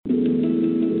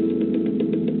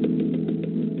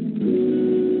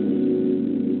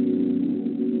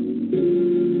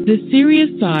The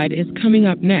Serious Side is coming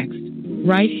up next,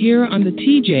 right here on the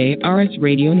TJRS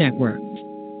Radio Network.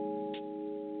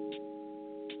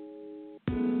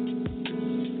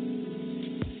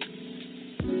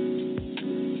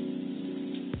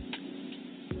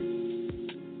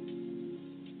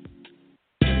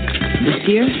 This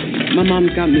year, my mom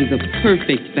got me the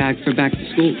perfect bag for back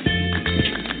to school.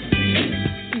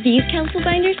 These council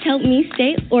binders help me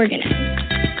stay organized.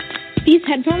 These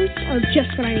headphones are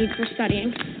just what I need for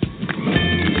studying.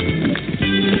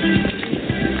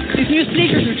 These new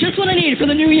sneakers are just what I need for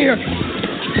the new year.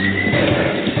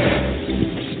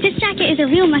 This jacket is a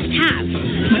real must-have.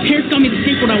 My parents got me the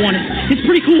skateboard I wanted. It's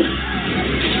pretty cool.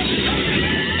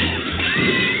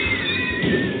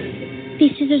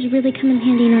 These scissors really come in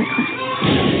handy in art class.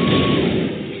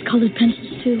 These colored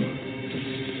pencils, too.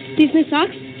 These new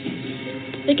socks?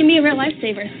 They can be a real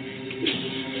lifesaver.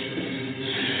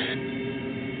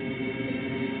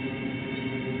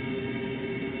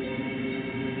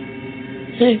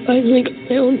 I finally got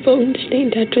my own phone to stay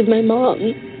in touch with my mom.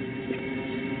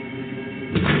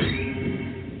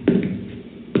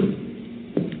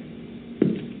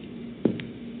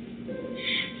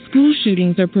 School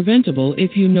shootings are preventable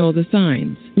if you know the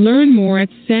signs. Learn more at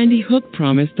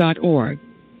sandyhookpromise.org.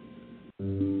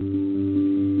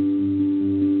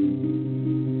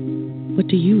 What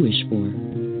do you wish for?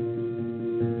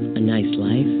 A nice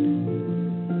life?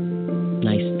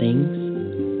 Nice things?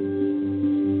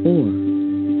 Or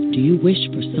do you wish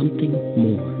for something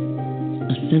more?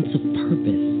 A sense of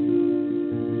purpose?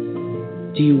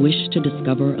 Do you wish to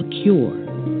discover a cure?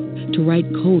 To write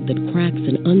code that cracks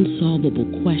an unsolvable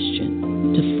question?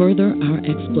 To further our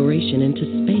exploration into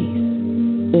space?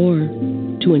 Or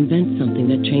to invent something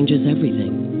that changes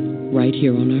everything right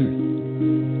here on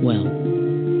Earth? Well,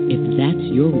 if that's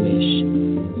your wish,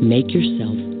 make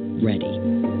yourself ready.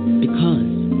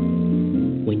 Because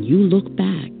when you look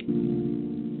back,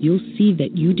 you'll see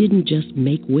that you didn't just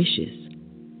make wishes,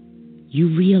 you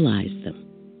realized them.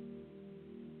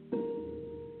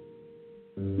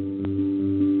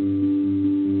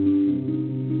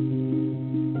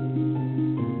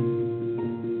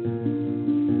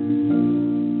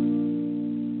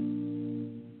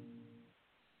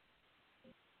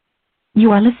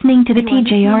 You are listening to the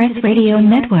TJRS Radio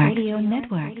Network.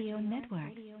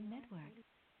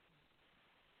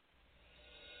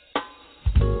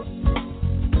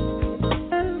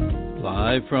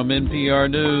 Live from NPR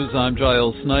News, I'm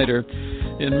Giles Snyder.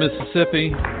 In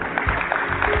Mississippi,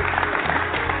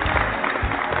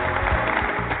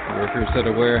 workers at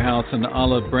a warehouse in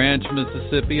Olive Branch,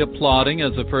 Mississippi, applauding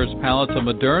as the first pallets of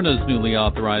Moderna's newly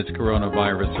authorized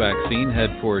coronavirus vaccine head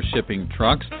for shipping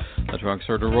trucks. The trucks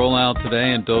are to roll out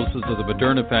today, and doses of the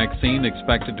Moderna vaccine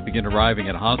expected to begin arriving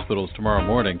at hospitals tomorrow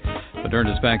morning.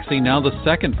 Moderna's vaccine, now the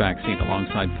second vaccine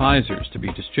alongside Pfizer's, to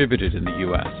be distributed in the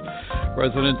U.S.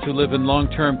 Residents who live in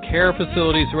long-term care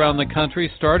facilities around the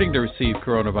country starting to receive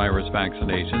coronavirus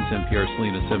vaccinations. NPR's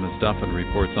Selena Simmons-Duffin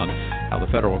reports on how the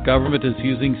federal government is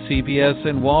using CVS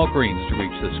and Walgreens to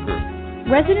reach this group.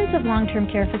 Residents of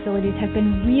long-term care facilities have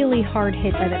been really hard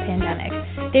hit by the pandemic.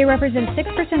 They represent 6%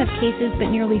 of cases, but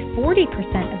nearly 40%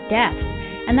 of deaths.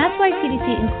 And that's why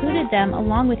CDC included them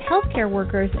along with healthcare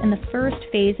workers in the first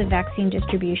phase of vaccine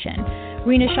distribution.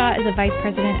 Rena Shaw is a vice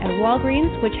president at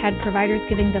Walgreens, which had providers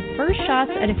giving the first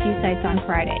shots at a few sites on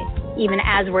Friday. Even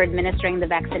as we're administering the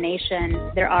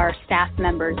vaccination, there are staff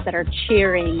members that are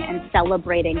cheering and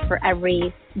celebrating for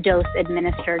every dose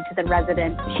administered to the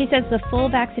residents. She says the full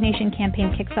vaccination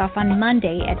campaign kicks off on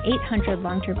Monday at 800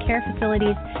 long-term care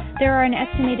facilities. There are an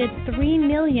estimated 3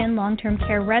 million long-term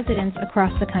care residents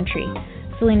across the country.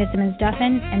 Selena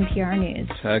Simmons-Duffin, NPR News.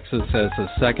 Texas has the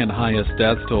second highest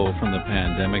death toll from the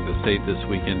pandemic. The state this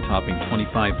weekend topping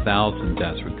 25,000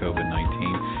 deaths with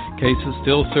COVID-19. Cases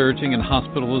still surging and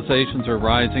hospitalizations are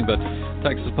rising, but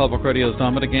Texas Public Radio's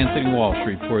Dominic Anthony Walsh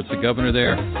reports the governor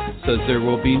there says there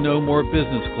will be no more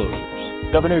business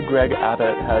closures. Governor Greg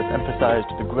Abbott has emphasized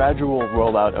the gradual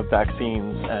rollout of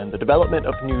vaccines and the development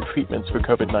of new treatments for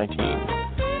COVID-19.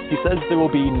 He says there will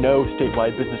be no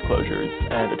statewide business closures,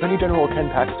 and Attorney General Ken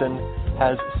Paxton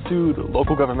has sued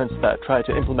local governments that try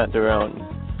to implement their own.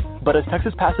 But as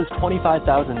Texas passes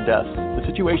 25,000 deaths, the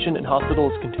situation in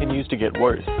hospitals continues to get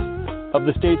worse. Of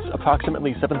the state's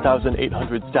approximately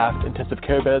 7,800 staffed intensive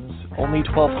care beds, only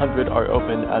 1,200 are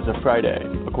open as of Friday,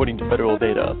 according to federal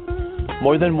data.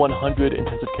 More than 100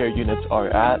 intensive care units are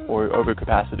at or over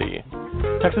capacity.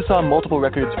 Texas saw multiple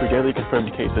records for daily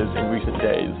confirmed cases in recent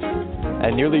days,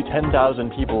 and nearly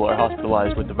 10,000 people are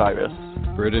hospitalized with the virus.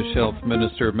 British Health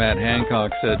Minister Matt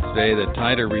Hancock said today that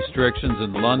tighter restrictions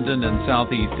in London and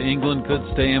southeast England could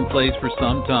stay in place for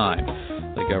some time.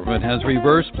 The government has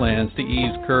reversed plans to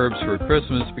ease curbs for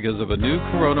Christmas because of a new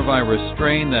coronavirus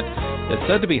strain that is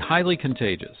said to be highly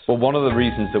contagious. Well, one of the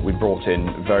reasons that we brought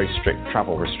in very strict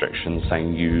travel restrictions,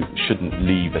 saying you shouldn't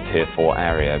leave a Tier 4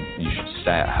 area, you should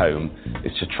stay at home,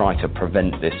 is to try to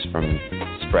prevent this from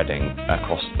spreading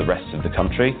across the rest of the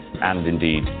country and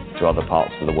indeed to other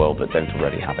parts of the world that don't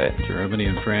already have it. Germany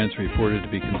and France reported to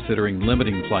be considering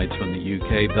limiting flights from the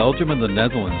UK. Belgium and the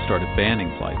Netherlands started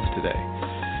banning flights today.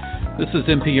 This is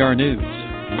NPR News.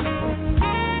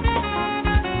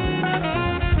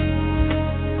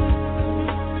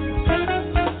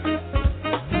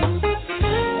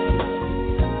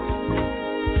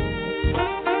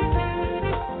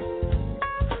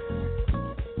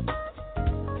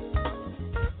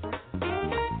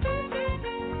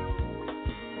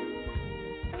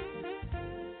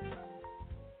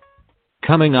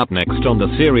 Coming up next on the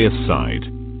serious side.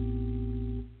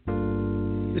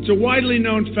 It's a widely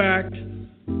known fact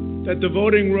that the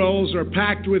voting rolls are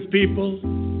packed with people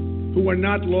who are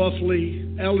not lawfully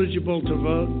eligible to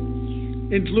vote,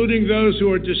 including those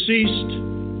who are deceased,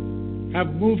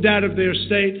 have moved out of their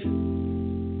state,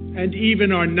 and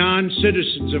even are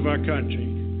non-citizens of our country.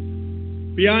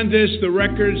 Beyond this, the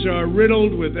records are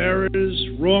riddled with errors,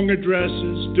 wrong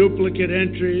addresses, duplicate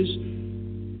entries,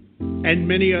 and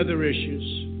many other issues.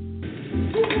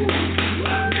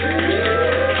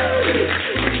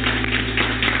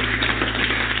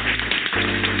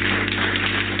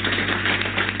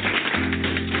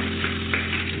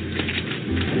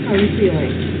 How are you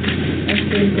feeling? I'm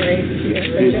feeling great.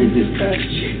 Thank you.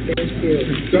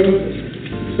 So,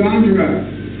 Sandra,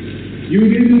 you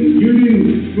didn't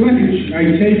flinch. I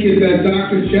take it that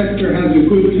Dr. Chester has a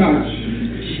good touch.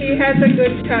 She has a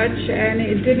good touch, and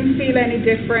it didn't feel any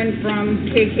different from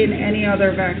taking any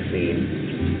other vaccine.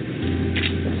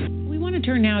 We want to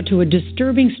turn now to a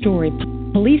disturbing story.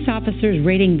 Police officers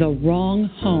raiding the wrong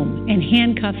home and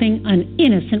handcuffing an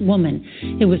innocent woman.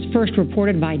 It was first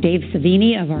reported by Dave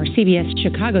Savini of our CBS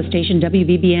Chicago station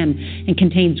WBBM and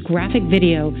contains graphic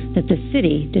video that the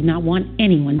city did not want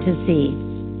anyone to see.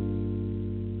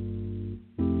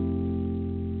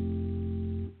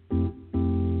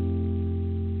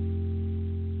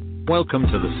 Welcome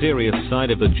to the serious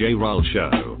side of the J. Ryle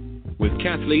Show with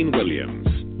Kathleen Williams,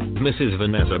 Mrs.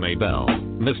 Vanessa Maybell,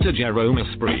 Mr. Jerome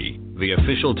Esprit, the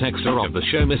official texter of the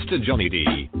show, Mr. Johnny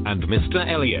D, and Mr.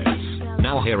 Elias.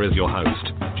 Now here is your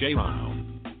host, J. Ryle.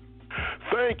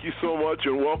 Thank you so much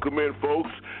and welcome in, folks.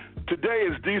 Today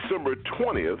is December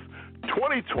 20th,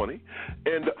 2020,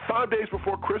 and 5 days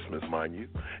before Christmas, mind you.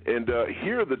 And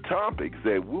here are the topics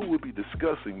that we will be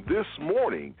discussing this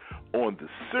morning on the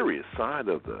serious side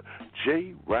of the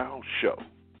J. Ryle Show.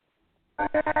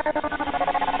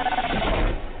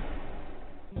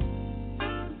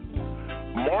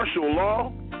 Martial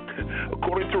law?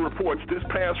 According to reports, this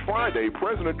past Friday,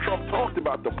 President Trump talked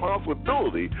about the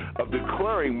possibility of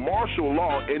declaring martial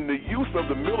law and the use of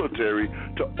the military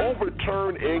to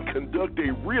overturn and conduct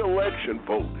a re-election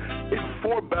vote in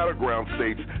 4 battleground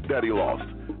states that he lost.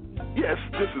 Yes,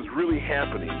 this is really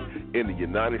happening in the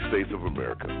United States of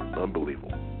America.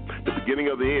 Unbelievable. The beginning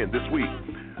of the end this week,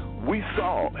 we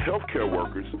saw healthcare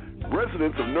workers,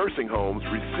 residents of nursing homes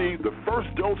receive the first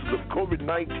doses of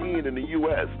COVID-19 in the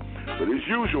U.S. But as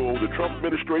usual, the Trump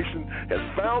administration has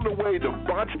found a way to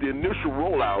botch the initial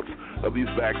rollouts of these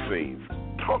vaccines.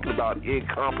 Talking about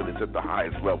incompetence at the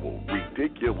highest level.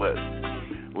 Ridiculous.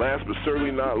 Last but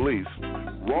certainly not least,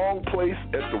 wrong place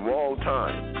at the wrong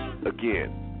time.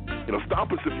 Again,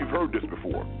 stop us if you've heard this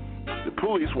before. The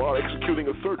police, while executing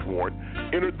a search warrant,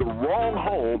 entered the wrong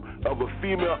home of a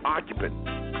female occupant.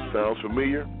 Sounds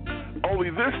familiar?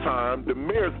 Only this time, the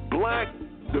mayor's black,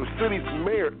 the city's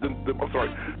mayor,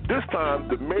 this time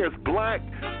the mayor's black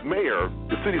mayor,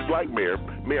 the city's black mayor,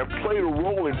 may have played a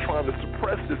role in trying to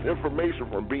suppress this information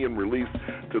from being released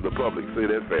to the public. Say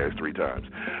that fast 3 times.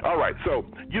 All right, so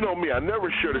you know me, I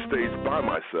never share the stage by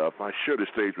myself. I share the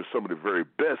stage with some of the very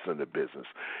best in the business,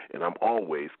 and I'm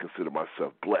always consider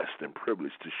myself blessed and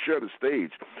privileged to share the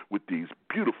stage with these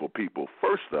beautiful people.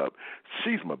 First up,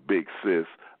 she's my big sis.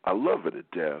 I love her to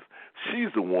death. She's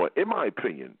the one, in my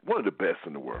opinion, one of the best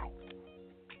in the world.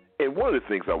 And one of the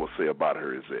things I will say about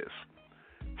her is this.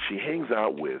 She hangs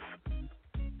out with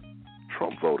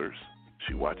Trump voters.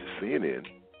 She watches CNN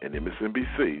and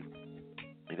MSNBC,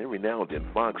 and every now and then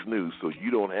Fox News, so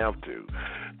you don't have to.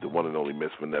 The one and only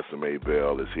Miss Vanessa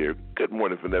Maybell is here. Good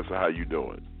morning, Vanessa. How you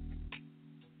doing?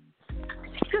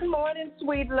 Good morning,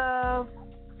 sweet love.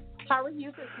 How are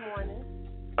you this morning?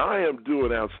 I am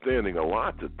doing outstanding. A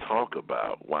lot to talk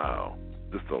about. Wow.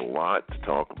 Just a lot to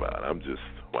talk about. I'm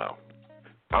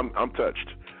touched.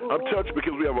 I'm touched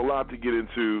because we have a lot to get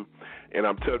into, and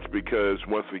I'm touched because,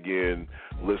 once again,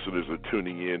 listeners are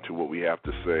tuning in to what we have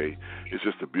to say. It's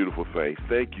just a beautiful thing.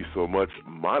 Thank you so much,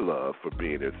 my love, for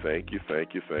being here. Thank you,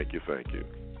 thank you, thank you, thank you.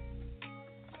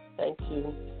 Thank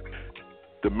you.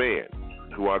 The man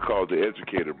who I call the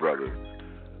educator brother,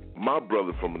 my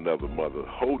brother from another mother,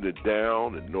 holding it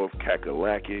down in North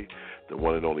Kakalaki, the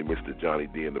one and only Mr. Johnny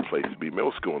D in the place to be. Man,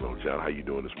 what's going on, John? How you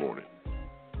doing this morning?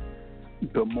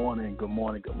 Good morning, good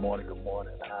morning, good morning, good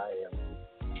morning. I am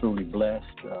truly blessed,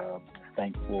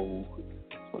 thankful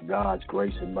for God's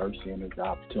grace and mercy and the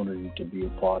opportunity to be a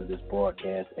part of this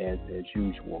broadcast as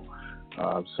usual.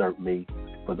 Certainly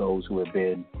for those who have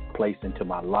been placed into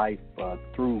my life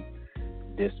through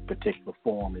this particular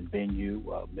forum and venue,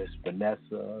 Miss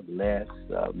Vanessa, Les,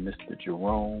 Mr.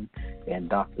 Jerome, and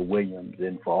Dr. Williams,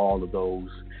 and for all of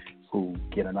those who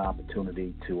get an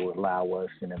opportunity to allow us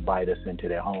and invite us into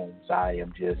their homes. I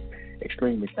am just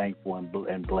extremely thankful and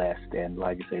blessed, and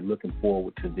like I say, looking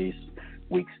forward to this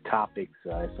week's topics.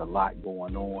 It's a lot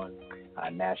going on.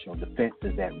 National defense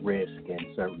is at risk, and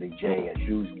certainly, Jay, as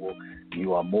usual,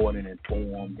 you are more than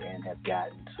informed and have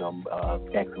gotten some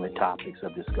excellent topics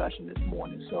of discussion this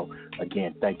morning. So,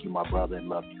 again, thank you, my brother, and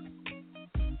love you.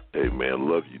 Hey, man,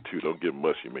 love you, too. Don't get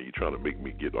mushy, man. You're trying to make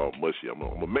me get all mushy. I'm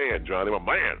a man, Johnny. I'm a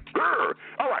man. Grr.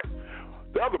 All right.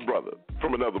 The other brother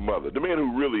from another mother, the man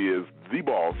who really is the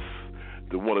boss,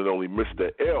 the one and only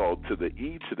Mr. L to the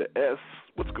E to the S.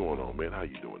 What's going on, man? How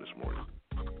you doing this morning?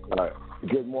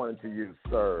 Good morning to you,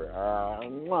 sir.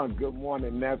 Good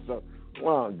morning, Nessa.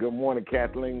 Good morning,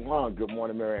 Kathleen. Good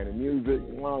morning, Mariana Music.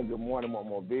 Good morning,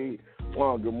 Mama B.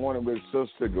 Good morning, Big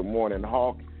Sister. Good morning,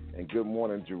 Hawk. And good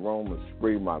morning, Jerome and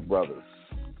Spree, my brothers.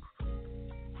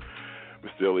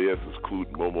 Mr. Elias is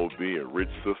including Momo B and Rich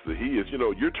Sister. He is,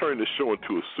 you're turning the show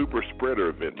into a super spreader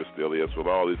event, Mr. Elias, with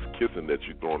all this kissing that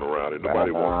you're throwing around, and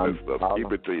nobody wants that stuff.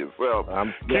 Keep it to yourself.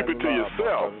 Keep it to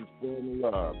yourself. I'm spreading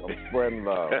love.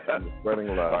 I'm spreading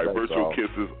love. All right, virtual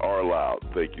kisses are allowed.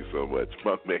 Thank you so much,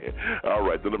 my man. All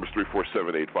right, the number's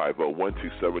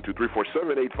 347-850-1272,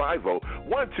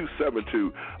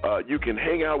 347-850-1272. You can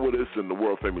hang out with us in the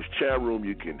world-famous chat room.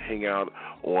 You can hang out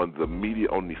on the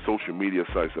social media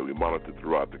sites that we monitor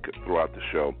throughout the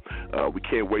show. We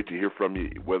can't wait to hear from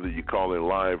you, whether you call in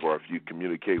live or if you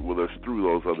communicate with us through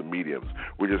those other mediums.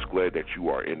 We're just glad that you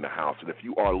are in the house. And if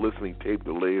you are listening tape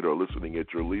delayed or listening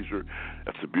at your leisure,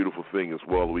 that's a beautiful thing as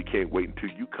well. We can't wait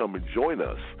until you come and join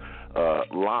us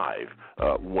live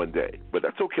one day. But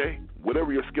that's okay.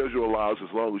 Whatever your schedule allows, as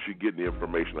long as you get the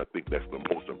information, I think that's the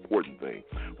most important thing.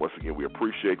 Once again, we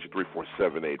appreciate you,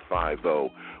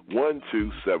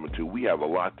 347-850-1272. We have a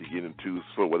lot to get into,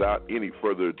 so without any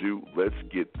further ado, let's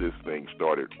get this thing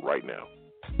started right now.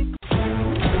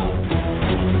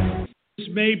 This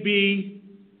may be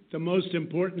the most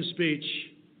important speech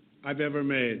I've ever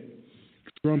made.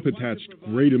 Trump attached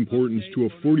great importance to a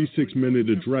 46-minute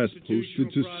address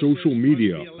posted to social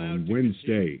media on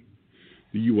Wednesday.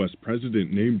 The U.S.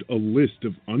 president named a list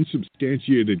of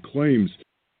unsubstantiated claims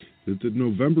that the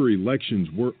November elections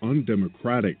were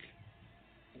undemocratic.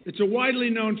 It's a widely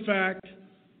known fact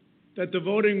that the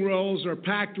voting rolls are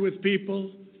packed with people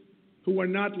who are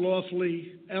not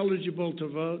lawfully eligible to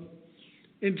vote,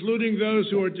 including those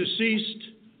who are deceased,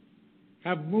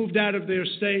 have moved out of their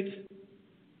state,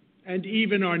 and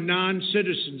even are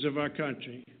non-citizens of our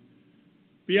country.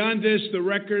 Beyond this, the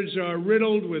records are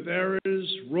riddled with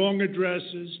errors, wrong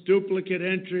addresses, duplicate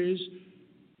entries,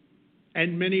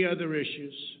 and many other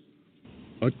issues.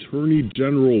 Attorney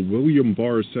General William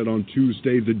Barr said on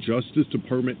Tuesday the Justice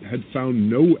Department had found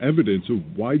no evidence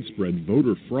of widespread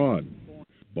voter fraud.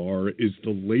 Barr is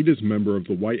the latest member of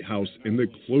the White House and the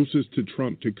closest to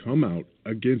Trump to come out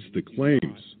against the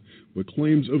claims. But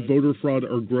claims of voter fraud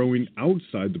are growing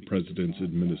outside the president's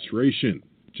administration.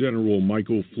 General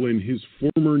Michael Flynn, his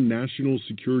former national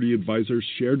security advisor,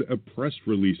 shared a press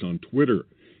release on Twitter.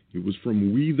 It was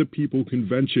from We the People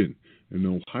Convention, an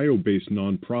Ohio-based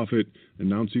nonprofit,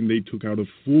 announcing they took out a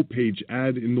full-page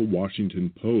ad in the Washington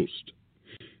Post.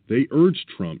 They urged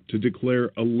Trump to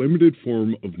declare a limited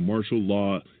form of martial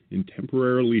law and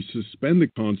temporarily suspend the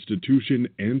Constitution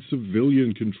and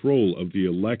civilian control of the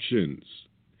elections.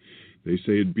 They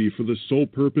say it'd be for the sole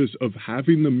purpose of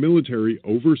having the military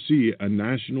oversee a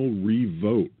national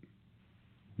re-vote.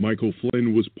 Michael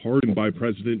Flynn was pardoned by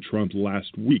President Trump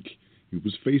last week. He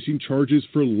was facing charges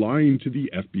for lying to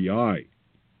the FBI.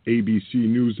 ABC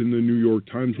News and the New York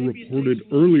Times reported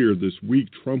earlier this week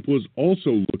Trump was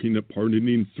also looking at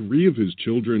pardoning 3 of his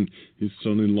children, his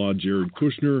son-in-law Jared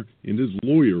Kushner and his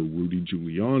lawyer Rudy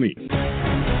Giuliani.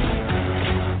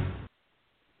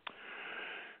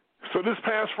 So So this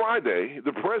past Friday,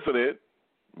 the president,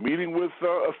 meeting with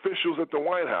officials at the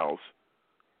White House,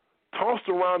 tossed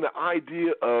around the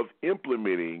idea of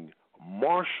implementing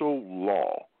martial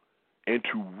law and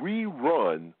to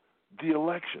rerun the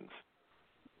elections.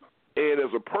 And as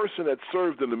a person that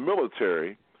served in the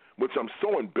military, which I'm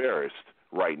so embarrassed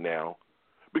right now,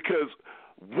 because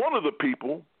one of the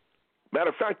people, matter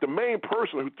of fact, the main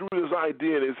person who threw this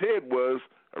idea in his head was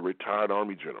a retired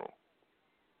Army general.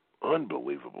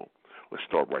 Unbelievable. Let's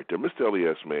start right there. Mr.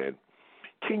 Elias, man,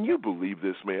 can you believe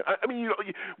this, man? I mean,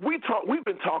 we've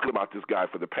been talking about this guy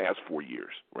for the past 4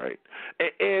 years, right?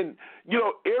 And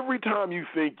every time you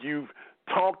think you've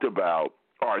talked about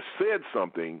or said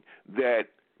something that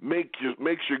makes you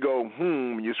go,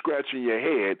 you're scratching your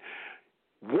head,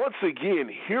 once again,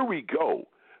 here we go.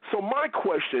 So my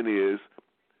question is,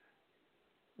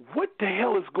 what the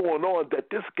hell is going on that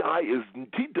this guy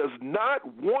he does not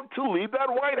want to leave that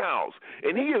White House,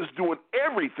 and he is doing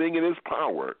everything in his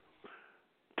power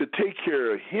to take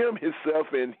care of him,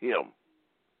 himself, and him.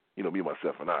 Me,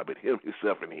 myself, and I, but him,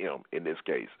 himself, and him in this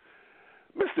case.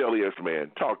 Mr. Elias,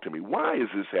 man, talk to me. Why is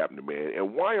this happening, man?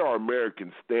 And why are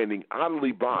Americans standing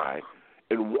idly by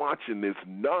and watching this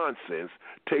nonsense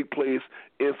take place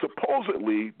in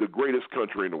supposedly the greatest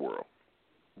country in the world?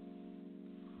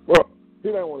 Well,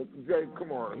 he don't want to. Jay,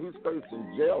 come on. He's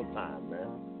facing jail time, man.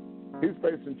 He's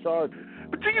facing charges.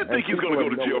 But do you think he's going to go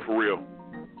to jail for real?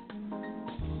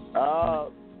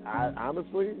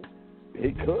 Honestly,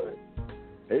 he could.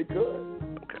 He could.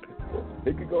 Okay.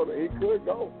 He could go.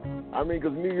 I mean,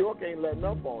 because New York ain't letting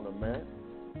up on him, man.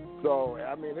 So,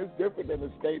 I mean, it's different in the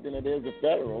state than it is the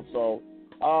federal. So,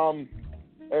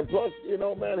 and plus,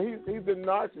 man, he's a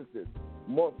narcissist,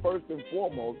 first and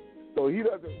foremost. So he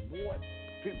doesn't want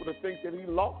people to think that he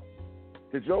lost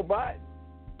to Joe Biden.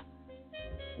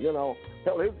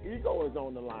 Hell, his ego is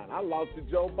on the line. I lost to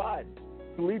Joe Biden.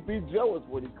 Sleepy Joe is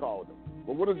what he called him.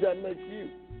 But what does that make you?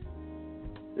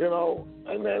 And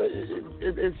man,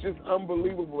 it's just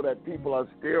unbelievable that people are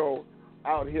still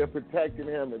out here protecting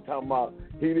him and talking about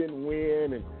he didn't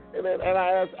win. And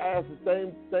I asked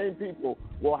the same people,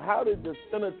 well, how did the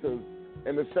senators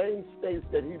in the same states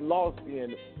that he lost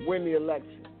in win the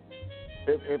election?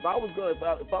 If I'm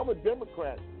a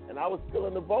Democrat and I was still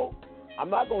in the vote, I'm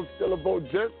not going to steal a vote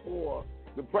just for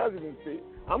the presidency.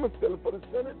 I'm going to steal it for the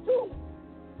Senate too.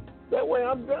 That way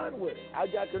I'm done with it. I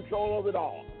got control of it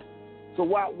all. So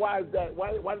why is that?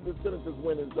 Why did the senators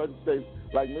win in certain states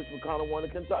like Mitch McConnell won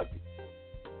in Kentucky?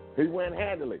 He won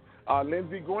handily.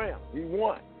 Lindsey Graham, he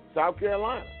won. South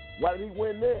Carolina, why did he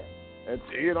win there? And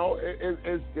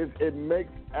it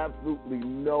makes absolutely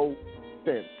no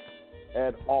sense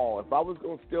at all. If I was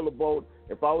going to steal a vote,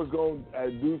 if I was going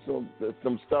to do some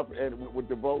stuff with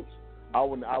the votes,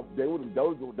 those would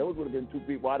have been two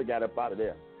people I'd have got up out of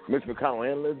there. Mitch McConnell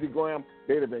and Lindsey Graham,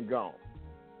 they'd have been gone.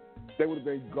 They would have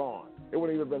been gone. It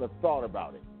wouldn't even have been a thought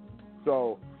about it.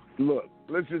 So, look,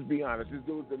 let's just be honest. This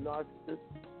dude's a narcissist,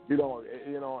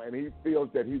 and he feels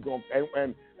that he's going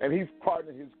and he's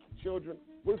partnering his children.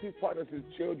 What is he partnering his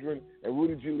children and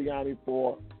Rudy Giuliani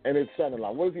for and his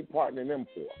son-in-law? What is he partnering them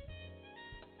for?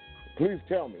 Please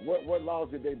tell me. What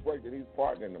laws did they break that he's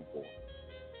partnering them for?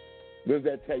 What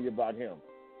does that tell you about him?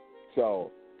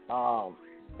 So, I'm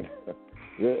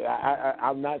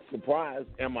not surprised.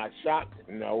 Am I shocked?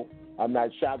 No. I'm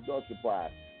not shocked or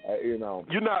surprised. You're not.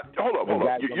 Hold up.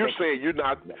 You're saying you're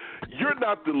not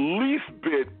the least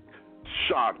bit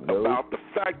shocked about the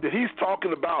fact that he's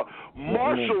talking about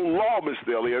martial law,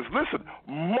 Mr. Elias. Listen,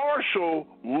 martial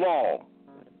law.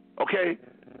 Okay,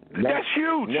 that's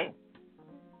huge. No.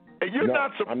 And you're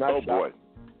not surprised. I'm not shocked. Boy.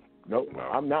 No,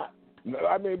 I'm not. No,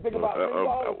 I mean, think about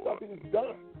all the stuff he's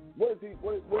done. What has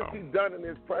he done in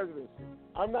his presidency?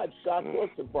 I'm not shocked or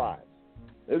surprised.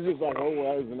 It's just like,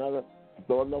 there's another,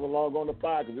 throw another log on the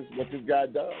fire because this is what this guy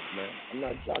does, man. I'm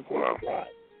not shocked or surprised.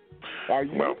 Are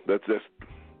you? Well,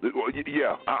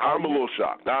 yeah, I'm a little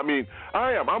shocked. I mean,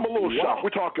 I am. I'm a little shocked. We're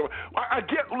talking.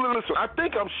 Listen, I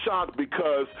think I'm shocked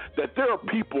because that there are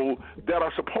people that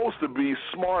are supposed to be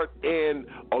smart and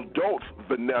adults,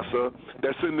 Vanessa,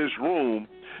 that's in this room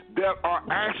that are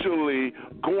actually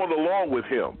going along with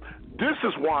him. This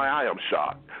is why I am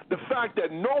shocked. The fact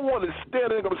that no one is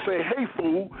standing up and saying, hey,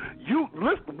 fool,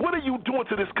 what are you doing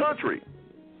to this country?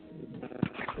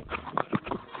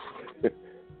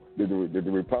 Did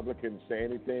the Republicans say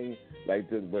anything like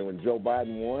this when Joe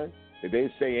Biden won? Did they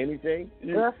say anything?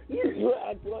 You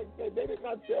act like they did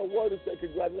not say a word to say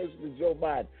congratulations to Joe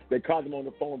Biden. They called him on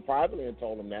the phone privately and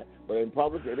told him that, but in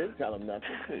public they didn't tell him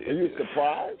nothing. Are you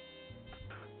surprised?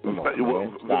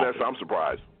 Vanessa, I'm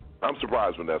surprised. I'm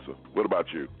surprised, Vanessa. What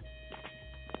about you?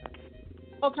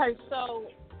 Okay, so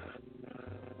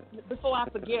before I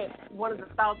forget, one of the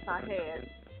thoughts I had,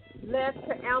 Les,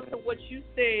 to answer what you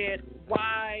said,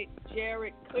 why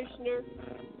Jared Kushner,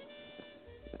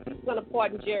 he's going to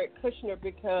pardon Jared Kushner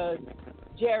because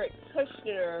Jared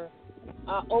Kushner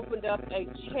opened up a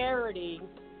charity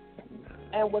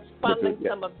and was funding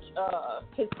some of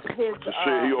his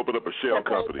he opened up a shell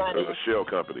company.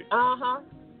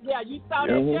 Yeah, you saw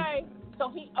that, Jay? So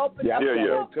he opened up a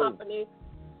shell company.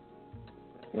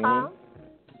 Mm-hmm.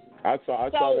 I saw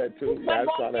that too. Yeah, I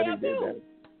saw that he did that.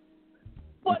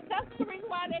 But that's the reason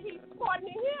why that he's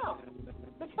pardoning him,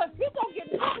 because he's gonna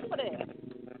get nothing for that.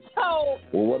 So,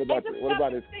 well, what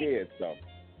about his kids though?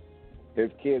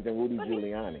 His kids and Rudy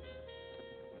Giuliani.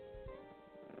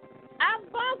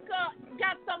 Ivanka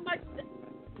got so much.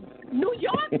 New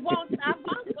York wants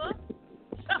Ivanka,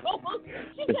 so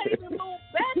she can't even move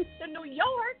back to New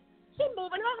York. She's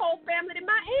moving her whole family to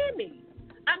Miami.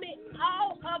 I mean,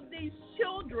 all of these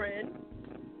children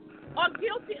are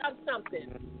guilty of something.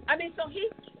 I mean, so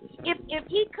if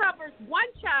he covers one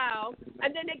child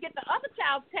and then they get the other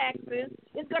child's taxes,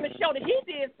 it's going to show that he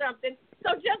did something.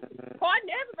 So just pardon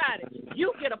everybody.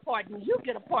 You get a pardon. You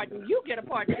get a pardon. You get a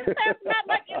pardon. That's not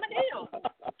like Eminem.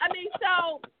 I mean,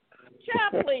 so,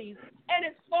 child, please. And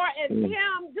as far as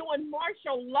him doing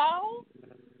martial law,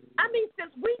 I mean,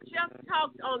 since we just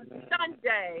talked on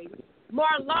Sunday,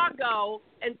 Mar-a-Lago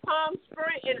and Palm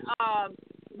Springs in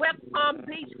West Palm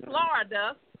Beach,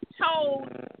 Florida, told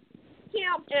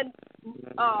him and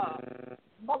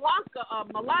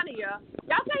Melania,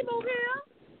 y'all can't move here.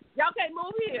 Y'all can't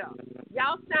move here.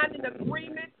 Y'all signed an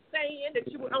agreement saying that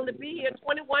you would only be here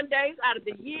 21 days out of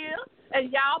the year,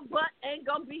 and y'all butt ain't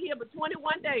going to be here but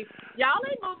 21 days. Y'all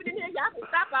ain't moving in here. Y'all can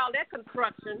stop all that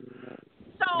construction.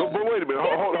 But wait a minute,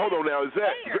 hold on now. Is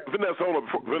that Vanessa? Hold on,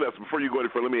 Vanessa. Before you go any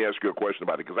further, let me ask you a question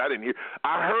about it because I didn't hear.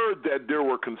 I heard that there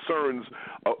were concerns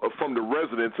from the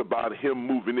residents about him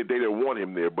moving it. They didn't want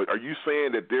him there. But are you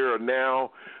saying that they are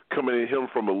now coming at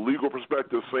him from a legal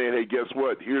perspective, saying, "Hey, guess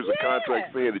what? Here's a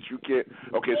contract saying that you can't."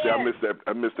 Okay, see, I missed that.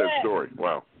 I missed that story.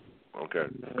 Wow. Okay.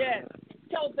 Yes.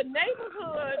 So the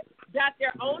neighborhood got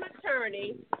their own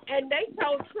attorney, and they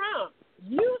told Trump,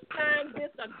 you signed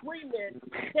this agreement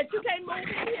that you can't move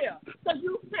in here. So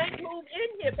you can't move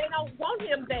in here. They don't want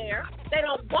him there. They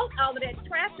don't want all of that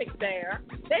traffic there.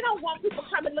 They don't want people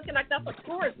coming looking like that's a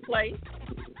tourist place.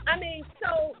 I mean,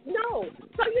 so, no.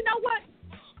 So you know what?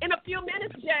 In a few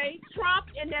minutes, Jay, Trump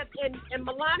and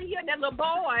Melania and that little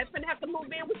boy is going to have to move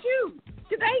in with you.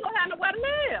 Because they ain't going to have nowhere to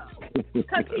live.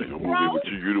 Because he's broke.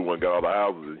 You're the one got all the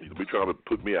houses. You'll be trying to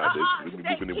put me out there. He's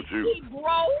moving in with you. He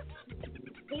broke.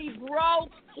 He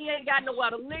broke. He ain't got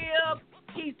nowhere to live.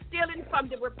 He's stealing from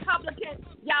the Republicans.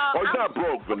 Y'all. Oh, he's not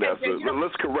broke, Vanessa.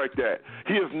 Let's correct that.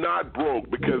 He is not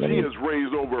broke because he has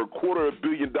raised over $250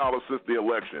 million since the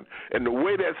election. And the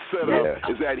way that's set up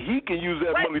is that he can use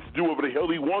that money to do whatever the hell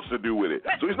he wants to do with it.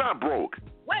 So he's not broke.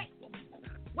 Wait.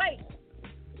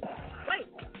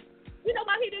 You know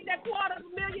why he did that $250,000?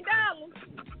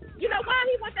 You know why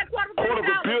he wants that $250,000?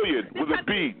 $250 million with a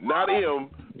B, not M.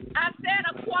 I said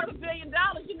 $250 million.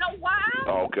 You know why?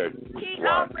 Oh, okay. He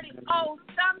already owes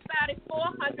somebody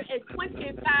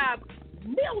 $425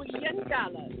 million.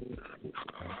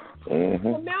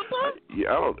 Remember?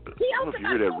 Yeah, I don't know if you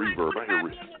hear that reverb. I hear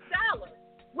 $425 million,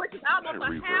 which is almost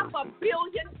 $500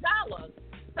 million.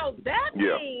 So that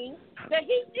means that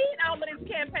he need all of this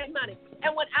campaign money.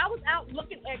 And when I was out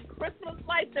looking at Christmas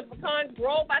lights in Pecan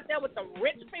Grove out there with the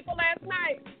rich people last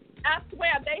night, I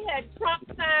swear they had Trump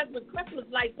signs with Christmas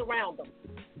lights around them.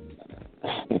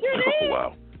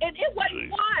 Wow. And it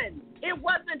wasn't one. It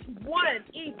wasn't one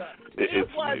either. It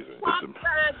was Trump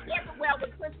signs everywhere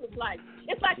with Christmas lights.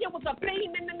 It's like it was a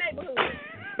theme in the neighborhood.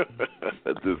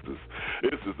 This is,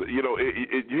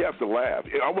 you have to laugh.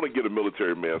 I want to get a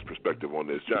military man's perspective on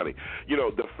this, Johnny. You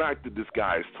know, the fact that this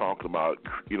guy is talking about,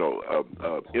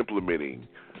 implementing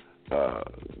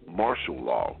martial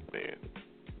law, man,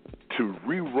 to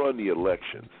rerun the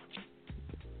elections.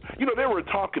 You know, they were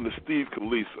talking to Steve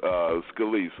Scalise,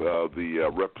 the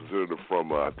representative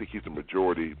from, I think he's the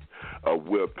majority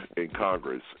whip in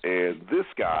Congress. And this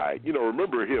guy,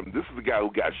 remember him, this is the guy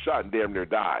who got shot and damn near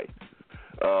died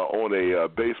on a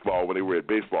baseball, when they were at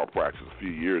baseball practice a few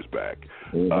years back.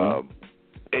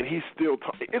 And he's still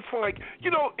it's like,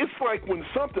 it's like when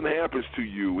something happens to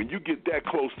you and you get that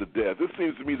close to death, it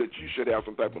seems to me that you should have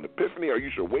some type of epiphany, or you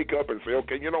should wake up and say,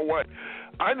 okay, you know what?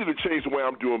 I need to change the way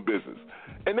I'm doing business.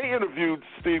 And they interviewed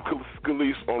Steve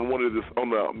Scalise on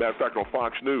matter of fact, on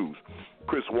Fox News,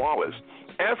 Chris Wallace,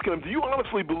 asking him, do you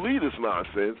honestly believe this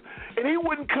nonsense? And he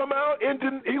wouldn't come out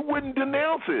and he wouldn't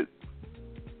denounce it.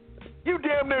 You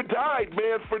damn near died,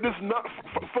 man, for this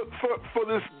for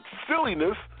this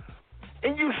silliness,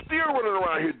 and you still running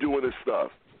around here doing this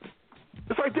stuff.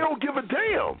 It's like they don't give a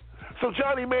damn. So,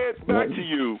 Johnny, man, back to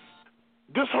you.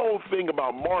 This whole thing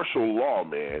about martial law,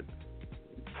 man,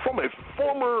 from a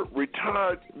former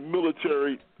retired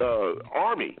military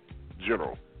Army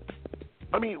general.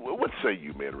 I mean, what say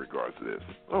you, man, in regards to this?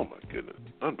 Oh, my goodness.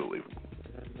 Unbelievable.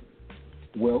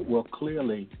 Well,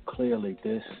 clearly,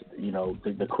 this,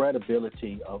 the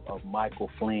credibility of Michael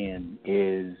Flynn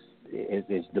is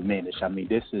diminished. I mean,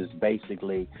 this is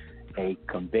basically a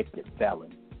convicted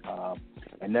felon.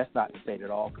 And that's not to say that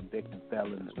all convicted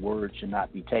felons' words should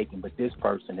not be taken, but this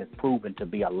person has proven to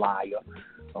be a liar,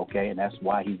 okay, and that's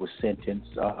why he was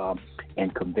sentenced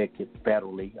and convicted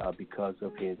federally because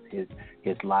of his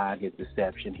lie, his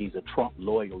deception. He's a Trump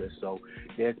loyalist, so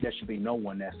there should be no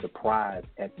one that's surprised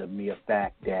at the mere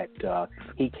fact that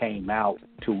he came out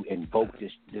to invoke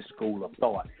this school of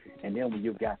thought. And then when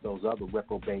you've got those other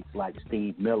reprobates like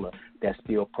Steve Miller that's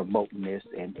still promoting this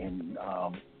and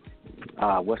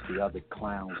what's the other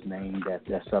clown's name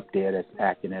that's up there that's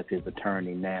acting as his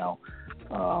attorney now?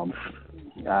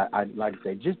 I'd like to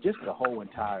say just the whole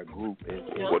entire group is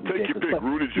well, take your pick.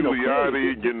 Rudy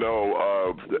Giuliani,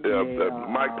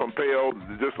 Mike Pompeo.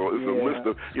 Just a list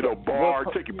of Barr.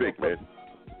 Take your pick, man.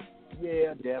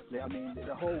 Yeah, definitely. I mean,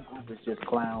 the whole group is just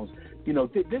clowns.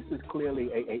 This is clearly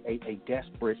a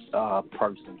desperate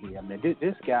person here. I mean,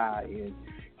 this guy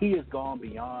he has gone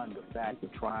beyond the fact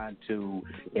of trying to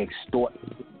extort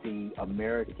the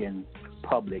American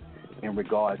public in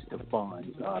regards to funds.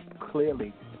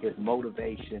 Clearly, his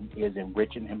motivation is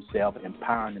enriching himself,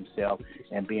 empowering himself,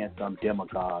 and being some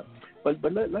demagogue. But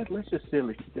let's just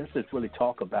really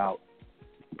talk about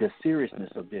the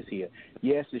seriousness of this here.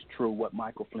 Yes, it's true what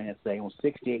Michael Flynn say on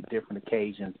 68 different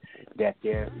occasions that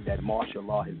martial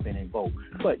law has been invoked.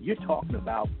 But you're talking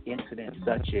about incidents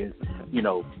such as,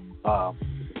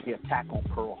 the attack on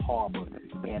Pearl Harbor,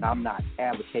 and I'm not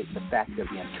advocating the fact of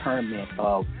the internment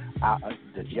of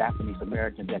the Japanese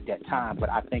Americans at that time, but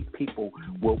I think people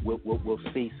will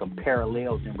see some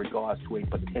parallels in regards to a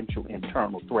potential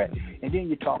internal threat. And then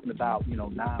you're talking about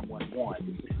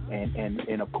 911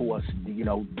 and of course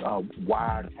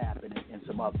wiretapping and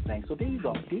some other things. So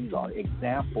these are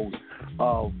examples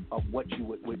of what you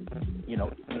would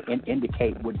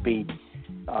indicate would be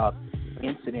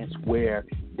incidents where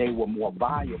they were more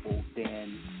valuable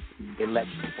than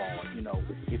election fraud.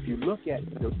 If you look at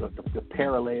the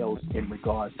parallels in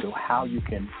regards to how you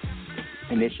can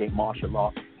initiate martial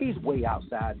law, he's way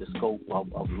outside the scope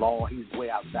of law. He's way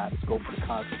outside the scope of the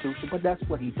Constitution, but that's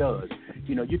what he does.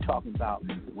 You're talking about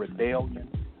rebellion.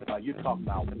 You're talking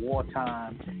about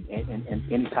wartime and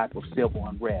any type of civil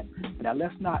unrest. Now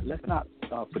let's not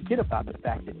forget about the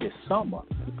fact that this summer,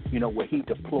 where he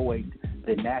deployed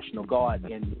the National Guard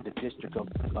in the District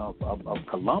of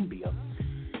Columbia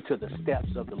to the steps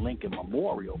of the Lincoln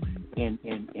Memorial in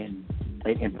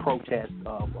protest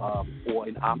of or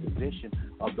in opposition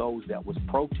of those that was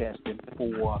protesting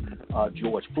for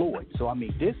George Floyd. So I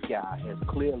mean, this guy has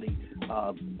clearly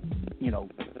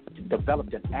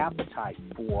developed an appetite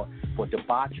for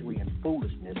debauchery and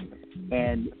foolishness.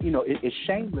 And, it's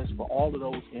shameless for all of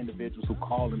those individuals who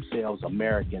call themselves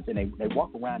Americans, and they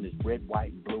walk around as red,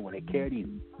 white, and blue, and they carry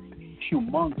these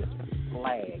humongous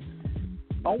flags,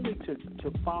 only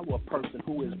to follow a person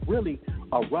who is really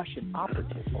a Russian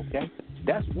operative, okay?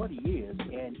 That's what he is.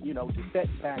 And, to step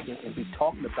back and be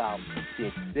talking about the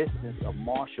existence of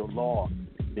martial law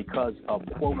because of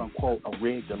quote-unquote a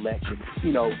rigged election,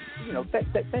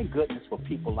 thank goodness for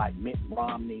people like Mitt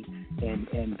Romney and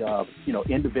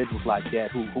individuals like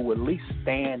that who at least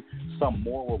stand some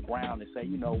moral ground and say,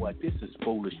 you know what, this is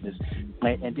foolishness.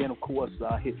 And then, of course,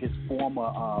 his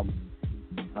former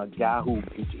guy who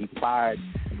he fired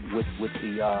with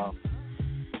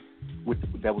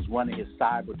that was running his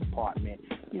cyber department.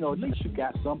 At least you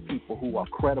got some people who are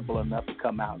credible enough to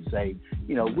come out and say,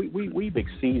 we've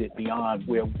exceeded beyond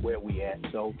where we at.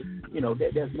 So,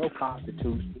 there's no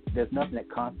constitution. There's nothing that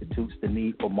constitutes the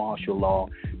need for martial law.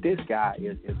 This guy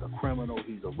is a criminal.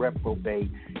 He's a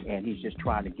reprobate, and he's just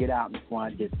trying to get out in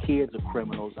front. His kids are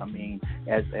criminals. I mean,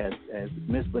 as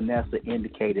Miss Vanessa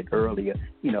indicated earlier,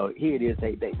 here it is.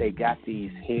 They got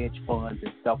these hedge funds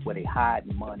and stuff where they hide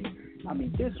money. I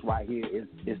mean, this right here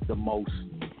is the most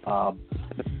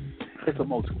it's the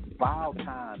most vile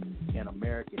time in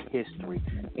American history,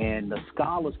 and the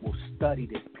scholars will study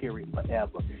this period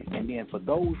forever. And then for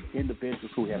those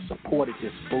individuals who have supported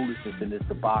this foolishness and this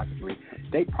debauchery,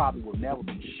 they probably will never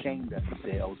be ashamed of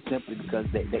themselves simply because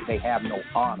they have no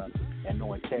honor and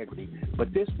no integrity.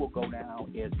 But this will go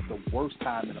down as the worst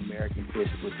time in American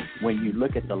history when you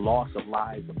look at the loss of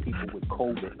lives of people with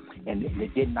COVID, and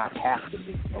it did not have to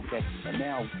be, okay? And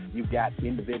now you've got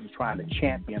individuals trying to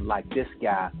champion like this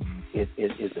guy is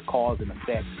the cause and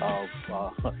effect of,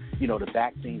 the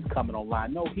vaccines coming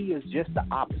online. No, he is just the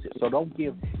opposite. So don't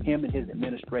give him and his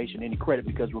administration any credit,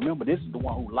 because remember, this is the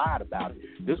one who lied about it.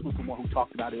 This was the one who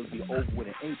talked about it would be over with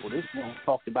in April. This one who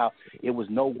talked about it was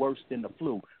no worse than the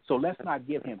flu. So let's not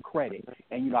give him credit.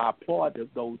 And, I applaud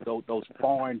those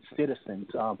foreign citizens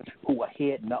who are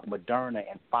heading up Moderna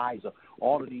and Pfizer,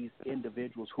 all of these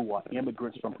individuals who are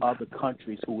immigrants from other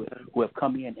countries who have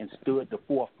come in and stood the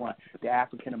forefront. The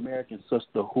African-American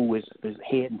sister who is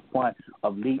head in front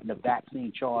of leading the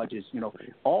vaccine charges.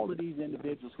 All of these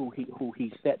individuals who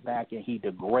he set back and he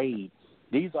degrades.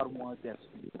 These are the ones that's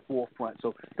at the forefront.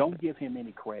 So don't give him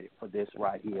any credit for this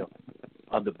right here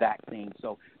of the vaccine.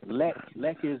 So let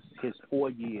his 4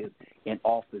 years in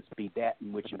office be that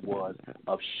in which it was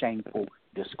of shameful,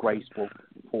 disgraceful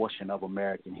portion of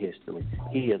American history.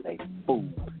 He is a fool,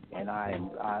 and I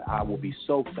will be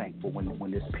so thankful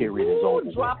when this period is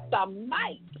over. Drop the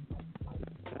mic.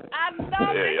 I love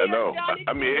I know. Johnny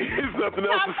I mean, there's nothing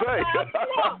else to say.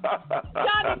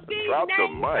 Johnny D Drop the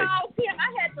name mic. called him. I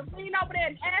had to lean over there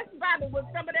and ask Bobby what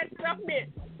some of that stuff meant.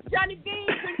 Johnny D,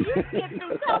 when you get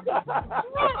through talking about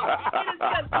Trump, it is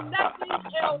just nothing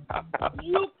else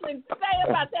you can say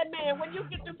about that man. When you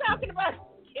get through talking about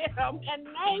him and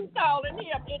name calling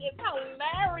him, it is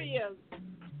hilarious.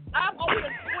 I'm over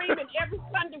there screaming every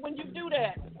Sunday when you do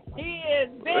that. He is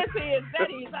this, he is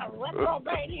that, he's a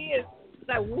reprobate, he is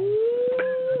like, woo,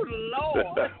 Lord.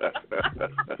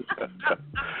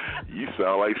 You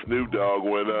sound like Snoop Dogg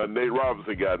when Nate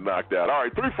Robinson got knocked out. All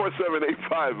right,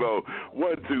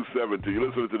 347-850-1272. You're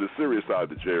listening to the Serious Side of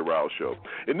the Jay Rouse Show.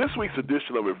 In this week's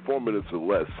edition of In 4 Minutes or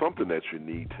Less, something that you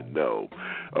need to know.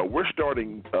 We're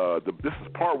starting, this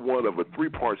is part one of a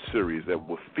three-part series that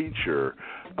will feature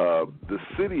the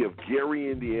city of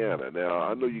Gary, Indiana. Now,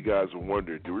 I know you guys are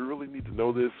wondering, do we really need to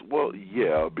know this? Well,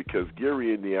 yeah, because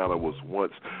Gary, Indiana was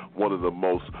once one of the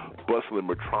most bustling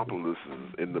metropolises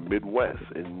in the Midwest,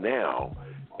 and now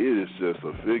it is just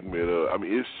a figment of,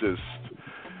 it's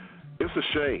a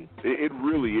shame. It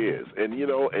really is. And,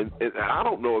 and I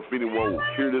don't know if anyone will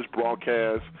hear this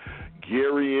broadcast,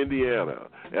 Gary, Indiana,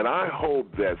 and I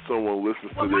hope that someone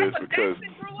listens to this because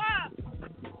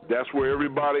that's where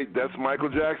that's Michael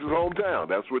Jackson's hometown.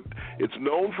 That's what it's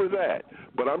known for that.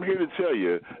 But I'm here to tell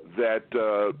you that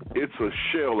it's a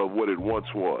shell of what it once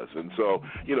was. And so,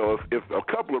 if a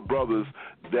couple of brothers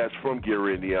that's from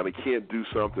Gary, Indiana can't do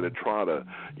something to try to,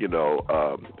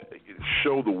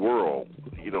 show the world,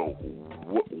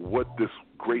 what this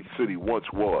great city once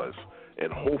was,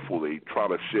 and hopefully try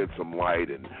to shed some light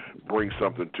and bring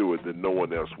something to it that no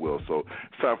one else will. So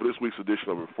it's time for this week's edition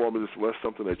of In 4 Minutes or Less,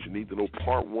 something that you need to know,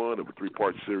 part one of a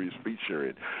three-part series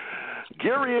featuring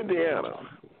Gary, Indiana.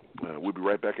 We'll be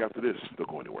right back after this. Don't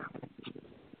go anywhere.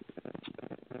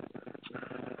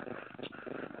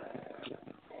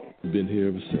 Been here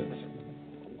ever since.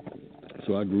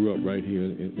 So I grew up right here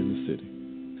in the city.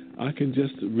 I can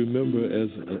just remember as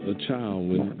a child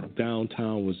when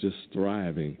downtown was just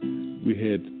thriving. We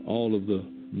had all of the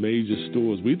major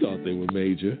stores. We thought they were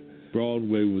major.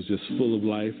 Broadway was just full of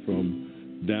life from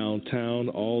downtown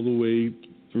all the way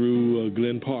through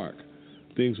Glen Park.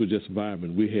 Things were just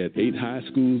vibrant. We had 8 high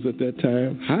schools at that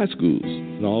time, high schools.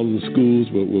 And all of the schools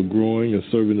were growing and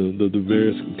serving the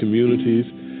various communities.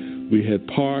 We had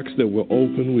parks that were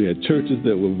open. We had churches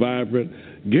that were vibrant.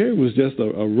 Gary was just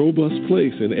a robust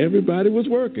place, and everybody was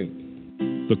working.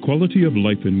 The quality of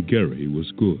life in Gary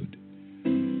was good.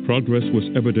 Progress was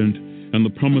evident, and the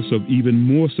promise of even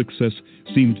more success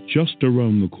seemed just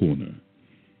around the corner.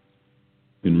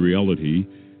 In reality,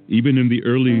 even in the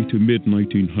early to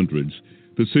mid-1900s,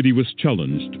 the city was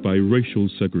challenged by racial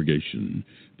segregation,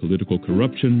 political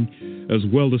corruption, as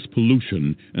well as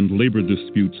pollution and labor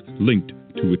disputes linked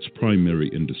to its primary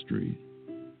industry.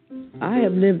 I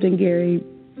have lived in Gary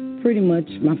pretty much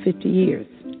my 50 years.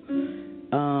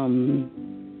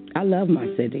 I love my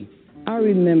city. I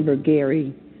remember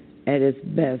Gary at its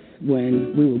best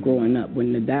when we were growing up,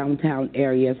 when the downtown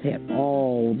areas had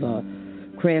all the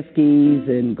Kresge's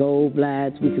and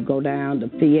Goldblatt's. We could go down to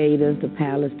theaters, the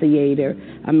Palace Theater.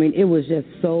 I mean, it was just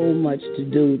so much to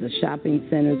do. The shopping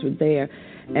centers were there.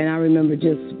 And I remember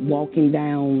just walking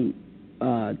down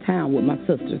town with my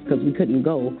sisters because we couldn't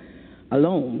go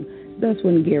alone. That's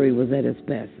when Gary was at its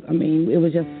best. I mean, it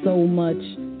was just so much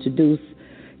to do,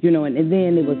 and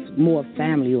then it was more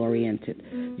family-oriented.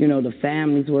 The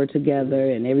families were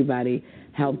together and everybody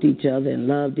helped each other and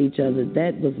loved each other.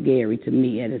 That was Gary to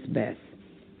me at his best.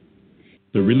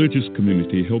 The religious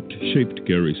community helped shape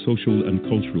Gary's social and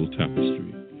cultural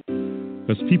tapestry.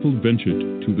 As people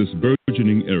ventured to this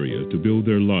burgeoning area to build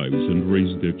their lives and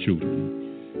raise their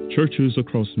children, churches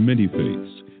across many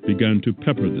faiths began to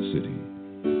pepper the city.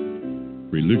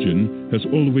 Religion has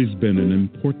always been an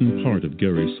important part of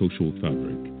Gary's social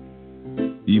fabric.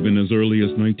 Even as early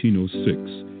as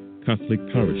 1906, Catholic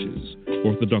parishes,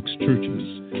 Orthodox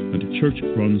churches, and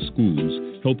church-run schools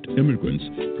helped immigrants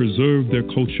preserve their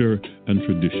culture and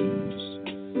traditions.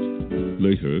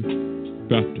 Later,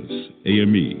 Baptists,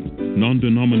 AME,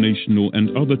 non-denominational,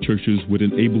 and other churches would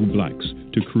enable blacks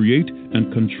to create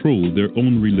and control their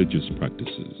own religious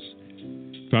practices.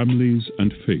 Families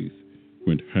and faith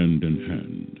went hand in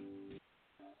hand.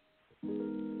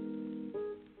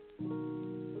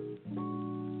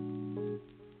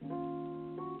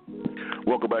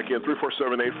 Welcome back in,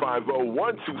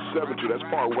 347-850-1272. That's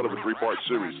part one of a three-part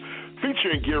series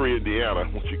featuring Gary, Indiana. I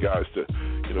want you guys to,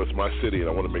 it's my city, and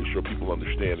I want to make sure people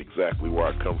understand exactly where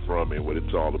I come from and what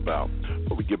it's all about.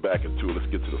 But we get back into it. Let's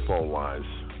get to the phone lines.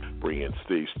 Bring in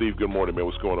Steve. Steve, good morning, man.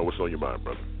 What's going on? What's on your mind,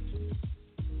 brother?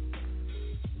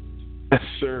 Yes,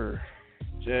 sir.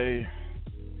 Jay,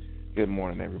 good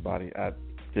morning, everybody.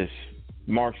 This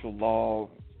martial law,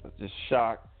 just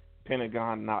shocked.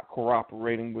 Pentagon not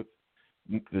cooperating with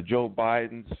the Joe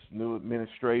Biden's new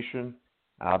administration.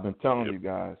 I've been telling you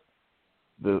guys,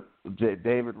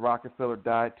 David Rockefeller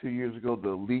died 2 years ago. The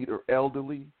elite are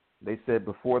elderly. They said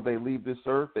before they leave this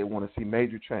earth, they want to see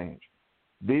major change.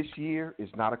 This year is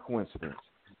not a coincidence.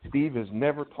 Steve has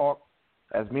never talked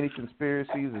as many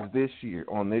conspiracies as this year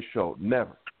on this show.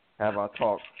 Never have I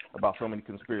talked about so many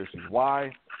conspiracies.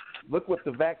 Why? Look what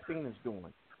the vaccine is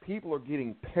doing. People are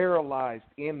getting paralyzed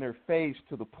in their face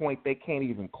to the point they can't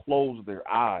even close their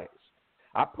eyes.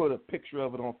 I put a picture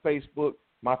of it on Facebook.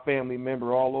 My family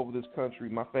member all over this country,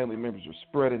 my family members are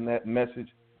spreading that message.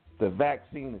 The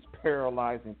vaccine is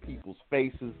paralyzing people's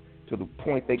faces to the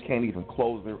point they can't even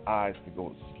close their eyes to go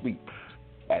to sleep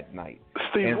at night.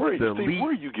 Steve, where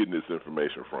are you getting this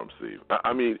information from, Steve?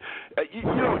 I mean,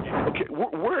 okay,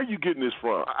 where are you getting this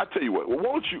from? I tell you what, why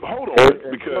don't you hold on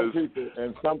because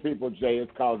some people, Jay,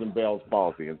 it's causing Bell's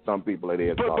palsy, and some people it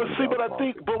is. But what I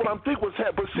think what's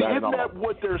happening. But see, isn't that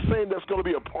what they're saying? That's going to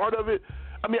be a part of it.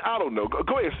 I mean, I don't know.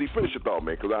 Go ahead, Steve. Finish your thought,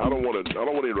 man, because I don't want to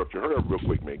interrupt you. Hurry up real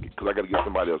quick, man, because I got to get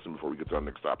somebody else in before we get to our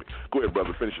next topic. Go ahead,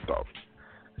 brother. Finish your thought.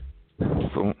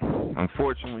 So,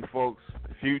 unfortunately, folks,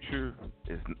 the future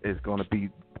is going to be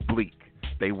bleak.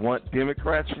 They want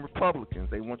Democrats and Republicans.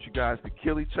 They want you guys to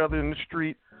kill each other in the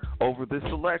street over this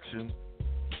election.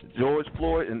 George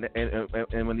Floyd, and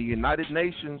when the United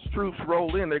Nations troops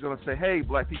roll in, they're going to say, hey,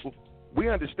 black people, we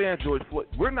understand George Floyd.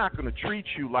 We're not going to treat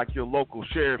you like your local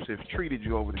sheriffs have treated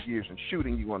you over the years and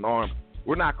shooting you unarmed.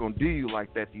 We're not going to do you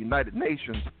like that. The United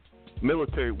Nations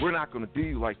military, we're not going to do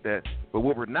you like that. But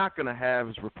what we're not going to have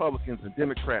is Republicans and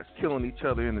Democrats killing each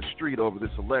other in the street over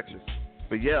this election.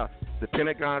 But yeah, the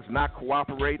Pentagon's not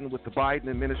cooperating with the Biden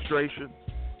administration.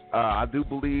 I do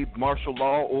believe martial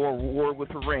law or war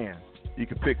with Iran. You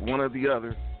can pick one or the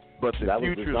other. But the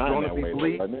future is going to be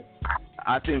bleak.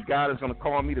 I think God is going to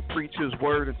call me to preach his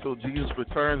word until Jesus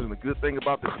returns. And the good thing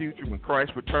about the future, when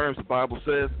Christ returns, the Bible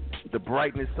says the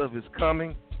brightness of his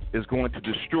coming is going to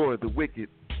destroy the wicked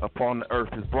upon the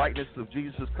earth. His brightness of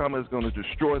Jesus' coming is going to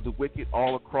destroy the wicked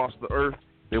all across the earth.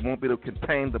 They won't be able to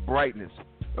contain the brightness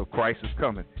of Christ's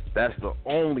coming. That's the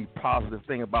only positive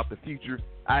thing about the future.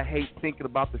 I hate thinking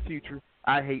about the future.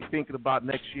 I hate thinking about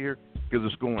next year because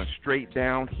it's going straight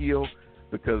downhill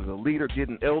because the leader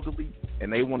getting elderly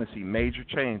and they want to see major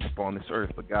change upon this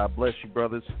earth. But God bless you,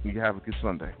 brothers, and you have a good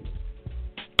Sunday.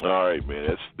 All right, man.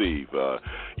 That's Steve.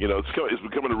 It's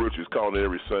becoming a routine. He's calling in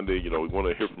every Sunday. We want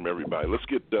to hear from everybody. Let's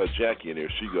get Jackie in here.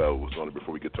 She was on it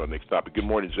before we get to our next topic. Good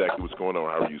morning, Jackie. What's going on?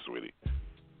 How are you, sweetie?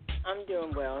 I'm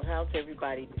doing well. How's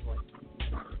everybody doing?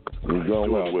 We're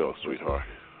doing well, sweetheart.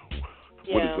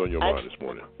 Yeah, what is on your mind this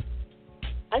morning?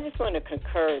 I just want to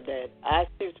concur that I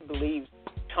seriously believe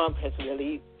Trump has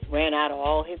really ran out of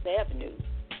all his avenues.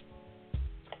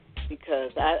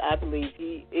 Because I believe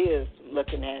he is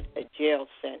looking at a jail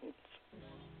sentence.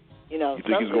 You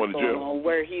think he's going to jail? On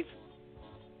where he's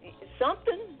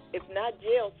something, if not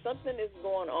jail, something is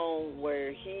going on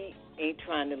where he ain't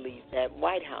trying to leave that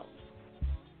White House.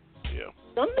 Yeah.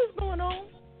 Something's going on.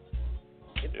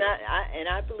 It's not,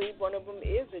 I believe one of them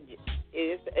is a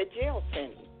jail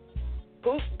sentence.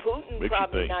 Putin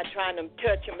probably not trying to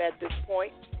touch him at this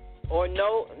point, or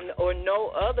no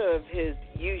other of his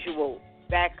usual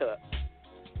backup.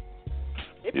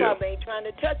 They probably ain't trying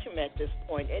to touch him at this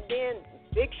point. And then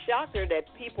big shocker that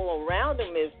people around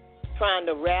him is trying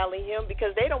to rally him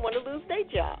because they don't want to lose their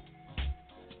job.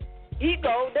 He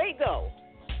go, they go.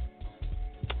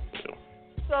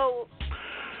 So,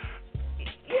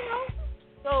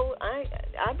 so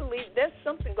I believe there's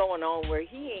something going on where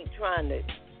he ain't trying to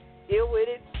deal with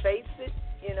it, face it,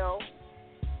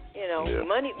 Yeah.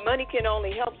 Money can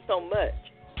only help so much.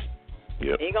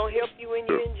 Yep. It ain't gonna help you when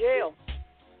you're in jail.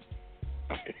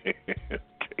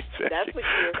 That's what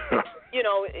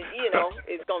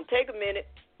it's gonna take a minute.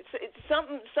 It's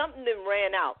something that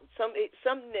ran out.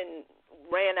 Something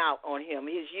ran out on him.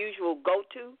 His usual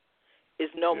go-to is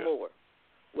no more,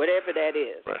 whatever that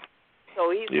is. Right. So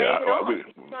he's hanging on. He's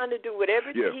trying to do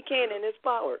whatever he can in his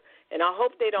power, and I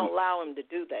hope they don't allow him to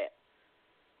do that.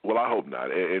 Well, I hope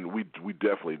not, and we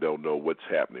definitely don't know what's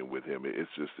happening with him. It's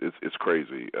just it's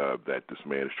crazy that this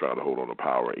man is trying to hold on to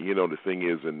power. And, the thing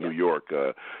is, in New York,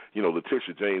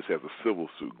 Letitia James has a civil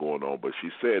suit going on, but she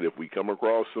said if we come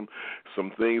across some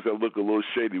things that look a little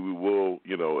shady, we will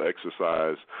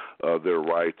exercise their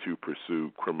right to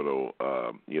pursue criminal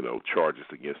charges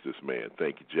against this man.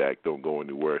 Thank you, Jack. Don't go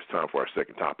anywhere. It's time for our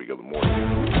second topic of the morning.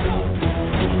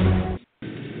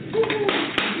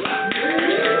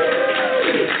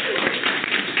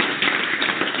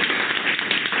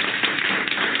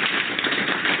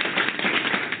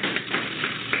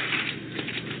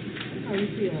 How are you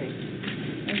feeling?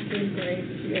 I'm feeling great.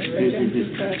 Yes, I don't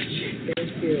touch.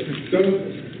 Thank you. So,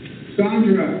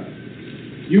 Sandra,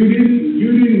 you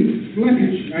didn't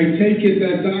flinch. I take it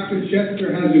that Dr.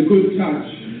 Chester has a good touch.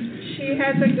 She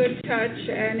has a good touch,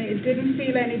 and it didn't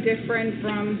feel any different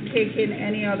from taking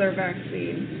any other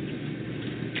vaccine.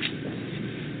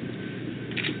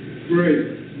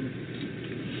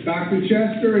 Great. Dr.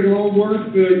 Chester, it all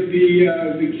worked?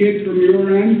 The kid from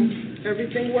your end?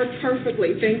 Everything worked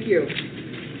perfectly. Thank you.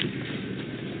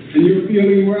 And you're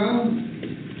feeling well?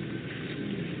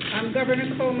 I'm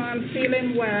Governor Coleman. I'm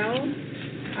feeling well.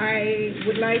 I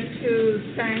would like to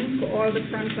thank all the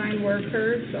frontline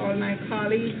workers, all my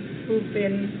colleagues who've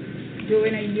been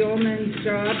doing a yeoman's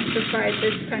job to fight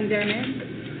this pandemic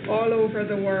all over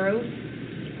the world.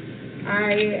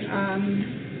 I am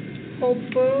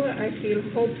hopeful. I feel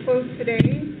hopeful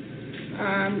today.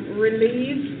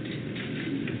 Relieved.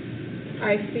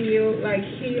 I feel like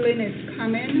healing is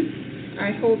coming.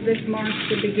 I hope this marks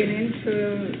the beginning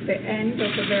to the end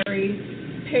of a very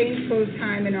painful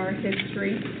time in our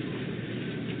history.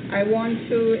 I want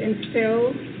to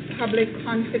instill public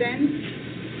confidence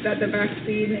that the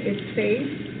vaccine is safe.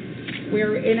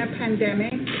 We're in a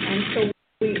pandemic, and so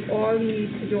we all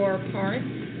need to do our part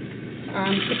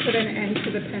to put an end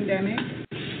to the pandemic.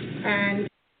 And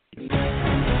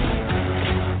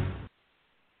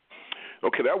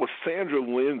okay, that was Sandra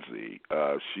Lindsay.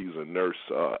 She's a nurse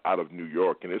out of New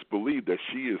York, and it's believed that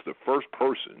she is the first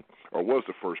person, or was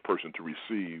the first person, to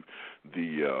receive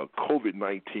the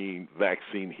COVID-19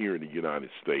 vaccine here in the United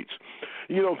States.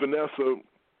 Vanessa,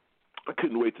 I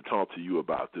couldn't wait to talk to you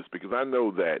about this because I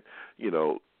know that,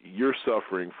 you're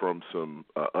suffering from some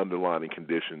underlying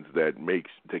conditions that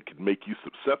could make you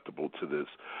susceptible to this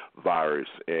virus.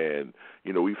 And,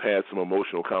 we've had some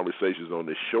emotional conversations on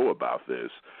this show about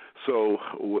this. So,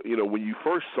 when you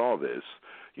first saw this,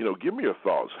 give me your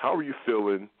thoughts. How are you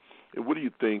feeling? And what do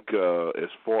you think as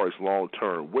far as long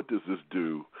term? What does this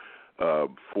do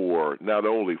for not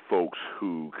only folks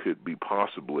who could be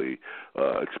possibly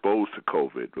exposed to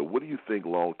COVID, but what do you think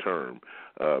long term?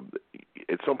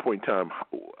 At some point in time,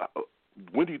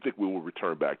 when do you think we will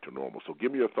return back to normal? So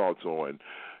give me your thoughts on,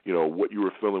 what you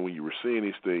were feeling when you were seeing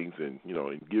these things, and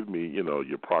and give me,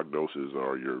 your prognosis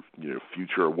or your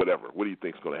future or whatever. What do you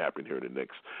think is going to happen here in the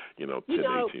next, 10 to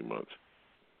 18 months?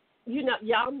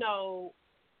 Y'all know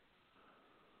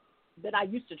that I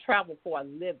used to travel for a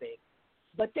living,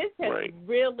 but this has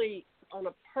really, on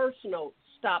a personal,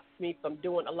 stopped me from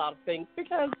doing a lot of things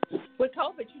because with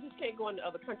COVID, you just can't go into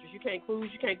other countries. You can't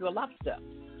cruise. You can't do a lot of stuff.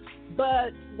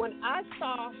 But when I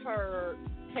saw her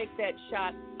take that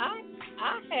shot, I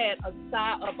had a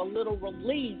sigh of a little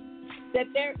relief that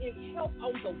there is help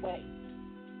on the way.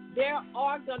 There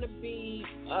are going to be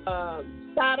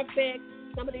side effects.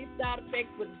 Some of these side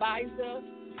effects with Pfizer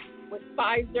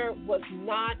was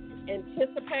not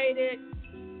anticipated.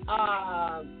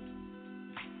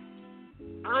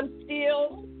 I'm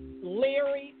still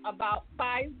leery about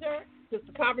Pfizer. Just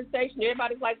the conversation.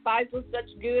 Everybody's like, Pfizer's such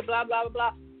good, blah, blah, blah,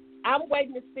 blah. I'm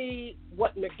waiting to see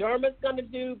what Moderna's going to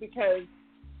do because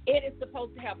it is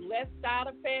supposed to have less side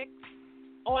effects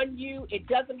on you. It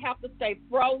doesn't have to stay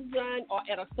frozen or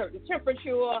at a certain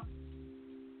temperature.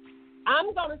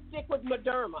 I'm going to stick with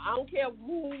Moderna. I don't care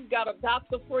who got a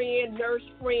doctor friend, nurse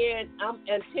friend.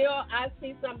 Until I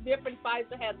see something different,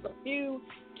 Pfizer has too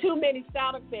many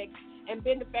side effects, and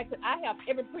been the fact that I have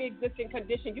every pre-existing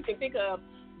condition you can think of.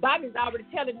 Bobby's already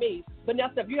telling me,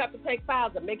 Vanessa, if you have to take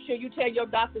Pfizer, make sure you tell your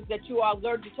doctors that you are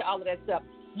allergic to all of that stuff.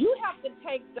 You have to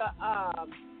take the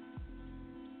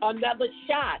another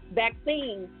shot,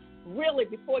 vaccine, really,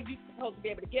 before you're supposed to be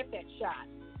able to get that shot.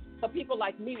 For people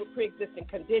like me with pre-existing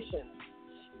conditions.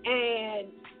 And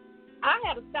I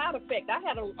had a side effect. I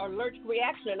had an allergic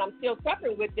reaction, and I'm still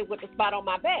suffering with it with a spot on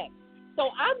my back.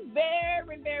 So I'm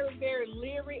very, very, very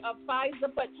leery of Pfizer,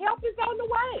 but help is on the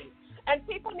way. And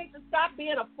people need to stop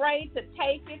being afraid to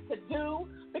take it, to do,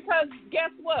 because guess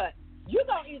what? You're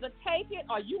going to either take it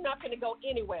or you're not going to go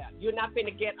anywhere. You're not going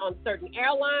to get on certain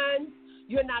airlines.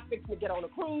 You're not going to get on a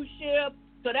cruise ship.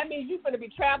 So that means you're going to be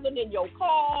traveling in your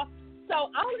car. So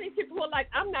all of these people who are like,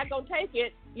 I'm not going to take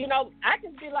it, I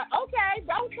can be like, okay,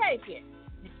 don't take it.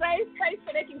 Save space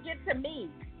so they can get to me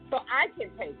so I can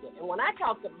take it. And when I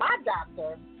talked to my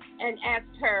doctor and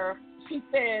asked her, she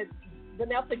said,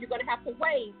 Vanessa, you're going to have to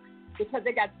wait because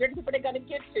they got certain people they're going to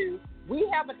get to. We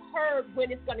haven't heard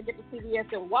when it's going to get to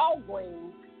CVS and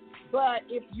Walgreens, but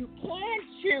if you can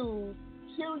choose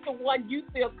the one you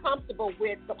feel comfortable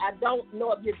with, so I don't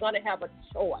know if you're going to have a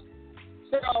choice.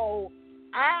 So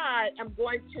I am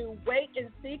going to wait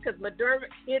and see because Moderna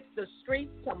hits the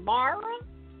streets tomorrow,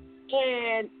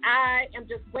 and I am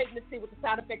just waiting to see what the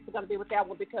side effects are going to be with that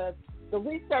one because the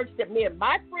research that me and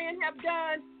my friend have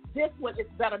done, this one is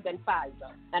better than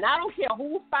Pfizer. And I don't care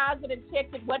who Pfizer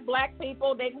detected, what black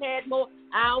people they've had more.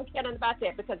 I don't care nothing about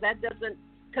that because that doesn't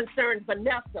concern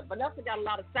Vanessa. Vanessa got a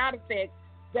lot of side effects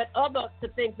that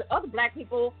things that other black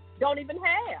people don't even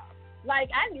have. Like,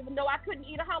 I didn't even know I couldn't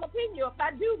eat a jalapeno. If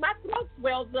I do, my throat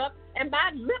swells up and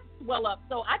my lips swell up.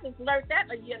 So I just learned that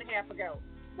a year and a half ago.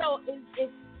 So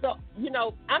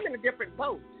I'm in a different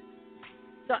boat.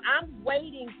 So I'm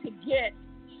waiting to get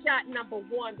shot number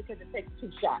 1 because it takes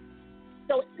 2 shots.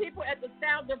 So people at the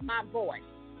sound of my voice,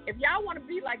 if y'all want to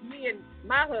be like me and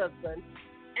my husband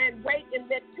and wait and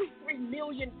let 2-3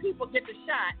 million people get the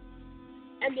shot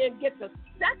and then get the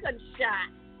second shot,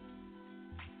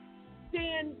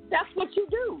 then that's what you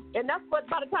do. And that's what,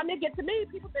 by the time they get to me,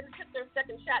 people say they get their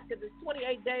second shot because it's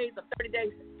 28 days or 30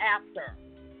 days after.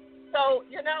 So,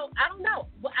 I don't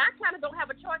know. Well, I kind of don't have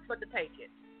a choice but to take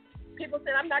it. People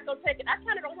said, I'm not going to take it. I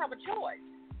kind of don't have a choice.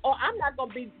 Or I'm not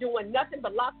going to be doing nothing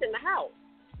but locked in the house.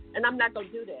 And I'm not going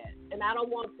to do that. And I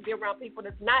don't want to be around people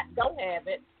that don't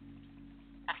have it.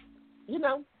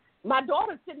 My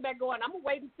daughter's sitting back going, I'm going to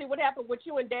wait and see what happened with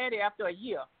you and Daddy after a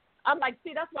year. I'm like,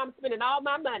 see, that's why I'm spending all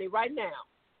my money right now.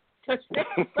 We're going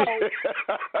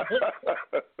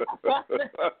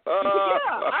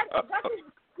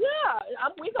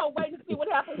to wait and see what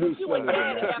happens with you and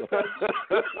Daddy after a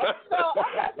year. Oh,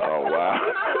 wow.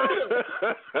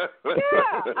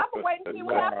 I'm going to wait and see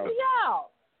what happens to y'all.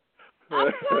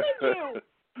 I'm telling you.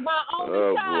 My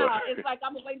only child is like,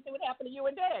 I'm going to wait and see what happened to you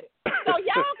and Daddy. So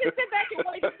y'all can sit back and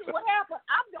wait and see what happens.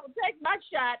 I'm going to take my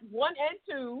shot 1 and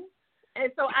 2,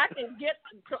 and so I can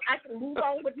move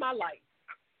on with my life.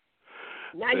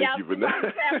 Now y'all see what I'm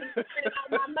spending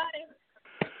all my money.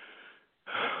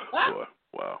 Boy,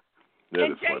 wow.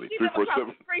 That is funny.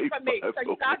 347 free for me, so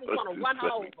you guys just want to run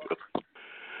all over.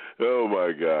 Oh,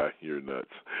 my God. You're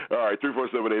nuts. All right,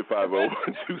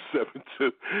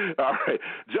 347-850-1272. All right.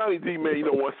 Johnny D, man,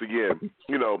 once again,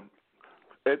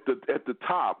 at the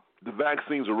top, the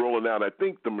vaccines are rolling out. I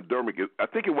think the Moderna, I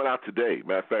think it went out today.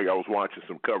 Matter of fact, I was watching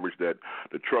some coverage that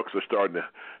the trucks are starting to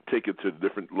take it to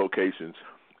different locations.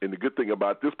 And the good thing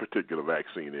about this particular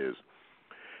vaccine is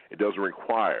it doesn't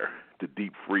require the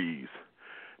deep freeze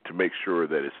to make sure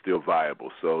that it's still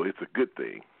viable. So it's a good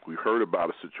thing. We heard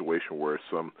about a situation where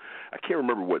I can't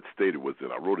remember what state it was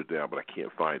in. I wrote it down, but I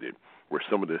can't find it, where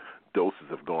some of the doses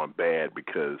have gone bad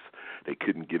because they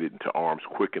couldn't get it into arms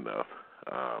quick enough.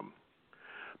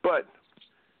 But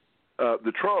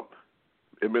the Trump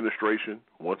administration,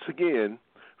 once again,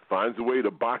 finds a way to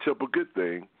botch up a good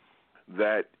thing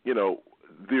that,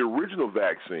 the original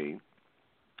vaccine,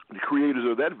 the creators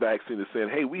of that vaccine are saying,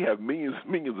 hey, we have millions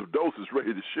of doses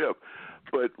ready to ship,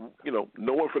 but,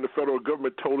 no one from the federal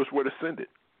government told us where to send it.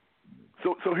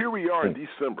 So here we are in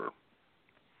December.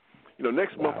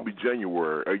 Next month will be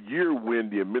January, a year when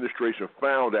the administration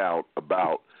found out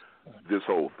about this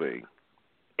whole thing.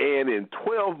 And in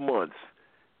 12 months,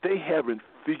 they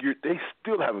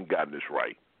still haven't gotten this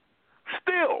right.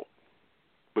 Still.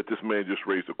 But this man just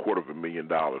raised $250 million,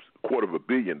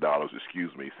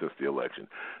 since the election.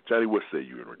 Johnny, what say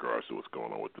you in regards to what's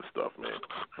going on with this stuff, man?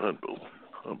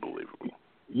 Unbelievable.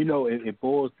 It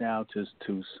boils down to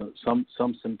some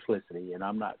simplicity, and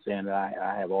I'm not saying that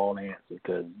I have all the answers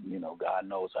because, God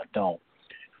knows I don't.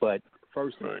 But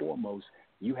first and foremost,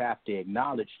 you have to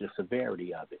acknowledge the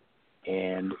severity of it.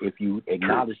 And if you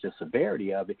acknowledge the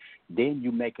severity of it, then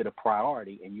you make it a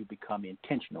priority and you become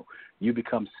intentional. You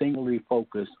become singularly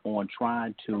focused on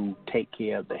trying to take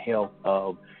care of the health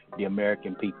of the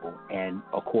American people and,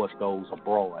 of course, those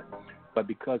abroad. But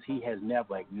because he has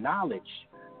never acknowledged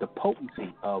the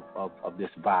potency of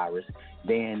this virus,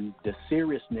 then the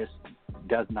seriousness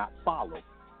does not follow.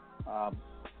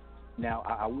 Now,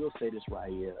 I will say this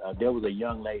right here. There was a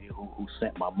young lady who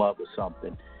sent my mother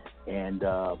something, and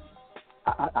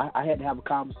I had to have a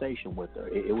conversation with her.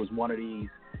 It was one of these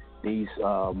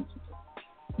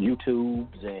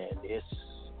YouTubes, and it's,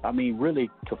 really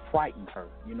to frighten her.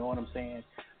 You know what I'm saying?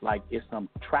 Like it's some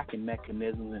tracking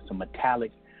mechanism and some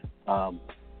metallic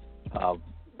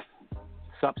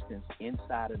substance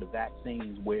inside of the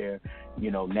vaccines where,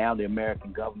 now the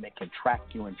American government can track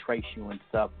you and trace you and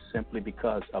stuff simply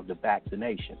because of the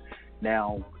vaccination.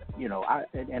 Now,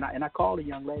 I called a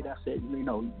young lady. I said,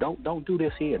 don't do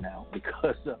this here now,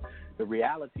 because the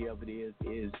reality of it is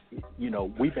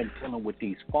we've been dealing with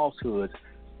these falsehoods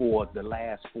for the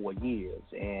last 4 years,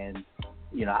 and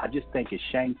I just think it's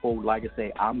shameful. Like I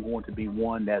say, I'm going to be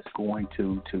one that's going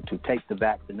to take the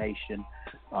vaccination.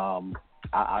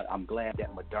 I'm glad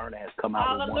that Moderna has come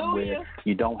out with one where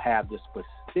you don't have the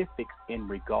specifics in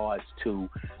regards to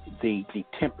the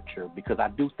temperature, because I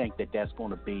do think that that's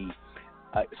going to be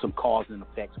some cause and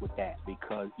effects with that,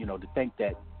 because, to think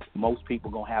that most people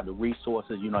are going to have the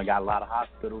resources, you got a lot of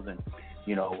hospitals and,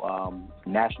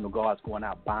 National Guards going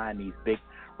out buying these big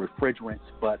refrigerants,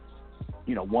 but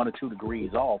 1 or 2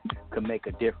 degrees off could make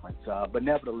a difference. But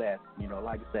nevertheless,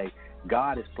 like I say,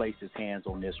 God has placed his hands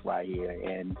on this right here.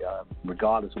 And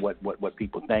regardless of what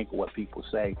people think or what people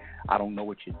say, I don't know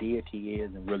what your deity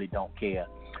is and really don't care.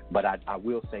 But I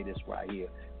will say this right here.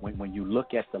 When you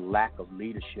look at the lack of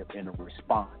leadership in a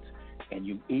response, and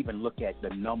you even look at the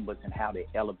numbers and how they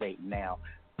elevate now,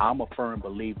 I'm a firm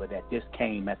believer that this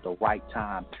came at the right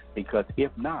time, because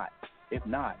if not,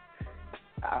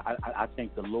 I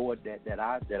think the Lord that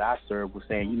I serve was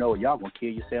saying, y'all gonna kill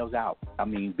yourselves out.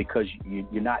 Because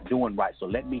you're not doing right. So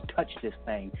let me touch this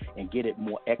thing and get it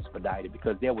more expedited,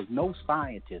 because there was no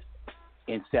scientist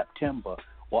in September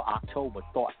or October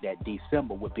thought that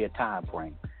December would be a time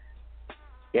frame.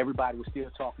 Everybody was still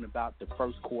talking about the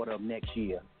first quarter of next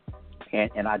year.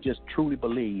 And I just truly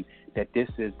believe that this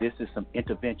is some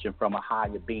intervention from a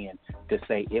higher being to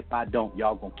say, if I don't,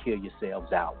 y'all gonna kill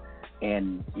yourselves out.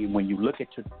 And when you look at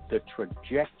the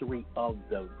trajectory of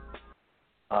the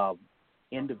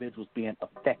individuals being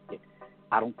affected,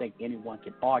 I don't think anyone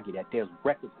can argue that. There's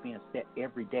records being set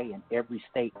every day in every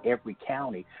state, every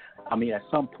county. At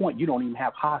some point, you don't even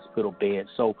have hospital beds.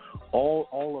 So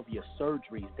all of your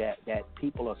surgeries that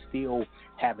people are still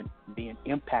being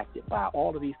impacted by,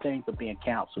 all of these things are being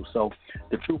canceled. So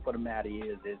the truth of the matter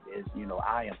is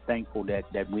I am thankful that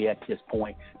we're at this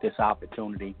point, this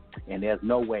opportunity, and there's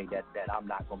no way that I'm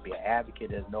not going to be an advocate.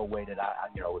 There's no way that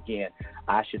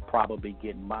I should probably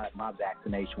get my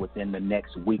vaccination within the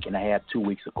next week and a half, 2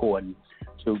 weeks, according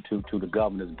to the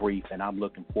governor's brief, and I'm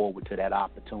looking forward to that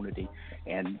opportunity,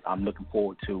 and I'm looking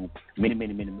forward to many,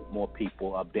 many, many more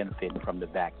people benefiting from the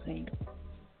vaccine.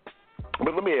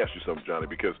 But let me ask you something, Johnny,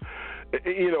 because,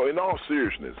 in all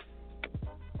seriousness,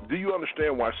 do you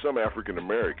understand why some African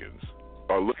Americans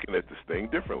are looking at this thing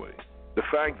differently? The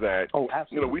fact that,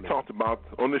 we talked about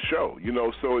on this show,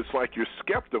 so it's like you're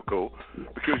skeptical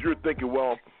because you're thinking,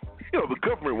 well, the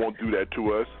government won't do that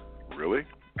to us. Really?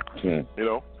 Yeah.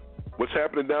 What's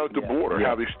happening down at the border,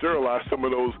 how they sterilize some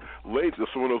of those ladies,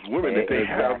 some of those women that they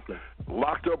have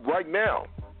locked up right now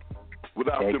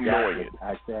without them knowing it.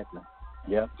 Exactly.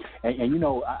 Yeah. And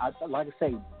I like I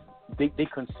say, the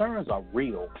concerns are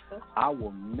real. I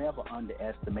will never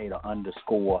underestimate or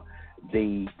underscore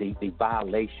the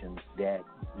violations that,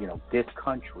 this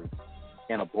country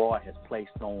and abroad has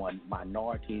placed on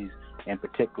minorities, in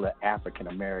particular African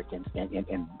Americans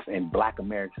and Black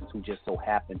Americans who just so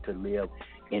happen to live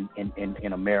in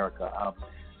America.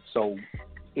 So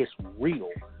it's real,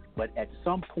 but at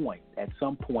some point,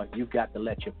 you've got to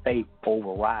let your faith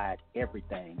override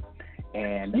everything.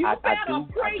 And I do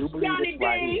believe this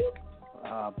right here.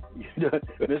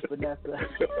 Miss Vanessa,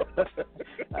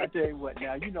 I tell you what.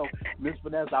 Now, Miss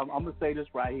Vanessa, I'm gonna say this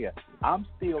right here. I'm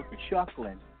still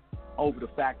chuckling over the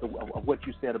fact of what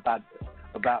you said about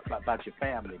your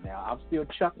family. Now, I'm still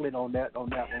chuckling on that one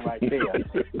right there.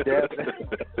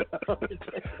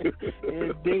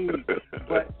 Indeed,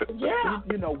 but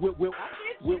will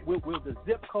the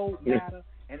zip code matter?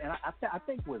 I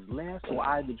think it was Les or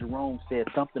either Jerome said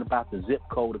something about the zip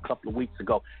code a couple of weeks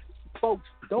ago. Folks,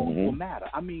 those will matter.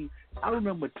 I mean, I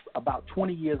remember about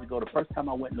 20 years ago, the first time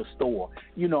I went in the store,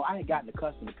 I had gotten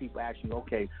accustomed to people asking,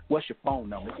 okay, what's your phone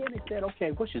number? Then they said,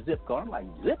 okay, what's your zip code? I'm like,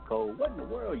 zip code? What in the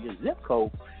world, your zip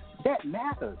code? That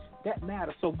matters.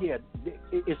 So, yeah,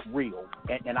 it's real.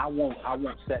 And I won't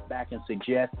sit back and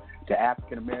suggest to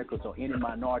African Americans or any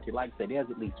minority, like I said, there's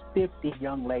at least 50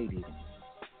 young ladies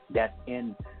that's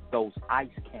in those ICE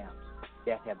camps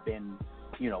that have been,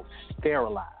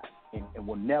 sterilized and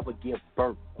will never give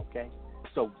birth, okay?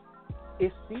 So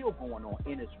it's still going on,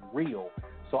 and it's real.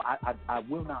 So I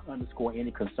will not underscore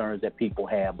any concerns that people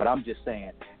have, but I'm just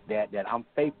saying that I'm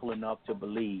faithful enough to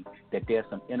believe that there's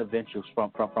some interventions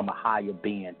from a higher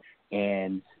being.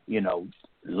 And,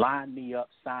 line me up,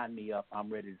 sign me up.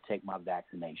 I'm ready to take my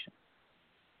vaccination.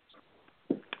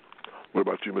 What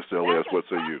about you, Mr. Elias? What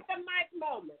say you? The mic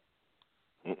moment.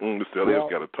 Mr. Elias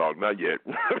got to talk. Not yet.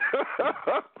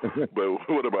 But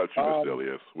what about you, Mr.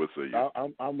 Elias? What say you?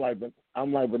 I'm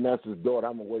like Vanessa's daughter.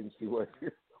 I'm gonna wait and see what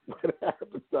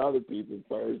happens to other people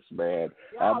first, man.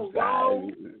 I'm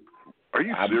sorry. Are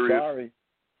you serious? I'm sorry.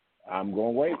 I'm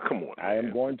going to wait. Oh, come on, I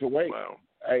am going to wait. Wow.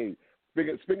 Hey,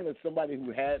 speaking of somebody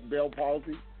who had Bell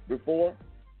palsy before,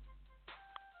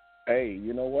 hey,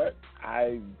 you know what?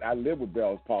 I live with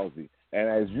Bell's palsy, and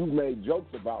as you made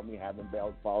jokes about me having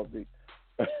Bell's palsy,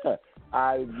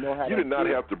 I know how. You did not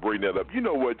have to bring that up. You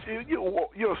know what?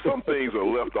 Some things are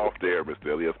left off the air,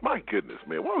 Mr. Elias. My goodness,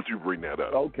 man, why would you bring that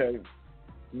up? Okay,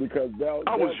 because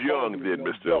I was young then,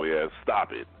 Mr. Elias.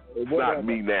 Stop it. It's not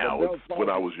me now. It's when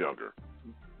I was younger.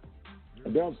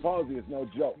 Bell's palsy is no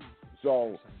joke.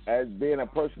 So, as being a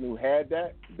person who had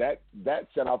that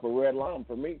set off a red alarm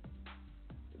for me.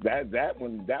 That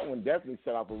one definitely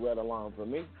set off a red alarm for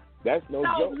me. That's no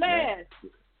joke. So, Les,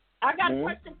 I got a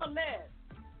question for Les.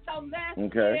 So, Les,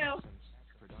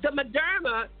 the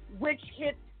Moderna, which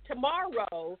hits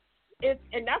tomorrow,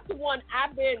 and that's the one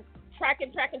I've been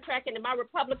tracking, and my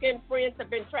Republican friends have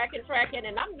been tracking,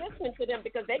 and I'm listening to them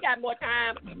because they got more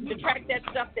time to track that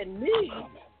stuff than me.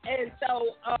 And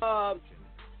so,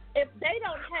 if they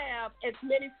don't have as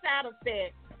many side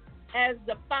effects as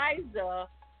the Pfizer,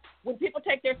 when people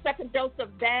take their second dose of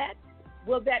that,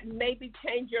 will that maybe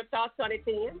change your thoughts on it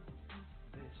then?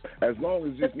 As long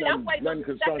as it's nothing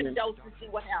concerning. Second dose to see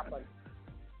what happens.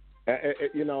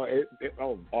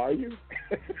 Are you?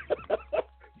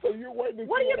 So you're waiting to see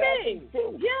what happens mean?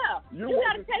 Too. Yeah, you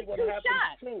got to take 2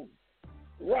 shots. Too.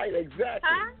 Right, exactly.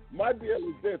 Huh? My deal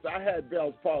is this: I had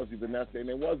Bell's palsy, Vanessa, and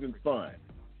it wasn't fun.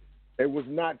 It was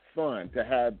not fun to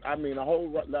have. I mean,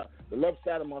 the left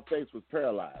side of my face was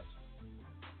paralyzed,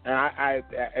 and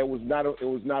it was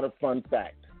not a fun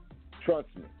fact. Trust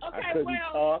me. Okay, I couldn't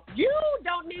talk. You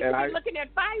don't need to be looking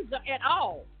at Pfizer at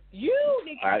all. You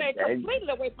need to stay completely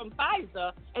away from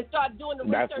Pfizer and start doing the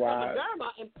research on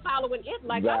Moderna and following it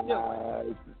like I'm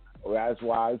doing. That's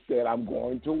why I said I'm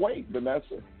going to wait,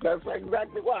 Vanessa. That's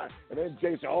exactly why. And then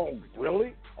Jason, oh,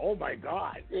 really? Oh, my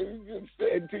God.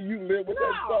 Until you live with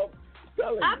that stuff.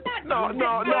 I'm No,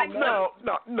 not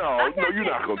you're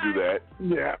not going to do that.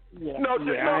 Yeah. No,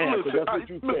 listen. That's what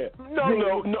you said.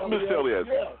 No, Mr. Elias.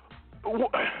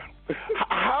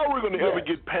 How are we going to ever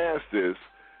get past this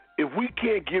if we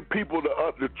can't get people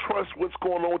to trust what's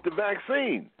going on with the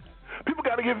vaccine? People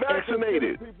got to get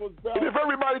vaccinated. And if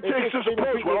everybody takes this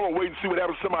approach, well, I'm going to wait and see what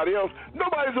happens to somebody else,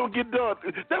 nobody's going to get done.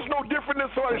 That's no different than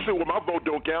somebody saying, well, my vote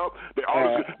don't count.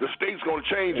 The state's going to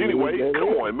change anyway.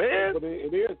 Come on, man. But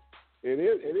it is.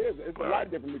 It's a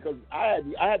lot different because I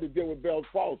had to deal with Bell's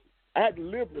palsy. I had to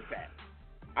live with that.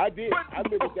 I did. I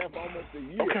lived with that for almost a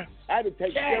year. Okay. I had to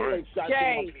take steroid shots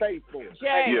in my face for it.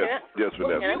 Yes,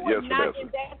 Vanessa. When you're not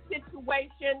in that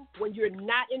situation, when you're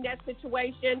not in that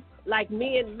situation, like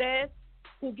me and Les,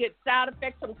 who get side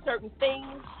effects from certain things,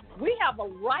 we have a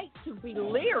right to be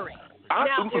leery.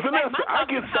 Vanessa, I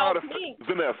get side effects.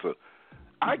 Vanessa,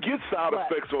 I get side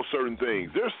effects on certain things.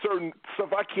 There's certain stuff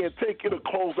I can't take. It'll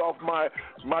close off my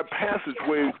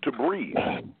passageway to breathe,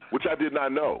 which I did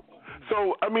not know.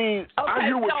 So, I mean, I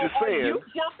hear what you're saying. Are you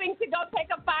jumping to go take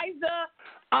a Pfizer?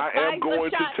 I am going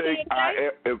to take.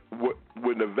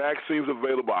 When the vaccine's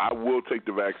available, I will take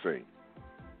the vaccine.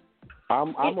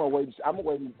 I'm gonna wait. I'm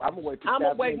gonna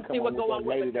wait and see what's going on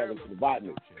with the lady that was the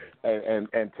botanist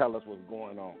and tell us what's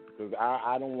going on because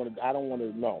I don't want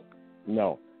to.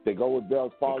 No. They go with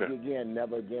Bell's palsy again,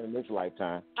 never again in this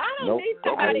lifetime. I don't need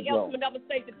somebody else from another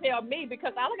state to tell me,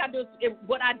 because all I got to do is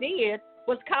what I did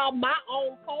was call my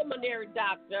own pulmonary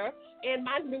doctor and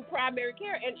my new primary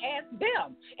care and ask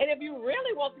them. And if you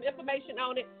really want some information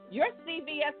on it, your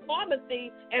CVS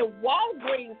pharmacy and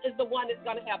Walgreens is the one that's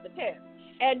going to have the test.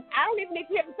 And I don't even need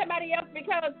to hear from somebody else,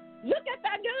 because look at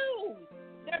the news.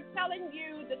 They're telling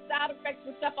you the side effects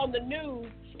and stuff on the news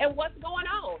and what's going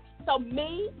on. So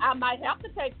me, I might have to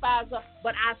take Pfizer,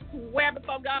 but I swear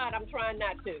before God, I'm trying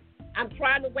not to. I'm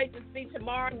trying to wait to see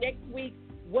tomorrow, next week,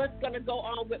 what's going to go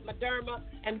on with Moderna,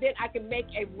 and then I can make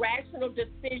a rational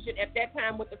decision at that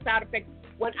time with the side effects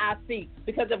when I see.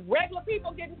 Because if regular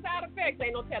people getting side effects,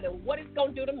 ain't no telling what it's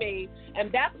going to do to me,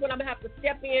 and that's when I'm going to have to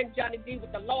step in, Johnny D,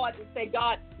 with the Lord and say,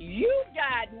 God, you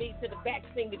guide me to the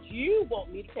vaccine that you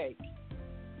want me to take.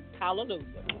 Hallelujah.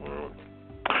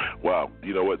 Wow,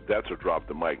 you know what? That's a drop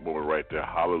the mic moment right there.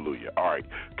 Hallelujah. All right,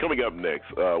 coming up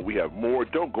next, we have more.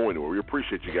 Don't go anywhere. We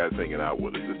appreciate you guys hanging out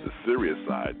with us. It's the Serious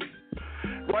Side.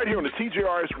 Right here on the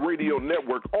TJRS Radio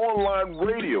Network, online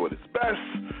radio at its best.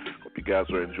 Hope you guys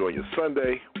are enjoying your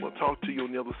Sunday. We'll talk to you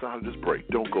on the other side of this break.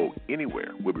 Don't go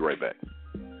anywhere. We'll be right back.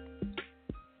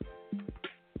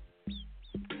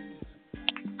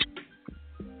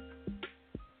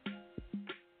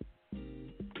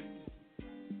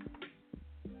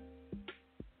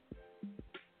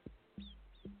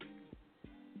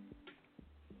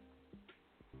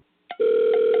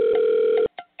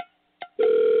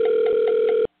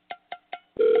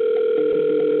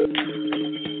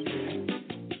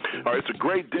 It's a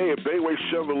great day at Bayway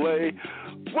Chevrolet.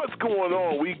 What's going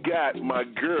on? We got my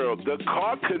girl, the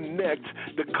Car Connect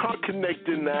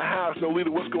in the house. Nolita,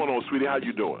 what's going on, sweetie? How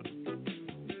you doing?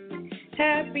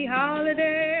 Happy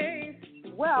holidays.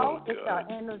 Well, it's our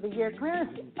end of the year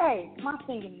clearance. Hey, my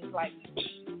singing is like,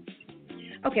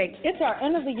 okay, it's our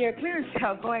end of the year clearance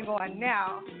sale going on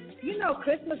now. You know,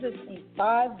 Christmas is in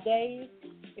 5 days.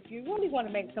 If you really want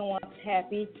to make someone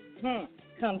happy,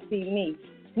 come see me.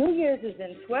 New Year's is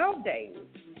in 12 days.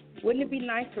 Wouldn't it be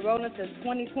nice to roll into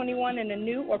 2021 in a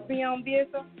new or pre-owned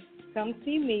vehicle? Come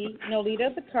see me,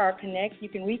 Nolita the Car Connect. You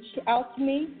can reach out to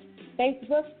me,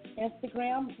 Facebook,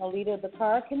 Instagram, Nolita the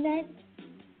Car Connect.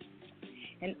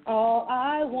 And all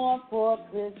I want for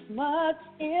Christmas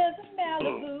is a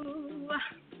Malibu.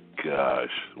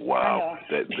 Gosh, wow,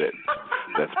 that's bad.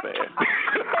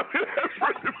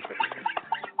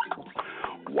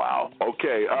 Wow.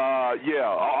 Okay. Yeah.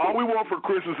 All we want for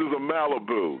Christmas is a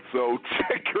Malibu. So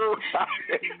check her out.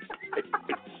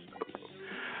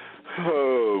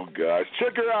 Oh gosh,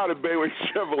 check her out at Bayway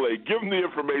Chevrolet. Give them the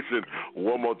information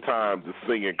one more time. The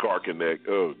Singing Car Connect.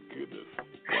 Oh goodness.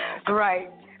 Wow.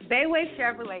 Right. Bayway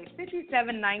Chevrolet,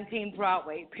 5719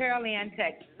 Broadway, Pearland,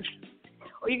 Texas.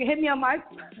 Or you can hit me on my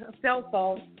cell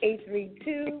phone,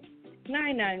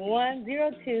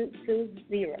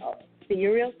 832-991-0220. See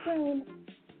you real soon.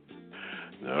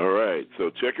 All right, so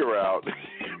check her out.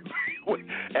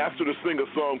 Ask her to sing a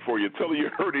song for you. Tell her you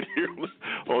heard it here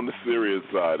on the Serious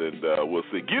Side, and we'll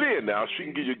see. Get in now. She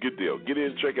can give you a good deal. Get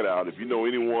in, check it out. If you know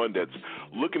anyone that's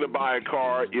looking to buy a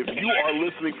car, if you are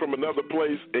listening from another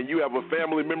place and you have a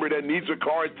family member that needs a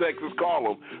car in Texas, call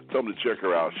them. Tell them to check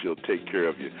her out. She'll take care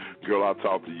of you. Girl, I'll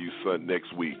talk to you, son,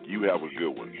 next week. You have a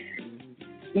good one.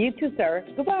 You too, sir.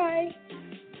 Goodbye.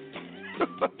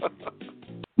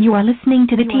 You are listening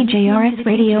to the TJRS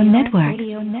Radio Network.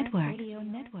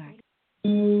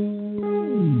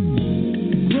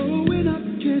 Growing up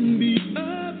can be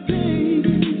a pain.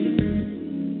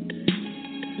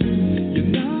 You're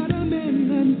not a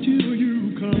man until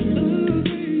you come of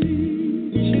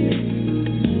age.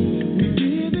 We're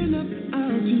giving up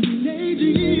our teenage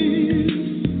years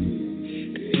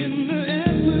in the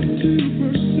effort to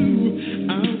pursue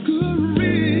our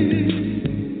career.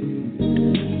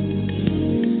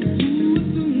 Who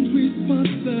assumes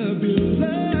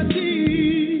responsibility?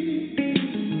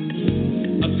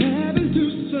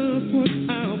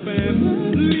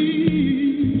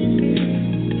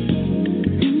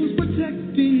 Who's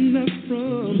protecting us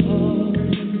from harm?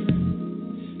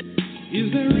 Is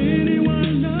there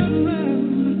anyone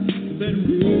around that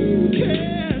we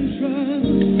can trust?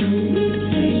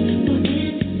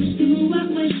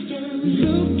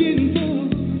 Looking for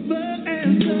the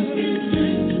answer.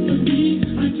 We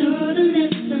are taught a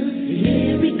lesson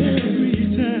every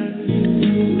time.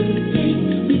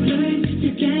 We learn to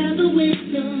gather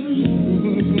wisdom.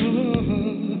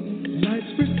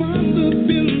 Life's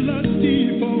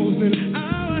responsibility falls in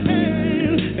our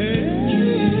hands.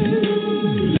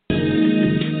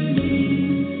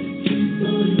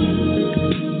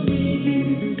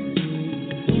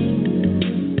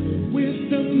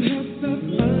 Wisdom helps us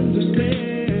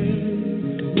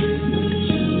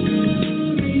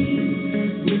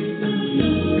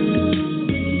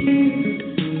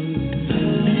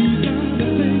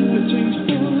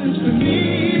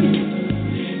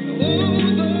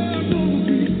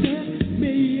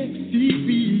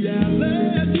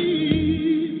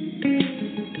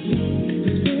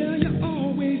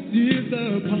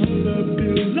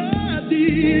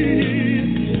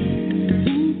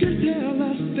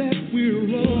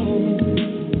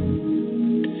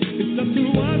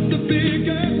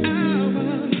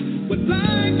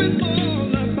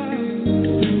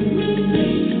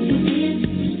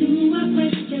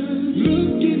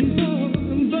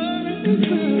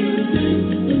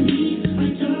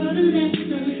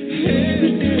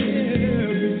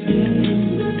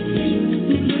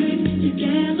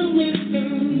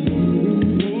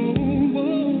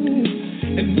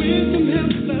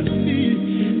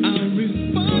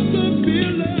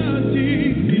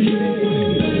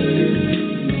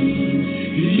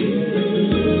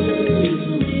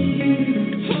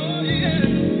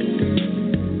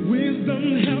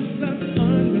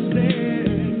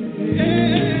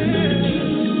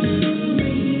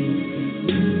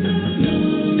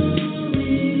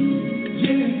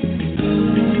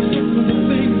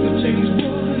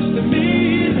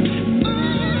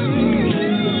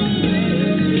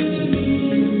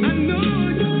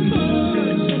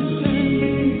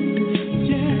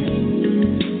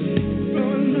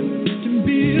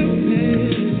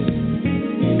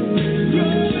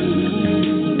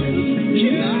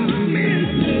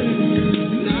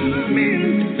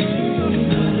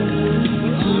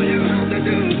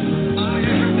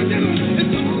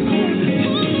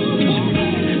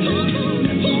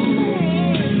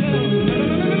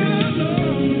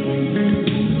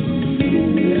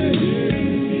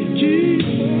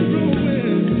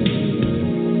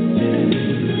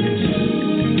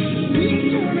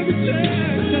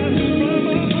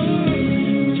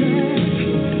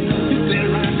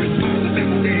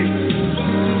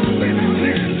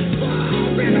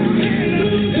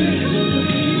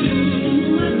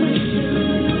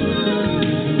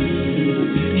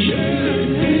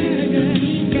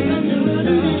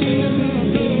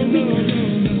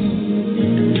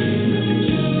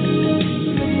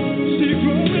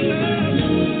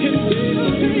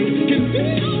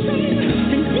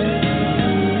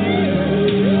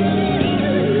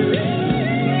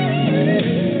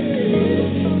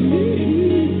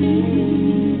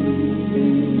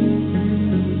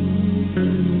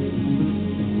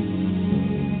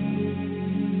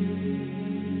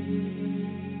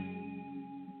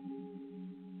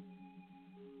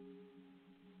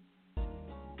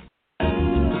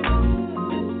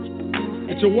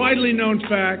It's a widely known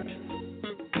fact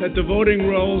that the voting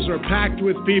rolls are packed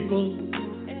with people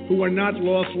who are not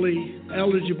lawfully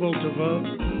eligible to vote,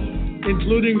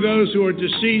 including those who are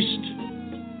deceased,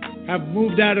 have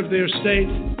moved out of their state,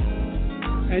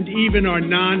 and even are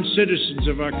non-citizens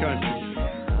of our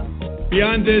country.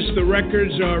 Beyond this, the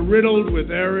records are riddled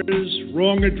with errors,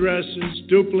 wrong addresses,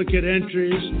 duplicate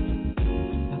entries,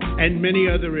 and many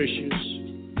other issues.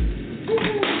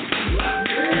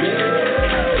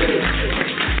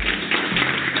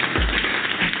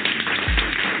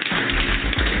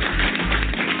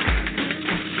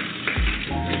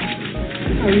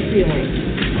 How are you feeling?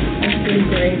 I'm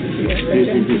feeling great.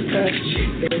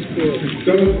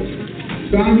 So,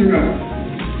 Sandra,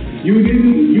 you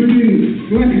didn't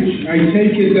flinch. I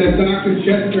take it that Dr.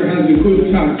 Chester has a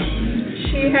good touch.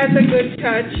 She has a good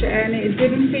touch, and it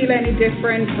didn't feel any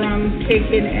different from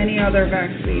taking any other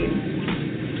vaccine.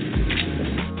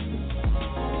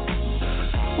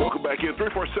 Welcome back in,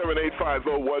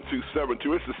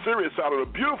 347-850-1272. It's the Serious Side on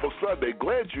a beautiful Sunday.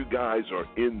 Glad you guys are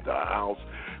in the house.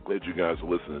 Glad you guys are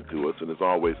listening to us. And as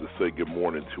always, to say good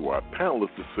morning to our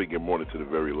panelists, to say good morning to the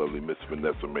very lovely Miss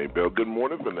Vanessa Maybell. Good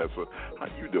morning, Vanessa. How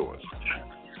you doing?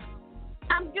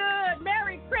 I'm good.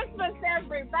 Merry Christmas,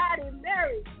 everybody.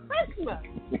 Merry Christmas.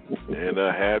 And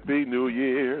a Happy New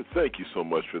Year. Thank you so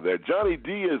much for that. Johnny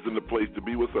D is in the place to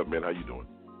be. What's up, man? How you doing?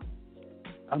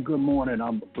 I'm good morning.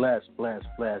 I'm blessed,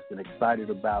 and excited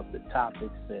about the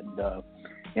topics and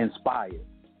inspired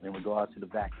in regards to the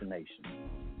vaccination.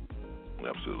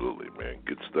 Absolutely, man.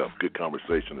 Good stuff. Good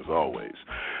conversation as always.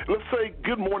 Let's say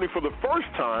good morning for the first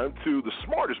time to the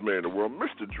smartest man in the world,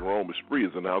 Mr. Jerome Esprit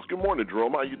is in the house. Good morning,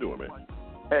 Jerome. How you doing, man?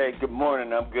 Hey, good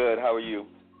morning. I'm good. How are you?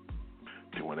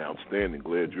 Doing outstanding.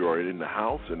 Glad you are in the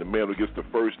house. And the man who gets the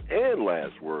first and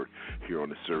last word here on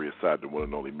the Serious Side, the one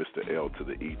and only Mr. L to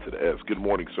the E to the S. Good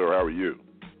morning, sir. How are you?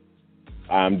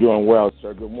 I'm doing well,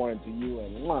 sir. Good morning to you.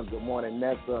 And good morning,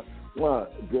 Nessa.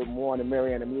 Good morning,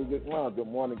 Marianne Music. Good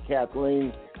morning,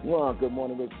 Kathleen. Good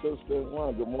morning, Miss Sister.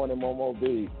 Good morning, Momo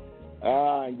B.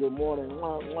 And good morning,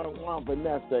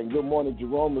 Vanessa. And good morning,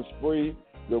 Jerome Esprit.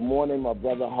 Good morning, my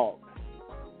brother Hawk.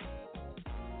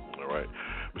 All right.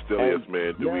 Mr. Elias,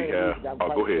 man, do we have...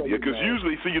 Oh, go ahead. Yeah, because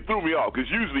usually... See, you threw me off, because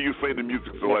usually you say the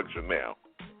music selection now.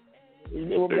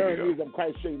 Well, Marianne Music, I'm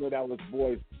quite sure you know that was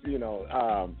boys, you don't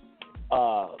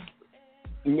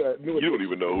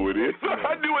even know who it is.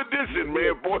 New Edition,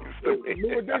 man. Boys to Men.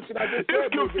 New Edition.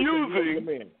 It's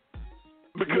confusing.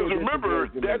 Because remember,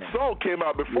 that song came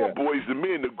out before Boys to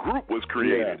Men. The group was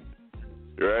created.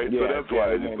 Right? So that's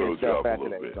why I just throw you off a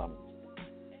little bit.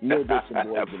 New Edition,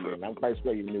 Boys to Men. I'm quite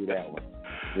sure you knew that one.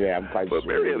 Yeah, I'm quite sure. But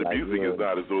Marianne, the music is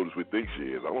not as old as we think she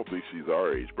is. I don't think she's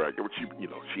our age bracket, but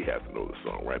she has to know the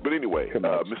song, right? But anyway,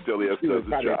 Mr. Elias does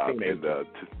his job.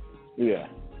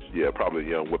 Yeah, probably a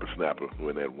young whippersnapper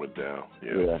when that went down.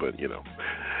 Yeah. But, All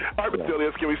right, Mr.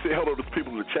 Elias, can we say hello to the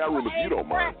people in the chat room if you don't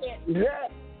mind? Yeah.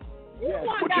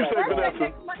 What you say,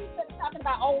 Vanessa? Talking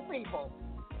about old people.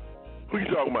 Who you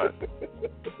talking about?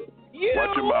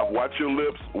 Watch your mouth, watch your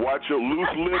lips, watch your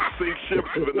loose lips sink ships,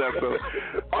 Vanessa.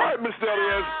 All right, Mr.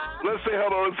 Elias, let's say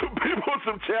hello to some people in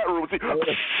some chat rooms.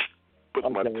 Put my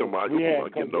microphone, Go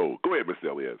ahead, Mr.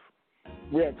 Elias.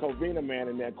 We had Covina Man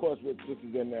in there. Of course, Rich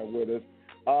is in there with us.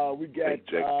 We got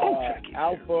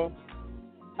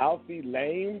Alfie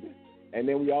Lane, and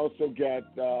then we also got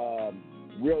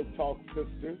Real Talk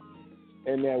Sisters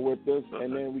in there with us,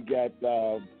 and then we got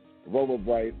Robo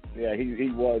Bright. Yeah,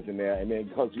 he was in there, and then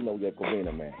because we got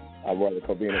Covina Man. I rather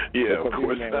Covina. Yeah, of Covina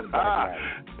course. Man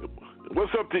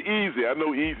What's up to Easy? I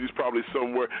know Easy's probably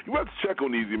somewhere. You have to check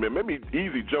on Easy, man. Maybe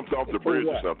Easy jumped off the bridge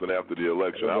or something after the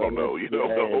election. I don't know.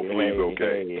 Hopefully he's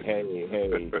okay. Hey,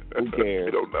 who cares?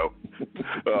 You don't know.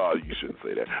 You shouldn't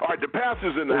say that. All right, the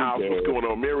pastor's in the house. What's going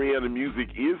on? Marianne, the music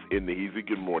is in the Easy.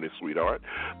 Good morning, sweetheart.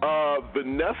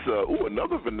 Vanessa.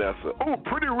 Another Vanessa.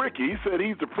 Pretty Ricky. He said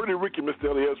he's the Pretty Ricky,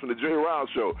 Mr. Elias from the J. Riles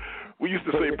Show. We used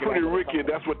to say Pretty Ricky, and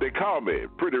that's what they call me,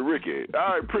 Pretty Ricky.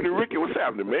 All right, Pretty Ricky, what's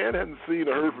happening, man? Hadn't seen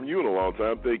or heard from you in a long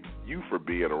time. Thank you for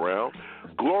being around.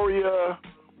 Gloria,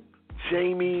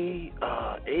 Jamie,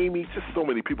 Amy, just so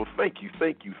many people. Thank you.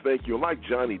 And like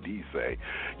Johnny D say,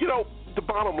 the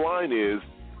bottom line is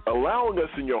allowing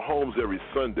us in your homes every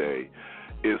Sunday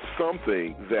is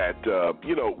something that,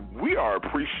 we are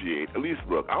appreciate. At least,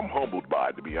 look, I'm humbled by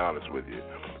it, to be honest with you.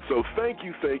 So thank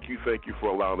you for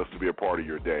allowing us to be a part of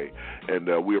your day, and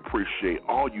we appreciate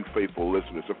all you faithful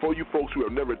listeners. And for you folks who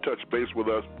have never touched base with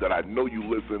us, that I know you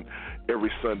listen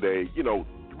every Sunday,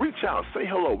 reach out, say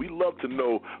hello. We love to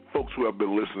know folks who have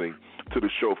been listening to the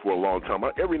show for a long time.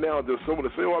 Every now and then someone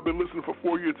will say, I've been listening for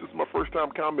 4 years. This is my first time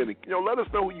commenting. Let us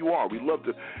know who you are. We'd love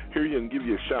to hear you and give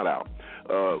you a shout out.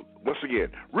 Once again,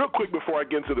 real quick before I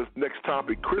get into the next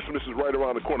topic, Christmas is right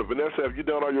around the corner. Vanessa, have you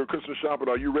done all your Christmas shopping?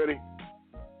 Are you ready?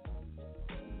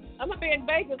 I'm going to be in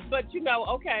Vegas, but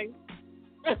okay.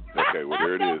 Okay, well,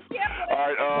 there it is. All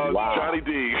right, wow. Johnny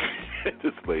D.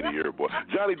 This lady here, boy.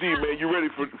 Johnny D, man, you ready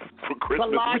for Christmas?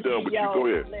 We're done with you. Go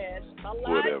ahead.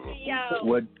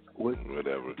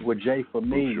 Whatever. Well, Jay, for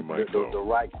me, the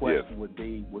right question would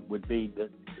be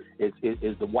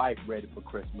is the wife ready for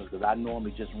Christmas? Because I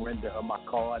normally just render her my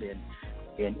card and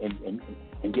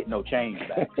get no change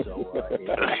back. So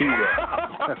she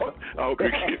okay.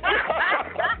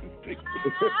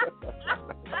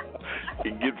 He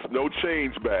gets no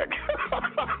change back.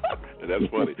 And that's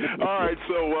funny. All right,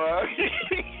 so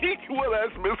we'll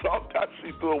ask Miss Hawk how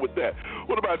she's doing with that.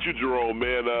 What about you, Jerome,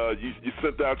 man? You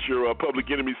sent out your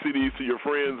Public Enemy CDs to your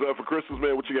friends for Christmas,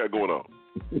 man. What you got going on?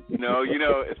 No,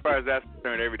 as far as that's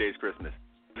concerned, every day's Christmas.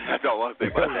 That's all I say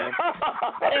about that.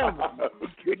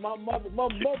 Okay. My mother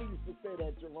used to say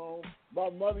that, Jerome. My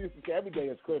mother used to say every day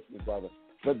is Christmas, brother.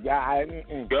 But you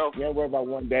can't worry about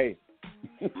one day.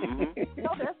 Mm-hmm.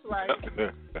 No, that's right.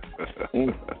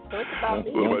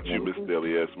 What about you, Miss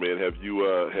Nellie S. Man? Have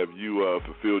you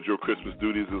fulfilled your Christmas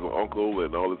duties as an uncle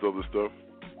and all this other stuff?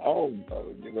 Oh,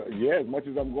 yeah, as much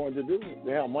as I'm going to do.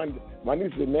 Yeah, my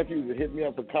nieces and nephews have hit me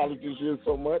up for college this year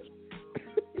so much.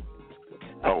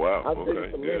 Oh, wow. I'm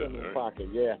taking some lit in my pocket,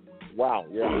 yeah. Wow,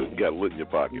 yeah. You got lit in your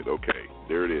pocket. Okay,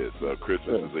 there it is.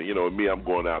 Christmas is, me, I'm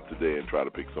going out today and try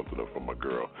to pick something up for my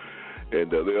girl. And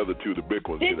the other two, the big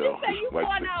ones, Did you say you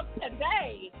going out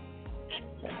today?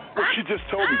 Well, she just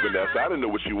told me, Vanessa. I didn't know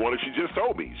what she wanted. She just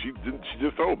told me. She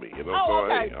just told me. Okay.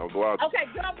 Hey, I'll go out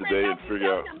today and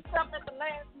figure out. Himself at the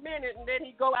last minute, and then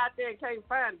he go out there and can't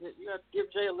find it. You have to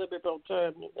give Jay a little bit more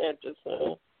time and just.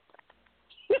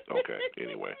 Okay.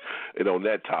 Anyway, and on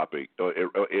that topic,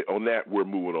 on that, we're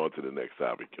moving on to the next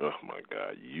topic. Oh my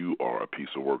God, you are a piece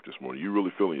of work this morning. You're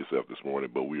really feeling yourself this morning,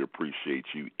 but we appreciate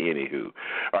you anywho.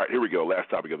 All right, here we go. Last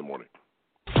topic of the morning.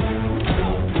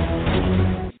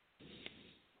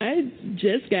 I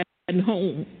just gotten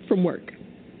home from work,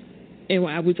 and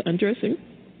while I was undressing,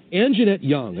 Anjanette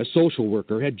Young, a social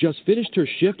worker, had just finished her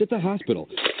shift at the hospital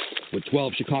when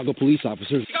 12 Chicago police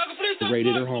officers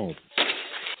raided her home.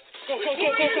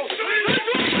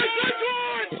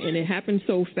 And it happened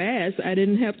so fast, I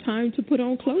didn't have time to put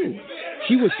on clothes.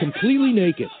 She was completely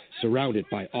naked, surrounded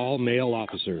by all male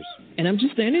officers. And I'm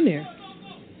just standing there.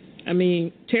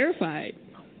 Terrified,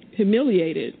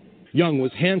 humiliated. Young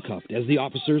was handcuffed as the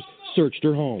officers searched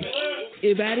her home.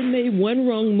 If I had made one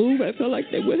wrong move, I felt like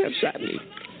they would have shot me.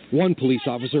 One police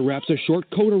officer wraps a short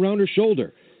coat around her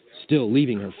shoulder, still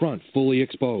leaving her front fully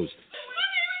exposed.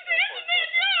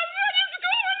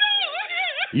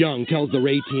 Young tells the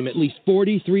raid team at least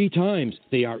 43 times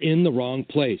they are in the wrong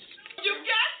place. You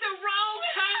got the wrong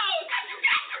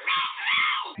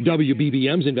house!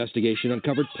 WBBM's investigation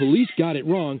uncovered police got it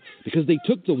wrong because they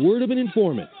took the word of an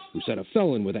informant who said a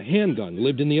felon with a handgun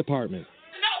lived in the apartment.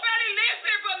 Nobody lives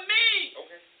here but me!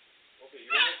 Okay,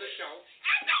 you don't have to shout.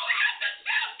 I don't have to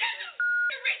shout! This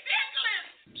is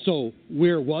ridiculous! So,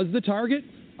 where was the target?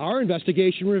 Our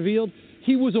investigation revealed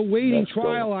he was awaiting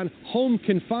trial on home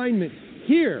confinement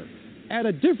here at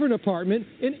a different apartment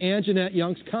in Anjanette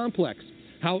Young's complex.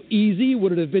 How easy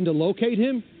would it have been to locate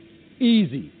him?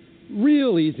 Easy.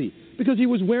 Real easy. Because he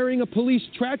was wearing a police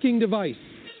tracking device.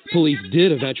 Police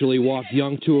did eventually walk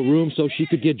Young to a room so she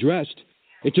could get dressed.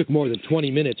 It took more than 20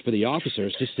 minutes for the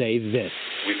officers to say this.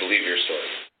 We believe your story.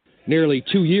 Nearly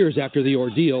 2 years after the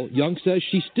ordeal, Young says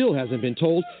she still hasn't been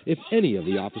told if any of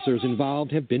the officers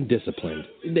involved have been disciplined.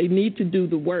 They need to do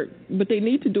the work, but they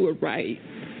need to do it right.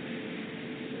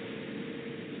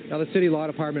 Now, the city law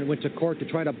department went to court to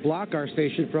try to block our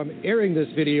station from airing this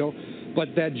video,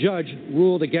 but that judge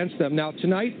ruled against them. Now,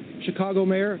 tonight, Chicago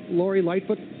Mayor Lori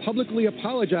Lightfoot publicly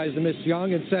apologized to Ms.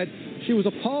 Young and said she was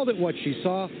appalled at what she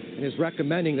saw and is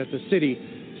recommending that the city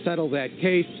settle that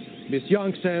case. Ms.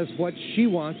 Young says what she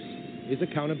wants is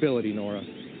accountability, Nora.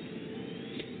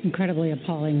 Incredibly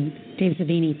appalling. Dave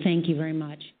Savini, thank you very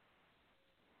much.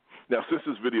 Now, since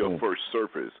this video first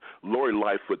surfaced, Lori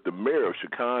Lightfoot, the mayor of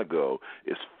Chicago,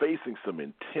 is facing some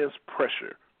intense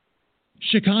pressure.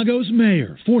 Chicago's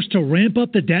mayor forced to ramp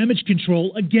up the damage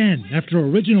control again after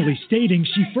originally stating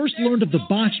she first learned of the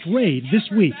botched raid this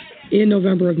week. In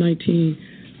November of 19,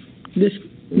 this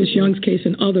Ms. Young's case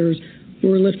and others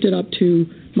were lifted up to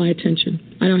my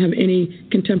attention. I don't have any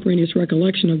contemporaneous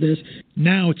recollection of this.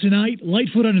 Now, tonight,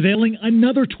 Lightfoot unveiling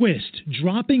another twist,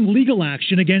 dropping legal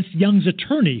action against Young's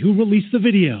attorney who released the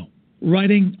video.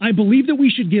 Writing, I believe that we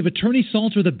should give Attorney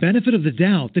Salter the benefit of the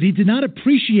doubt that he did not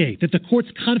appreciate that the court's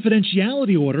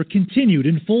confidentiality order continued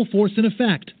in full force and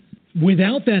effect.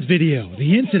 Without that video,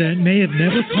 the incident may have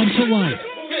never come to light,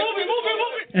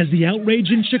 as the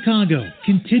outrage in Chicago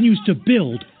continues to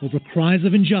build over cries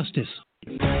of injustice.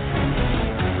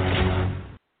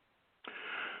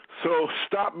 So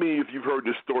stop me if you've heard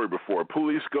this story before.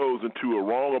 Police goes into a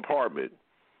wrong apartment,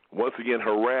 once again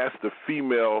harass the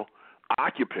female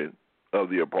occupant of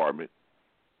the apartment,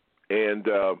 and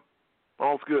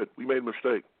all's good. We made a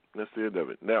mistake. That's the end of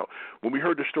it. Now, when we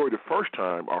heard the story the first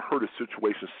time, I heard a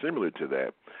situation similar to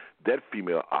that. That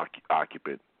female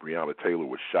occupant, Breonna Taylor,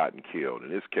 was shot and killed. In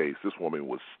this case, this woman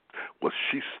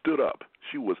she stood up.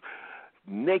 She was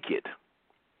naked,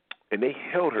 and they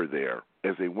held her there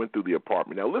as they went through the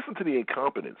apartment. Now, listen to the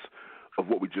incompetence of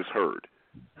what we just heard.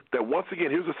 That once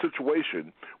again, here's a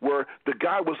situation where the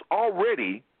guy was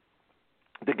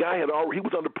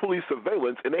under police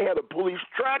surveillance, and they had a police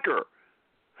tracker.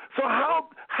 So how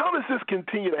does this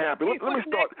continue to happen? Let me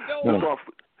start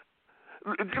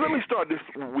this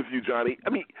with you, Johnny. I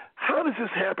mean, how does this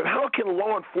happen? How can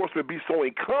law enforcement be so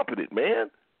incompetent, man?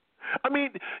 I mean,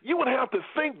 you would have to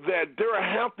think that there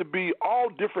have to be all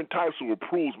different types of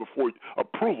approvals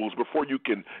before you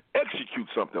can execute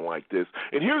something like this.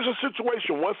 And here's a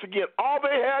situation. Once again, all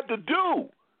they had to do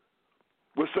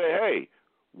was say, "Hey,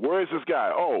 where is this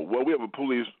guy? Oh, well, we have a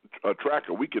police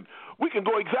tracker. We can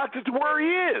go exactly to where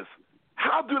he is."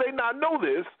 How do they not know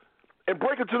this and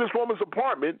break into this woman's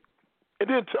apartment and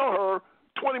then tell her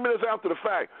 20 minutes after the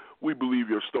fact, "We believe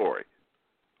your story"?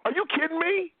 Are you kidding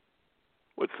me?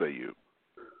 What say you?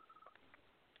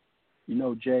 You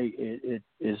know, Jay,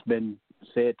 it's been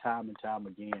said time and time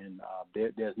again,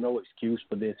 there's no excuse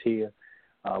for this here.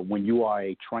 When you are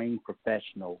a trained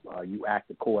professional, you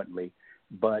act accordingly.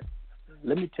 But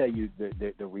let me tell you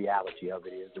the reality of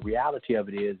it is. The reality of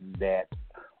it is that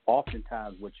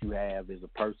oftentimes what you have is a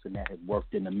person that has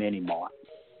worked in the mini-mart,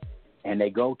 and they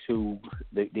go to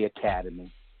the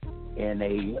academy, and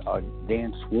they are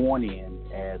then sworn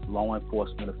in as law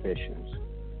enforcement officials.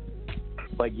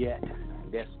 But yet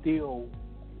they're still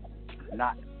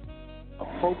not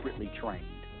appropriately trained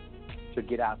to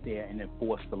get out there and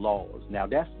enforce the laws. Now,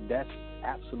 that's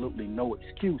absolutely no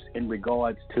excuse in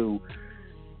regards to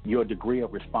your degree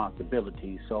of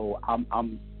responsibility. So I'm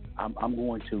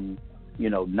going to,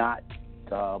 not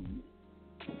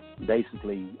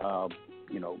basically,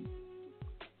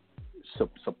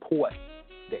 support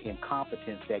the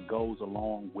incompetence that goes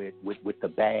along with the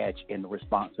badge and the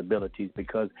responsibilities,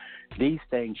 because these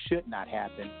things should not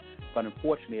happen, but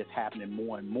unfortunately it's happening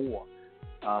more and more.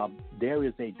 There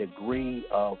is a degree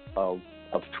of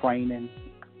training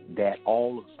that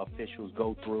all officials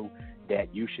go through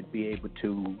that you should be able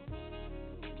to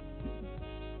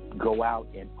go out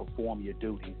and perform your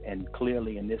duties, and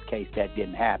clearly in this case that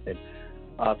didn't happen.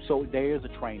 So there is a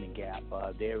training gap.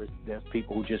 There's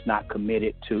people who just not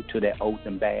committed to that oath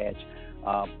and badge.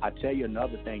 I tell you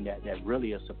another thing that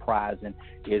really is surprising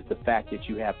is the fact that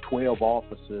you have 12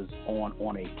 officers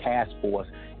on a task force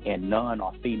and none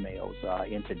are females.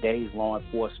 In today's law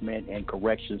enforcement and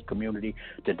corrections community,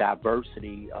 the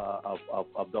diversity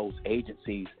of those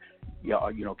agencies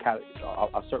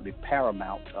are certainly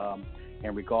paramount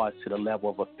in regards to the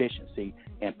level of efficiency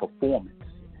and performance.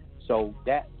 So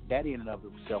that in and of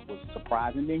itself was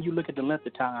surprising. Then you look at the length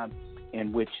of time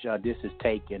in which this is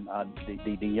taken.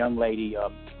 The young lady,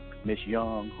 Miss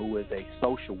Young, who is a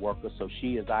social worker, so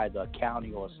she is either a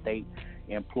county or a state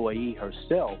employee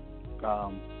herself,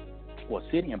 or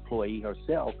city employee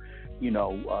herself,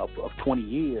 of 20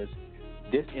 years.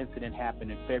 This incident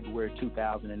happened in February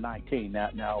 2019.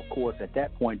 Now, of course, at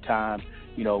that point in time,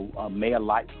 Mayor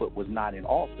Lightfoot was not in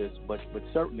office, but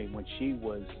certainly when she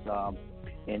was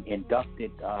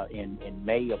inducted in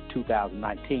May of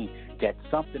 2019, that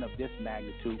something of this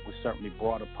magnitude was certainly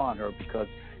brought upon her, because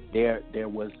there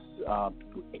was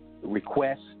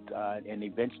requests, and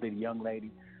eventually the young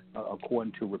lady,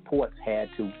 according to reports, had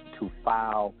to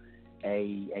file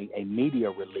a media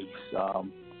release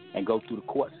and go through the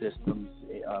court systems,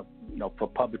 for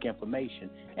public information,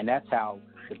 and that's how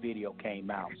the video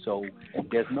came out. So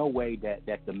there's no way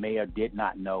that the mayor did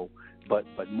not know, but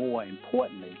more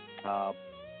importantly,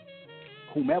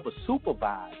 whomever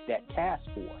supervised that task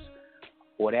force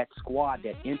or that squad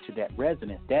that entered that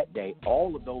residence that day,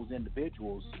 all of those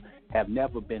individuals have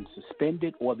never been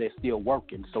suspended or they're still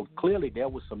working. So clearly there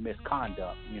was some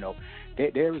misconduct.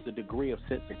 There is a degree of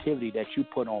sensitivity that you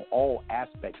put on all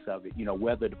aspects of it,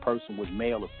 whether the person was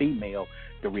male or female.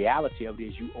 The reality of it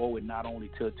is you owe it not only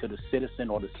to the citizen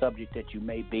or the subject that you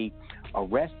may be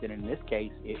arrested. In this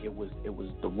case, it was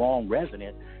the wrong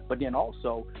resident, but then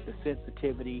also the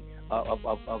sensitivity of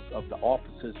the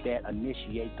officers that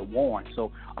initiate the warrant.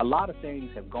 So a lot of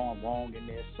things have gone wrong in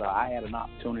this. I had an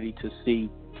opportunity to see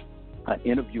an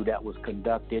interview that was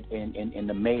conducted in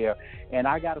the mayor, and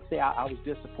I got to say I was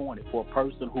disappointed for a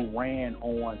person who ran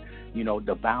on,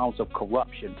 the bounds of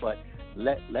corruption. But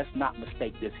let's not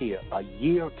mistake this here. A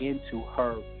year into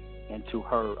her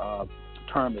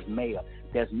term as mayor,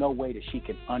 there's no way that she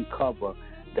can uncover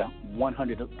the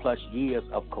 100 plus years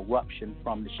of corruption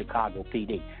from the Chicago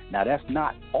PD. Now that's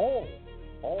not all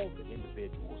the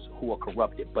individuals who are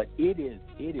corrupted, but it is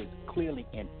clearly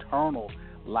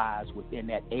internalized within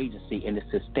that agency and it's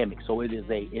systemic. So it is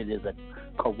a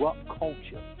corrupt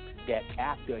culture that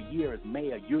after a year as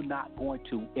mayor, you're not going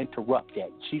to interrupt that.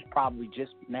 She's probably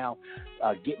just now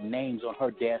getting names on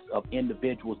her desk of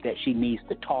individuals that she needs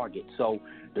to target. So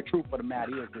the truth of the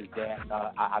matter is that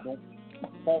I don't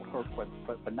fault her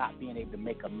for not being able to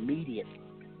make immediate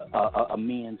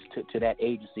amends to that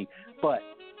agency. But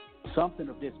something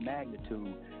of this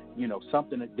magnitude,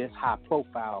 something of this high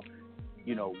profile,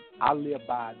 I live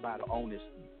by the onus,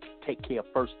 take care of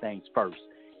first things first.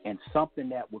 And something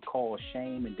that would cause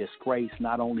shame and disgrace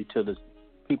not only to the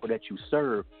people that you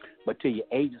serve, but to your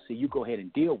agency. You go ahead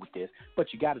and deal with this,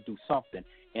 but you got to do something.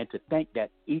 And to think that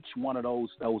each one of those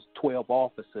 12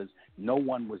 officers, no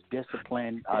one was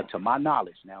disciplined, to my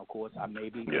knowledge. Now, of course,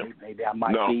 maybe I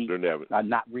might be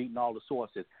not reading all the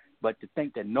sources, but to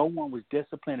think that no one was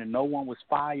disciplined and no one was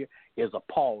fired is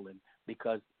appalling.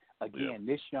 Because again,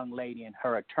 this young lady and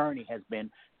her attorney has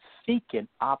been seeking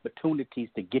opportunities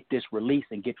to get this released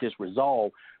and get this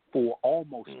resolved for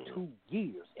almost 2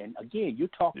 years. And again, you're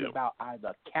talking about either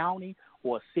a county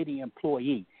or a city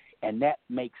employee, and that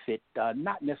makes it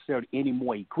not necessarily any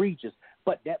more egregious,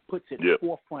 but that puts it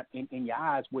forefront in your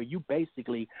eyes where you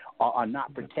basically are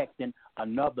not protecting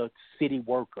another city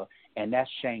worker, and that's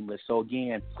shameless. So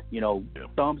again,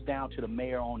 thumbs down to the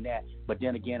mayor on that. But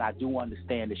then again, I do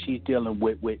understand that she's dealing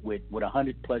with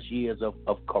 100 plus years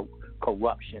of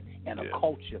corruption and a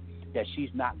culture that she's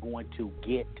not going to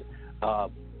get.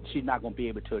 She's not going to be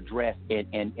able to address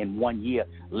in 1 year,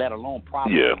 let alone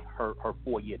probably her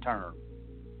 4-year term.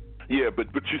 Yeah, but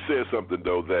you said something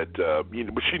though that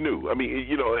but she knew. I mean,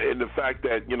 and the fact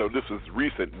that this is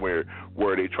recent where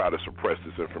they try to suppress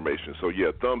this information. So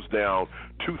thumbs down,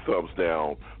 2 thumbs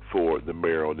down for the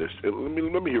mayor on this. Let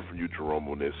me hear from you, Jerome,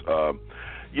 on this.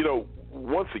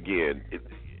 Once again,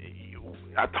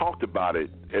 I talked about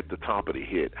it at the top of the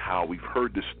hit. How we've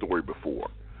heard this story before.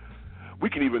 We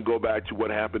can even go back to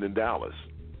what happened in Dallas,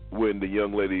 when the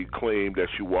young lady claimed that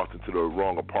she walked into the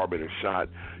wrong apartment and shot,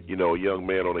 a young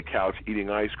man on the couch eating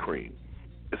ice cream.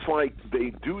 It's like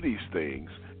they do these things,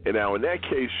 and now in that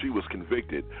case she was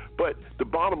convicted. But the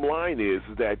bottom line is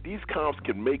that these cops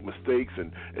can make mistakes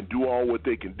and do all what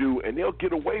they can do, and they'll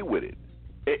get away with it.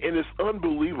 And it's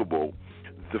unbelievable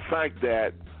the fact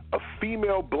that a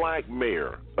female black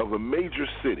mayor of a major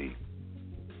city,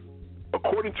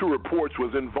 according to reports,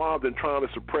 was involved in trying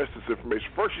to suppress this information.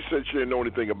 First, she said she didn't know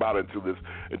anything about it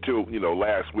until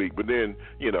last week. But then,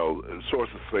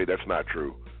 sources say that's not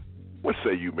true. What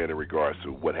say you, man, in regards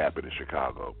to what happened in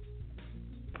Chicago?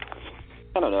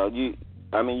 I don't know. You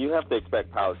have to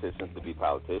expect politicians to be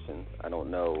politicians. I don't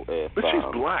know if. But she's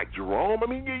black, Jerome. I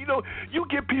mean, you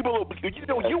get people.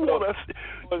 You want us.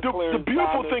 The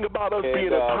beautiful thing about us being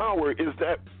in power is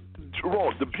that.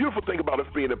 Jerome, the beautiful thing about us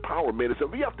being in power, man, is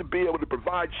that we have to be able to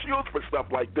provide shields for stuff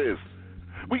like this.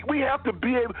 We have to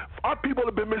be able. Our people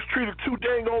have been mistreated too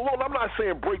dang long. I'm not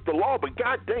saying break the law, but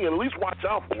god dang it, at least watch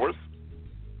out for us.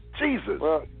 Jesus.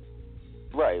 Well,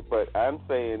 right, but I'm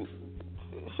saying,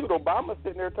 shoot, Obama's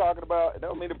sitting there talking about. I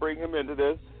don't mean to bring him into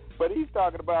this, but he's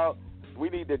talking about we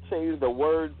need to change the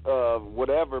words of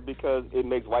whatever because it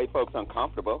makes white folks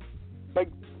uncomfortable. Like,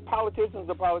 politicians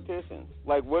are politicians.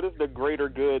 Like, what is the greater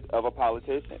good of a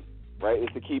politician, right?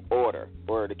 It's to keep order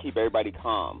or to keep everybody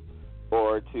calm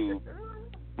or to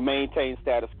maintain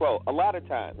status quo. A lot of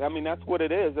times, I mean, that's what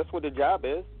it is. That's what the job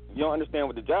is. You don't understand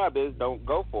what the job is, don't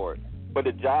go for it. But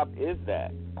the job is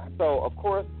that. So, of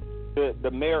course,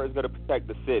 the mayor is going to protect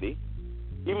the city,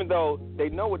 even though they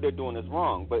know what they're doing is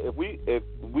wrong. But if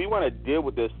we want to deal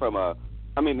with this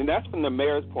and that's from the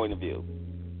mayor's point of view.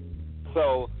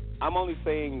 So I'm only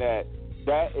saying that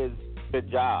is the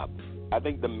job. I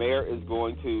think the mayor is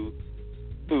going to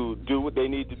do what they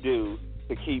need to do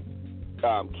to keep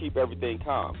keep everything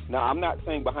calm. Now, I'm not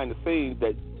saying behind the scenes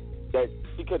that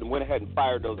she couldn't went ahead and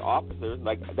fired those officers.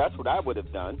 Like, that's what I would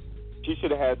have done. She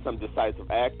should have had some decisive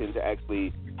action to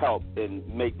actually help and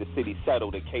make the city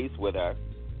settle the case with her,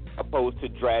 opposed to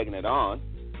dragging it on.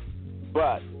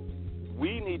 But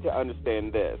we need to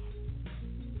understand this,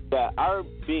 that our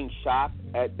being shocked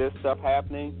at this stuff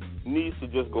happening needs to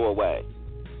just go away.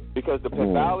 Because the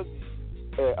pathology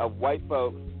of white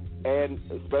folks, and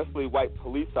especially white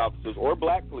police officers or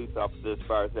black police officers as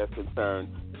far as that's concerned,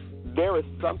 there is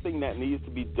something that needs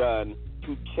to be done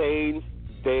to change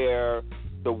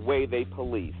the way they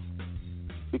police.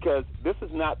 Because this is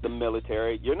not the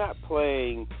military. You're not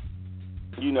playing,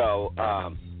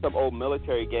 some old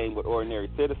military game with ordinary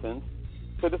citizens.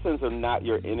 Citizens are not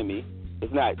your enemy.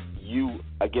 It's not you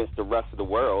against the rest of the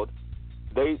world.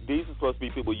 These are supposed to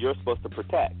be people you're supposed to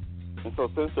protect. And so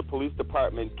since the police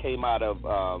department came out of,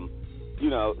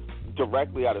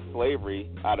 directly out of slavery,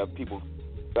 out of people's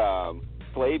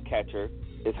slave catcher,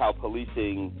 is how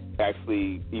policing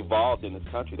actually evolved in this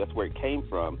country. That's where it came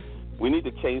from. We need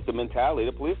to change the mentality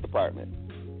of the police department.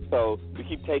 So we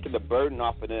keep taking the burden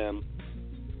off of them.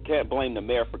 Can't blame the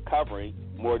mayor for covering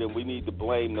more than we need to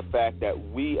blame the fact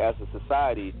that we as a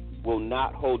society will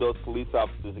not hold those police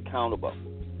officers accountable.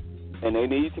 And they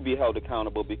need to be held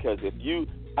accountable because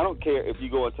I don't care if you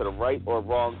go into the right or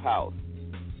wrong house,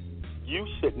 you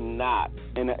should not,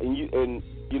 I'm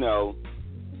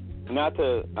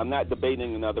not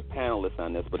debating another panelist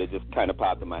on this, but it just kind of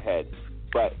popped in my head.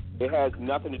 But it has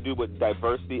nothing to do with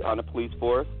diversity on the police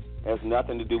force. It has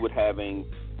nothing to do with having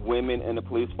women in the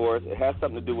police force. It has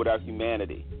something to do with our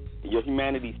humanity. Your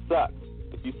humanity sucks.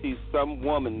 If you see some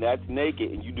woman that's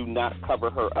naked and you do not cover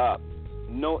her up,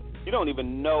 no, you don't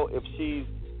even know if she's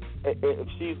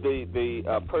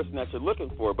the person that you're looking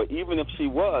for. But even if she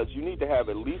was, you need to have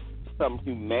at least some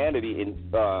humanity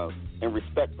and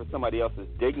respect for somebody else's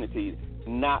dignity,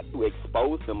 not to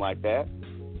expose them like that.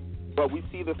 But we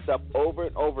see this stuff over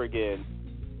and over again,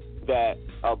 that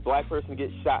a black person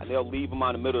gets shot and they'll leave them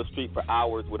on the middle of the street for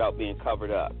hours without being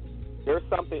covered up. There's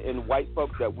something in white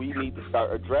folks that we need to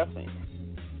start addressing,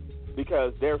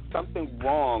 because there's something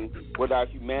wrong with our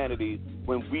humanity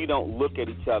when we don't look at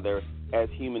each other as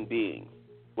human beings.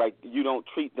 Like, you don't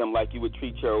treat them like you would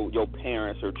treat your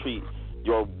parents or treat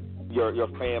your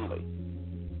family.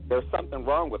 There's something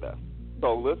wrong with us.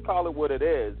 So let's call it what it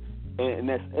is. And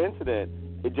this incident,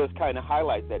 it just kind of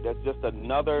highlights that. That's just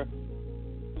another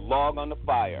log on the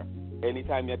fire.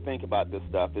 Anytime you think about this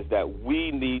stuff, is that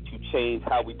we need to change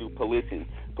how we do policing.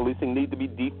 Policing need to be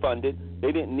defunded.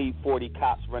 They didn't need 40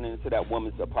 cops running into that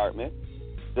woman's apartment.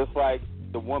 Just like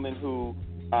the woman who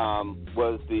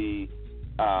was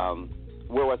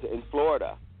where was it, in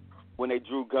Florida, when they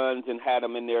drew guns and had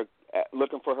them in there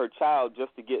looking for her child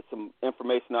just to get some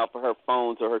information out for her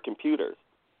phones or her computers.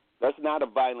 That's not a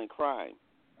violent crime.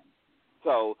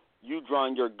 So you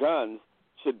drawing your guns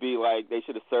should be like, they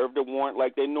should have served a warrant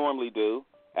like they normally do,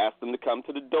 ask them to come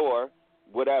to the door,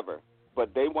 whatever.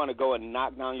 But they want to go and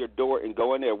knock down your door and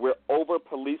go in there. We're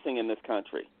over-policing in this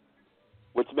country,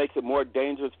 which makes it more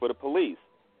dangerous for the police.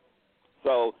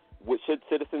 So should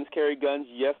citizens carry guns?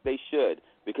 Yes, they should,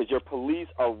 because your police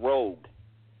are rogue.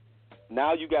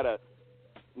 Now you got to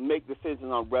make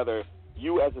decisions on whether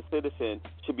you as a citizen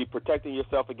should be protecting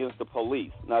yourself against the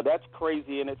police. Now, that's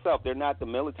crazy in itself. They're not the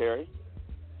military.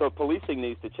 So policing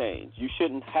needs to change. You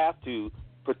shouldn't have to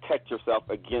protect yourself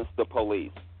against the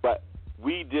police. But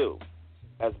we do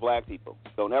as black people.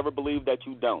 Don't ever believe that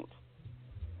you don't.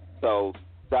 So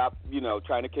stop,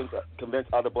 trying to convince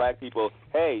other black people,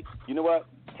 hey, you know what?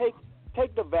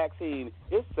 Take the vaccine.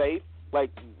 It's safe. Like,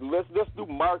 let's do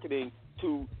marketing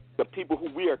to the people who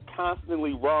we are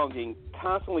constantly wronging,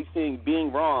 constantly seeing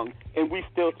being wrong, and we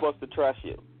still supposed to trust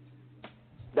you.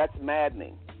 That's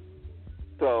maddening.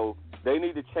 So they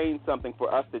need to change something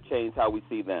for us to change how we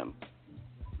see them.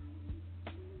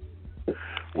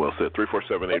 Well said.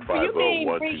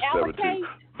 347-850-1272.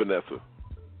 Vanessa,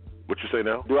 what you say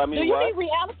now? Do you mean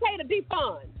reallocate or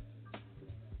defund?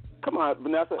 Come on,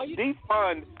 Vanessa.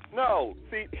 Defund. No.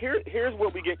 See, here's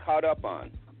what we get caught up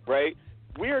on, right?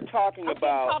 We're talking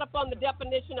about caught up on the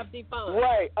definition of defund.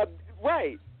 Right.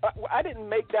 Right. I didn't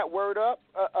make that word up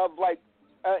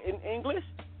in English.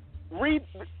 Read,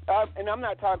 and I'm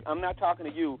not talking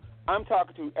to you. I'm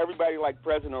talking to everybody like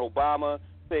President Obama,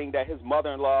 saying that his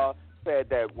mother-in-law said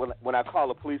that when I call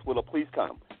the police, will the police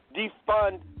come?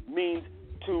 Defund means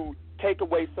to take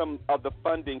away some of the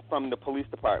funding from the police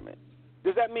department.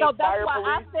 Does that mean so that's fire why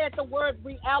police? I said the word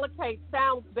reallocate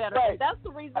sounds better. Right. And that's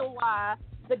the reason why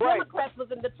the Democrats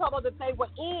was in the trouble that they were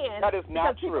in. That is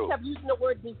not because true. People kept using the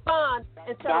word defund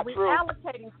instead of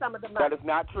reallocating some of the money. That is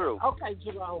not true. Okay,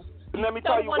 Jerome. Let me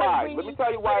tell you why. Let me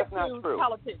tell you why it's not true.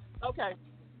 Politics. Okay.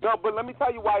 No, but let me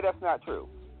tell you why that's not true.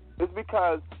 It's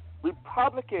because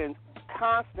Republicans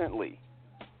constantly,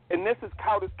 and this is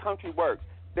how this country works,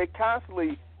 they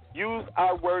constantly use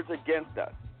our words against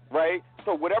us, right?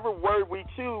 So whatever word we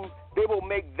choose, they will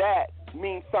make that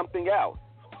mean something else.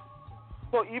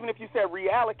 So even if you say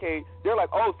reallocate, they're like,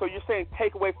 oh, so you're saying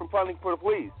take away from funding for the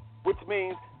police, which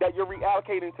means that you're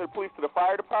reallocating to the police to the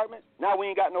fire department. Now we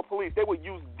ain't got no police. They would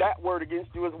use that word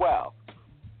against you as well.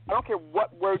 I don't care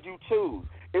what word you choose.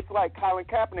 It's like Colin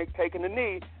Kaepernick taking the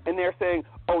knee, and they're saying,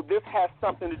 oh, this has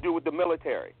something to do with the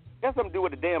military. It has something to do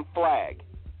with the damn flag,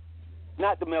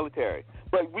 not the military.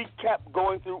 But we kept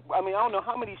going through, I don't know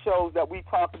how many shows that we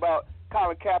talked about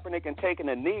Colin Kaepernick and taking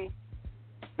a knee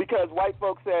because white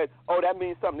folks said, oh, that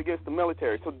means something against the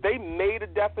military. So they made a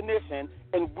definition,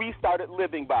 and we started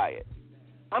living by it.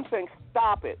 I'm saying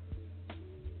stop it.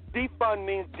 Defund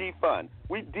means defund.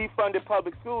 We defunded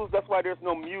public schools. That's why there's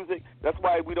no music. That's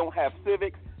why we don't have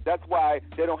civics. That's why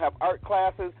they don't have art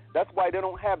classes. That's why they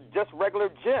don't have just regular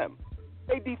gym.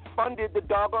 They defunded the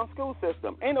doggone school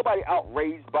system. Ain't nobody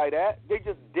outraged by that. They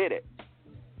just did it.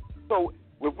 So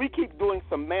if we keep doing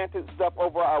semantic stuff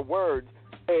over our words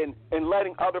and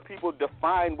letting other people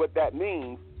define what that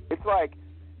means, it's like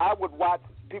I would watch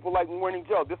people like Morning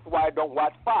Joe. This is why I don't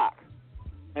watch Fox.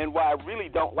 And why I really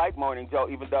don't like Morning Joe,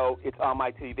 even though it's on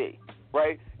my TV,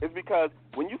 right? It's because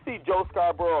when you see Joe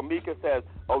Scarborough or Mika says,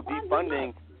 oh,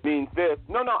 defunding means this.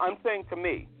 No, I'm saying to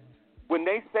me, when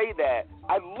they say that,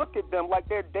 I look at them like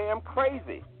they're damn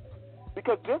crazy.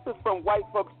 Because this is from white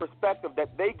folks' perspective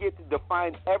that they get to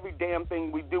define every damn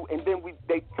thing we do, and then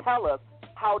they tell us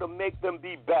how to make them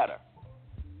be better.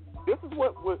 This is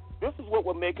what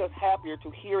would make us happier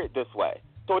to hear it this way.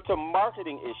 So it's a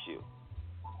marketing issue.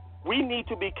 We need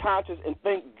to be conscious and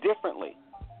think differently.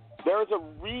 There is a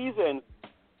reason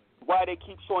why they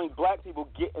keep showing black people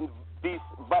getting these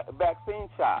vaccine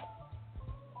shots,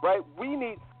 right?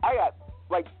 I got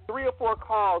like 3 or 4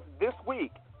 calls this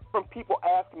week from people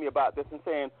asking me about this and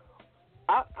saying,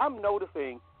 I'm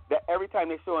noticing that every time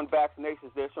they're showing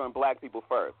vaccinations, they're showing black people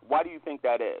first. Why do you think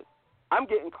that is? I'm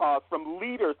getting calls from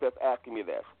leaders that's asking me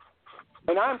this.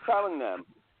 And I'm telling them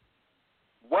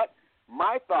what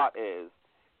my thought is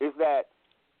that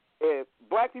if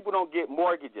black people don't get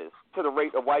mortgages to the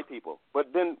rate of white people,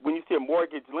 but then when you see a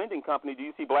mortgage lending company, do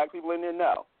you see black people in there?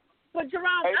 No. But,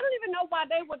 Jerome, I don't even know why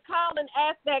they would call and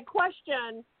ask that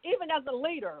question, even as a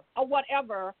leader or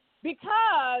whatever,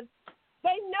 because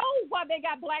they know why they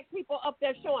got black people up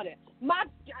there showing it. My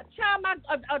child,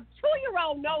 a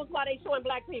 2-year-old knows why they showing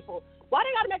black people. Why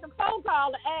they got to make a phone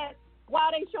call to ask why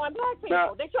they showing black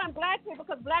people? They're showing black people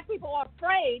because black people are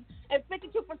afraid, and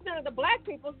 52% of the black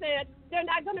people said they're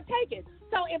not going to take it.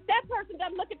 So if that person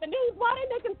doesn't look at the news, why are they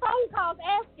making phone calls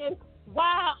asking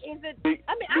why is it?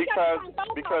 I got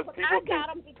phone calls, but I got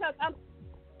them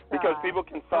because people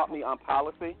consult me on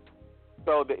policy.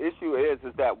 So the issue is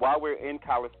that while we're in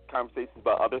conversations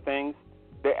about other things,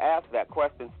 they ask that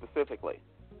question specifically,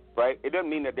 right? It doesn't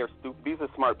mean that they're stupid. These are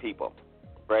smart people,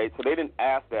 right? So they didn't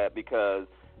ask that because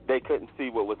they couldn't see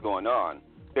what was going on.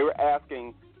 They were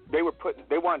asking, they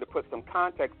wanted to put some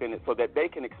context in it so that they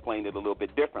can explain it a little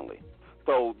bit differently.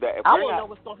 So that if I don't know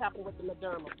what's going to happen with the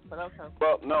Moderna, but okay.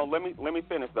 Well, no, let me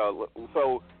finish though.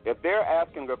 So if they're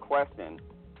asking a question,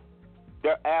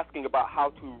 they're asking about how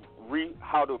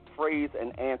to phrase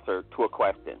an answer to a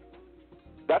question.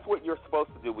 That's what you're supposed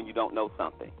to do when you don't know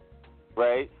something,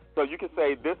 right? So you can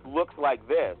say this looks like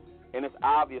this, and it's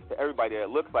obvious to everybody that it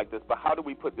looks like this, but how do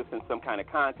we put this in some kind of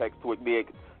context to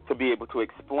be able to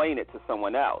explain it to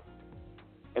someone else?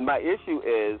 And my issue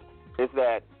is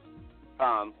that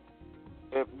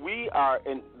if we are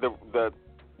in the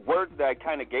words that I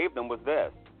kind of gave them was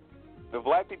this: if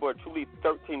black people are truly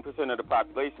 13% of the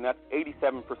population, that's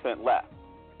 87% left.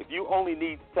 If you only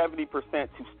need 70% to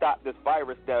stop this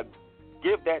virus, then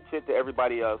give that shit to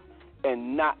everybody else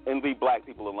and leave black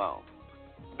people alone.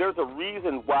 There's a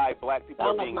reason why black people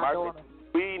are being marketed.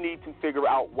 We need to figure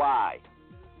out why.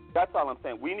 That's all I'm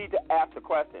saying. We need to ask the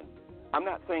question. I'm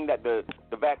not saying that the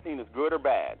vaccine is good or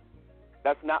bad.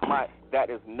 That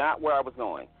is not where I was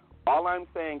going. All I'm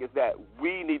saying is that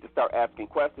we need to start asking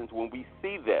questions when we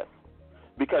see this,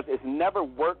 because it's never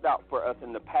worked out for us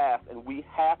in the past, and we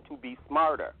have to be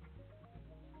smarter,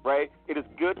 right? It is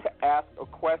good to ask a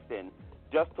question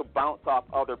just to bounce off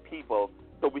other people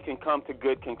so we can come to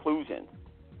good conclusions,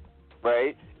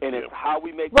 right? And it's how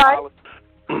we make policy.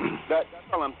 That's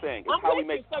all I'm saying. It's how we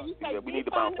make policy that we need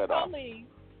to bounce that off.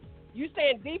 You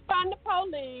saying defund the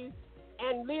police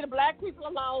and leave the black people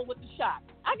alone with the shot.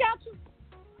 I got you.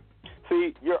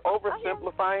 See, you're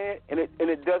oversimplifying it, and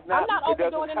it does not. I'm not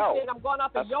overdoing help. anything. I'm going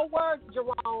off of your words,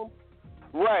 Jerome.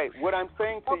 Right. What I'm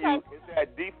saying to you is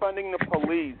that defunding the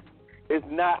police is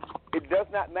not. It does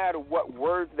not matter what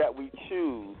words that we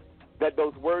choose. That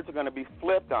those words are going to be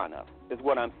flipped on us. Is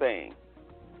what I'm saying.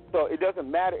 So it doesn't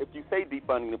matter if you say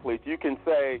defunding the police. You can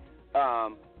say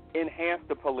enhance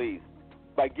the police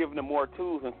by giving them more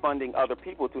tools and funding other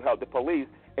people to help the police,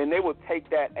 and they will take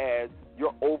that as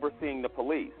you're overseeing the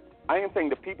police. I am saying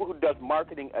the people who does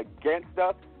marketing against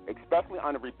us, especially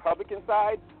on the Republican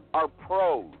side, are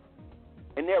pros,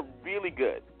 and they're really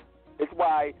good. It's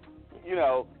why,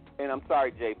 and I'm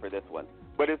sorry, Jay, for this one,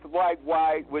 but it's why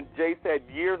when Jay said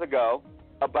years ago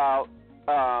about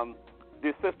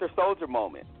the Sister Soldier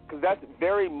moment, because that's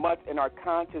very much in our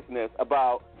consciousness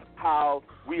about how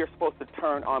we are supposed to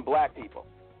turn on black people.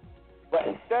 But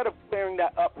instead of clearing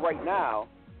that up right now,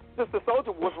 Sister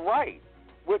Soldier was right,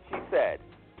 what she said.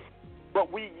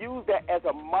 But we use that as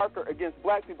a marker against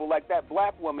black people, like that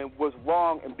black woman was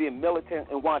wrong in being militant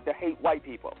and wanted to hate white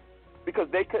people because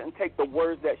they couldn't take the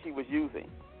words that she was using.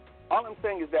 All I'm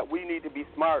saying is that we need to be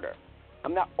smarter.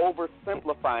 I'm not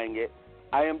oversimplifying it.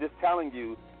 I am just telling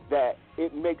you that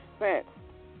it makes sense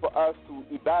for us to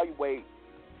evaluate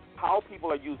how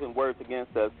people are using words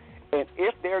against us. And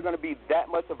if they're going to be that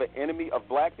much of an enemy of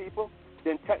black people,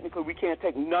 then technically we can't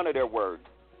take none of their words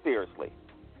seriously.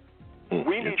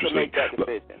 We need to make that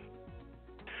decision.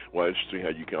 Well, interesting how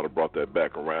you kind of brought that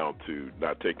back around to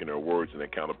not taking their words, and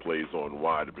that kind of plays on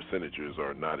why the percentages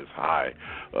are not as high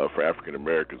for African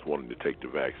Americans wanting to take the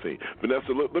vaccine.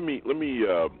 Vanessa, let me.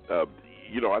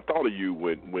 I thought of you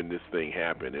when this thing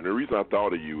happened, and the reason I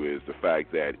thought of you is the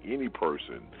fact that any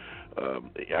person,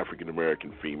 African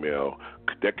American female,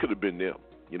 that could have been them.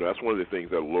 That's one of the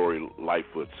things that Lori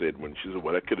Lightfoot said when she said,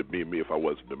 well, that could have been me if I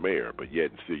wasn't the mayor, but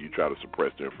yet still you try to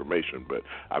suppress the information, but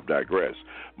I've digressed.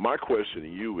 My question to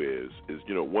you is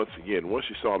once again, once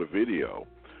you saw the video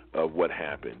of what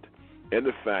happened and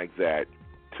the fact that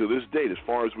to this date, as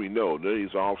far as we know, none of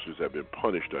these officers have been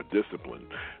punished or disciplined.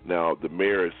 Now, the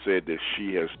mayor has said that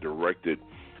she has directed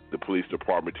the police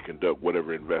department to conduct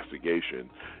whatever investigation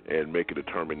and make a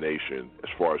determination as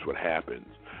far as what happens.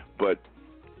 But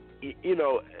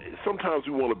sometimes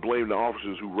we want to blame the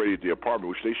officers who raided the apartment,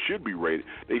 which they should be raided.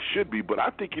 They should be, but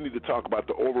I think you need to talk about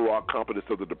the overall competence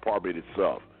of the department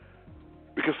itself,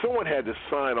 because someone had to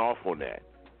sign off on that.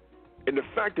 And the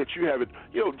fact that you have it,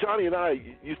 Johnny and I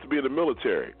used to be in the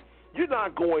military. You're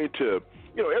not going to,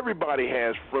 everybody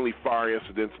has friendly fire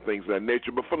incidents and things of that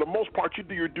nature, but for the most part, you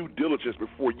do your due diligence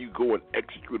before you go and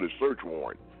execute a search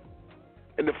warrant.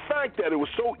 And the fact that it was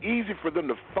so easy for them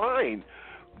to find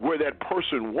where that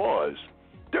person was,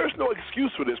 there's no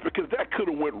excuse for this, because that could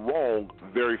have went wrong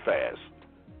very fast,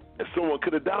 and someone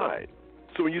could have died.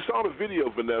 So when you saw the video,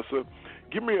 Vanessa,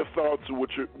 give me your thoughts on what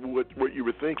you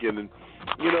were thinking, and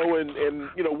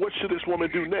what should this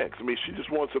woman do next? I mean, she just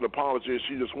wants an apology, and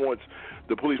she just wants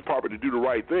the police department to do the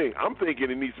right thing. I'm thinking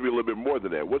it needs to be a little bit more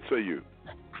than that. What say you?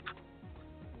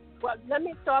 Well, let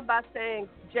me start by saying,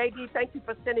 JD, thank you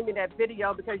for sending me that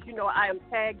video, because I am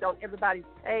tagged on everybody's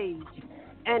page.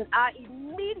 And I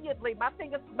immediately,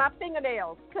 my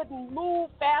fingernails couldn't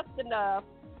move fast enough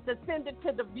to send it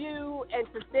to The View and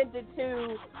to send it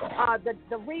to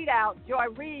the Readout,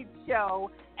 Joy Reid's show.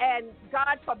 And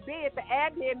God forbid, the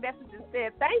admin message and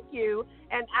said thank you.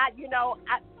 And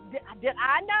did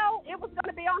I know it was going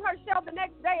to be on her show the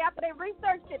next day after they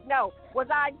researched it? No. Was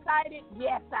I excited?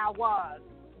 Yes, I was.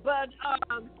 But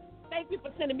thank you for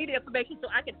sending me the information so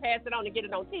I can pass it on and get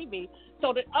it on TV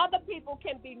so that other people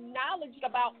can be knowledgeable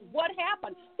about what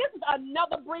happened. This is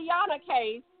another Breonna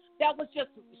case that was just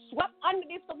swept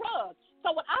underneath the rug.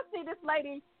 So when I see this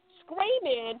lady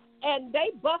screaming and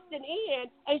they busting in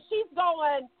and she's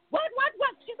going, what?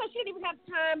 She said she didn't even have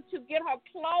time to get her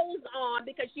clothes on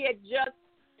because she had just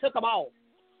took them off.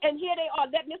 And here they are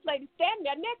letting this lady stand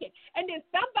there naked. And then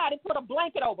somebody put a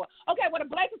blanket over. Okay, well, the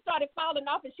blanket started falling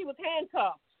off and she was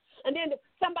handcuffed. And then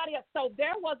somebody else. So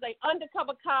there was an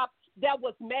undercover cop that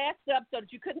was masked up so that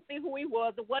you couldn't see who he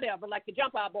was or whatever, like the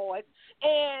Jump Out Boys.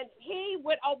 And he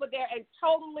went over there and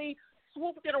totally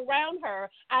swooped it around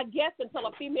her, I guess, until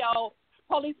a female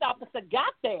police officer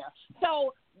got there.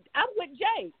 So I'm with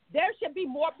Jay. There should be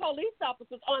more police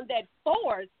officers on that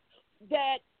force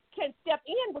that can step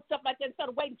in with stuff like that instead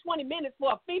of waiting 20 minutes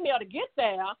for a female to get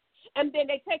there. And then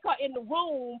they take her in the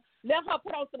room, let her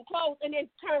put on some clothes, and then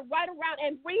turn right around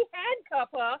and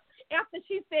re-handcuff her after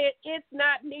she said, it's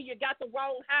not me, you got the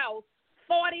wrong house,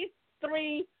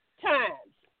 43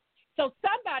 times. So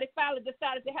somebody finally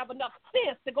decided to have enough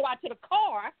sense to go out to the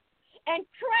car and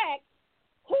track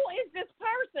who is this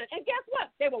person. And guess what?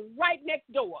 They were right next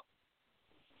door.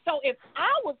 So if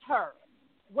I was her,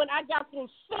 when I got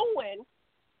through suing,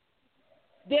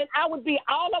 then I would be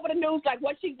all over the news like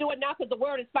what she's doing now because the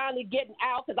word is finally getting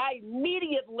out, because I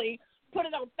immediately put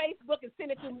it on Facebook and sent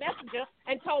it through Messenger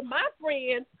and told my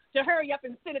friends to hurry up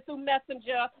and send it through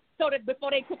Messenger so that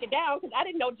before they took it down, because I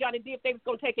didn't know Johnny D if they was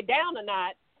going to take it down or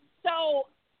not. So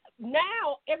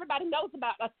now everybody knows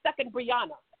about a second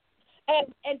Breonna.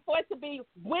 And for it to be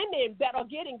women that are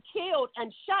getting killed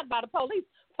and shot by the police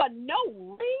for no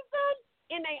reason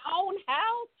in their own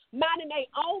house, minding their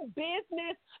own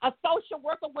business, a social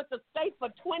worker with the state for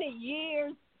 20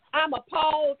 years. I'm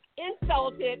appalled,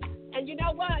 insulted, and you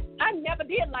know what? I never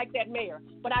did like that mayor,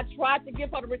 but I tried to give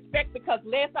her the respect because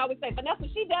Les always say, Vanessa,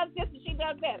 she does this and she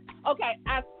does that. Okay,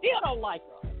 I still don't like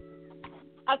her.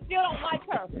 I still don't like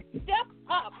her. Step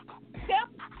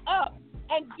up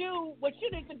and do what you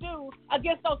need to do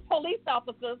against those police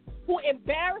officers who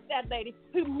embarrassed that lady,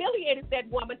 humiliated that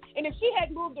woman, and if she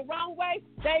had moved the wrong way,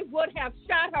 they would have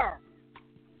shot her.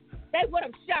 They would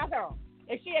have shot her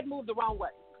if she had moved the wrong way.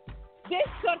 This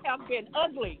could have been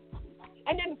ugly.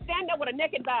 And then stand there with a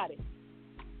naked body.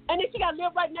 And then she got to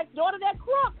live right next door to that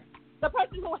crook, the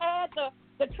person who had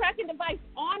the tracking device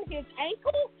on his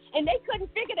ankle, and they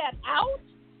couldn't figure that out.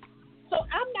 So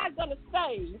I'm not going to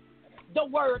say the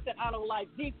word that I don't like,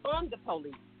 defund the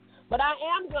police. But I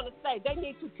am going to say they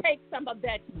need to take some of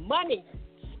that money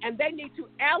and they need to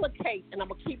allocate, and I'm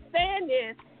going to keep saying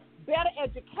this, better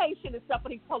education and stuff for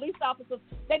these police officers.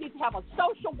 They need to have a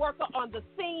social worker on the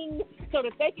scene so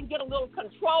that they can get a little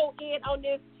control in on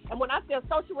this. And when I say a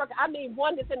social worker, I mean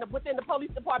one that's within the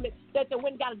police department that then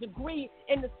went and got a degree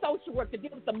in the social work to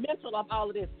deal with the mental of all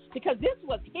of this, because this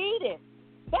was heated.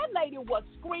 That lady was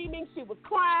screaming. She was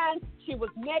crying. She was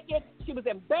naked. She was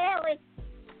embarrassed.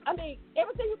 I mean,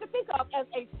 everything you can think of as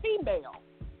a female.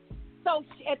 So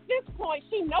at this point,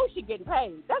 she knows she's getting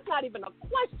paid. That's not even a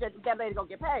question that lady going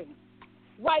to get paid.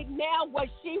 Right now, what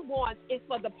she wants is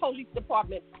for the police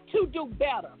department to do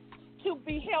better, to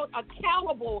be held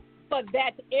accountable for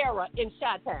that era in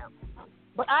Chi-Town.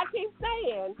 But I keep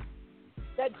saying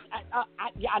that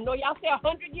I know y'all say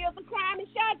 100 years of crime in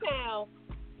Chi-Town,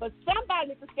 but somebody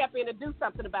needs to step in and do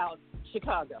something about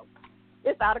Chicago.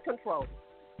 It's out of control.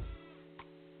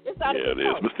 It's out of control.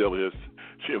 Yeah, it is. Mr. Elliott,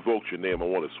 she invoked your name. I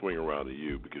want to swing around to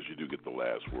you because you do get the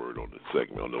last word on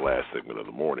the last segment of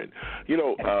the morning. You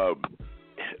know,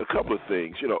 a couple of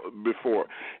things, before,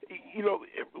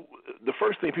 the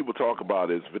first thing people talk about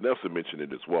is, Vanessa mentioned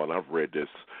it as well, and I've read this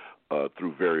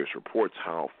through various reports,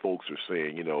 how folks are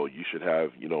saying, you should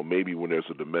have, maybe when there's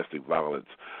a domestic violence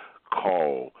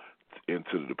call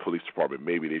into the police department,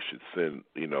 maybe they should send,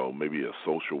 maybe a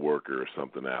social worker or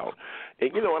something out.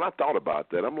 And, and I thought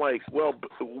about that. I'm like, well,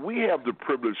 we have the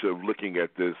privilege of looking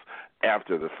at this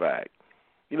after the fact.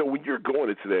 When you're going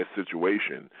into that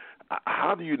situation,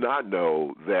 how do you not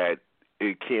know that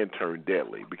it can turn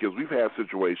deadly? Because we've had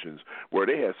situations where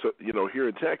they had, here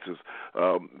in Texas,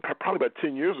 probably about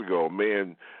 10 years ago, a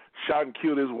man shot and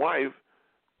killed his wife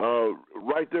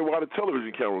right there while the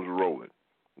television cameras were rolling.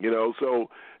 So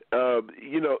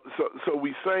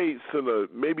we say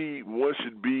maybe one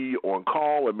should be on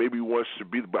call, or maybe one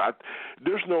should be. But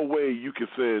there's no way you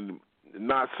can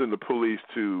not send the police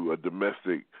to a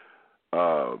domestic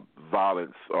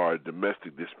violence or a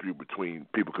domestic dispute between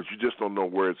people, because you just don't know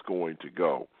where it's going to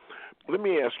go. Let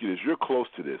me ask you this: you're close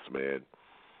to this, man.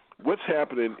 What's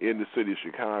happening in the city of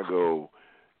Chicago?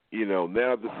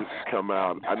 Now that this has come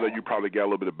out, I know you probably got a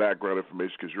little bit of background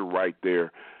information because you're right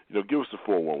there. Give us the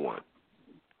 411.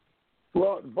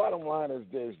 Well, the bottom line is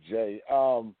this, Jay.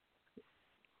 I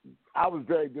was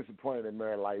very disappointed in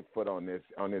Mary Lightfoot on this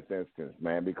instance,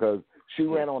 man, because she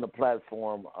ran on the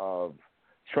platform of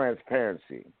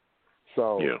transparency.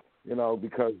 So,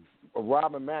 because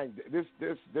Rahm Emanuel,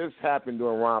 this happened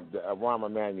during Rahm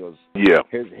Emanuel's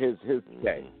his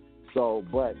day. So,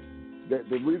 but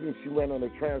the reason she ran on a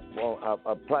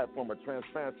platform of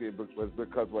transparency was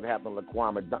because what happened to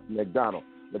Laquan McDonald.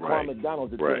 Laquan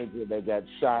McDonald's the teenager that got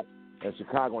shot in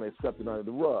Chicago and they swept it under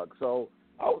the rug. So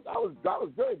I was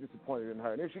very disappointed in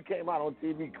her. And then she came out on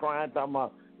TV crying, talking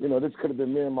about, this could have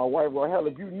been me and my wife. Well, hell,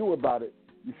 if you knew about it,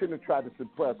 you shouldn't have tried to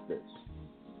suppress this.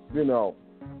 You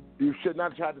should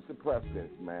not try to suppress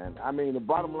this, man. I mean, the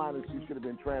bottom line is she should have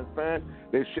been transparent.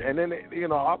 And then,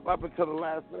 up until the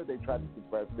last minute, they tried to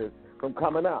suppress this from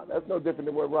coming out. That's no different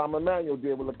than what Rahm Emanuel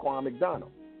did with Laquan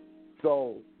McDonald.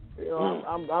 So,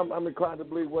 I'm inclined to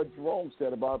believe what Jerome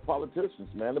said about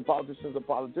politicians, man. The politicians are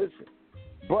politicians.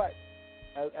 But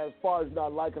as far as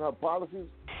not liking her policies,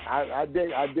 I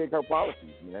dig her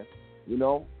policies, man. You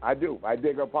know, I do. I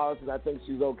dig her policies. I think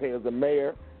she's okay as a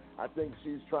mayor. I think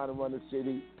she's trying to run the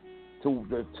city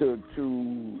to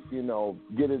you know,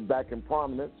 get it back in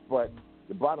prominence. But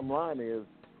the bottom line is,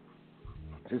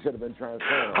 she should have been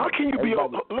transparent. How can you be?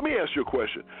 Let me ask you a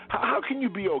question. How can you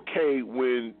be okay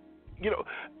when, you know?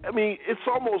 I mean, it's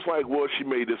almost like, well, she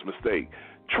made this mistake,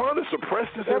 trying to suppress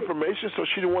this information so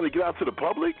she didn't want to get out to the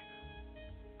public.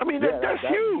 I mean, that's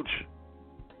huge.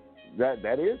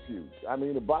 That is huge. I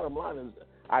mean, the bottom line is,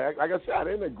 like I said, I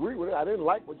didn't agree with it. I didn't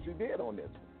like what she did on this.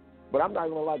 But I'm not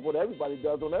going to like what everybody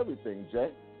does on everything,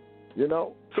 Jay. You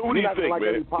know? So what do you think, like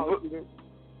man?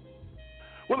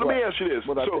 Well, let me ask you this.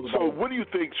 So what do you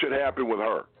think should happen with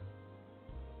her?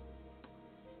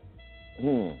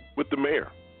 With the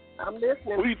mayor? I'm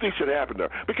listening. What do you think should happen to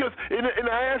her? Because, and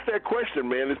I ask that question,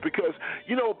 man, is because,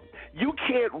 you know, you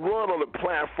can't run on a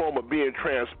platform of being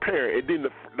transparent. And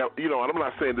then, you know, and I'm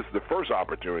not saying this is the first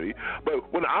opportunity,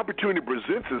 but when the opportunity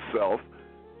presents itself,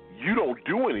 you don't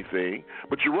do anything,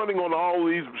 but you're running on all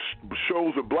these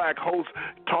shows with black hosts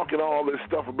talking all this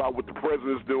stuff about what the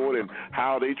president's doing and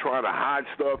how they trying to hide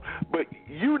stuff. But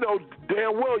you know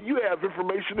damn well you have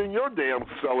information in your damn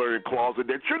cellar and closet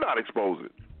that you're not exposing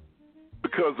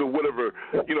because of whatever,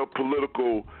 you know,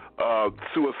 political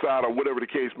suicide or whatever the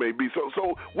case may be.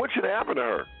 So what should happen to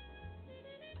her?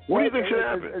 What do you think should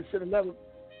happen? It should have never.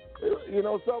 You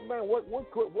know something, man. What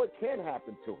can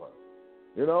happen to her?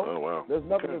 You know, there's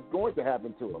nothing that's going to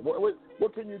happen to her.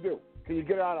 What can you do? Can you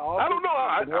get her out of office? I don't know.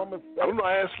 I don't know.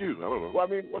 I ask you. I don't know. Well, I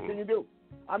mean, what can you do?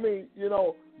 I mean, you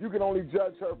know, you can only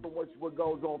judge her from what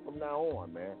goes on from now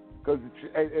on, man. Because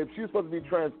if she's supposed to be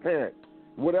transparent,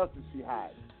 what else is she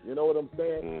hiding? You know what I'm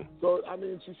saying? So, I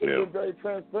mean, she should have been very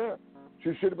transparent.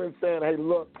 She should have been saying, hey,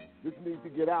 look, this needs to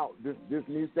get out. This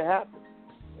needs to happen.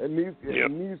 It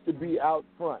needs to be out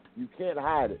front. You can't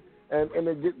hide it. And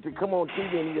then to come on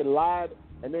TV and get lied,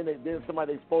 and then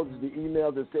somebody exposes the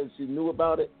email that said she knew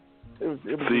about it.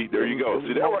 See, there you go.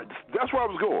 See, that's where I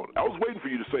was going. I was waiting for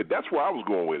you to say that's where I was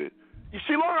going with it.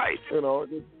 She lied. You know,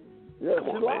 she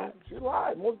lied. She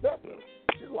lied, most definitely.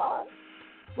 She lied.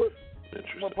 But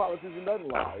politicians doesn't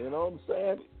lie. You know what I'm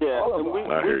saying? Yeah, all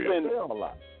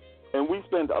and we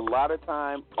spend a lot of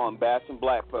time on bashing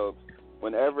black folks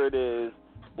whenever it is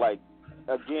like,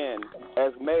 again,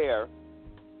 as mayor.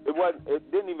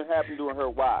 It didn't even happen during her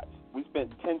watch. We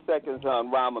spent 10 seconds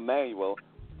on Rahm Emanuel,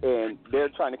 and they're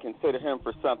trying to consider him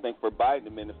for something for Biden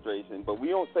administration. But we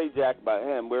don't say jack about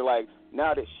him. We're like,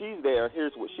 now that she's there,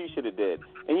 here's what she should have did.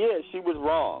 And yeah, she was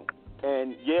wrong.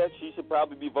 And yeah, she should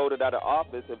probably be voted out of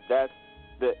office if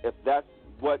that's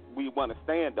what we want to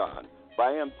stand on. But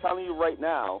I am telling you right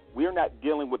now, we're not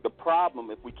dealing with the problem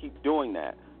if we keep doing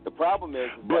that. The problem is,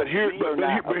 but here's why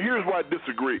I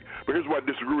disagree. But here's why I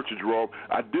disagree with you, Jerome.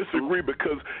 I disagree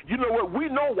because you know what? We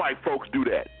know white folks do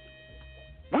that.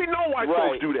 We know white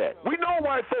folks do that. We know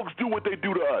white folks do what they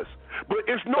do to us. But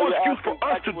it's no excuse for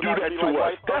us to do that to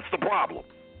us. That's the problem.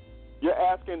 You're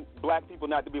asking black people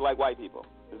not to be like white people.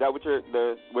 Is that what you're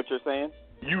saying?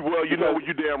 You know what?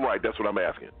 You're damn right. That's what I'm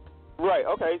asking. Right.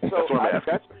 Okay. So that's what I'm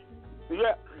asking.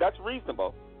 That's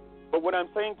reasonable. But what I'm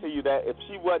saying to you that if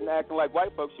she wasn't acting like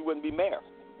white folks, she wouldn't be mayor.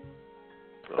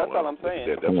 That's all I'm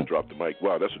saying. That's a drop the mic.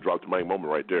 Wow, that's a drop the mic moment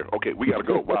right there. Okay, we got to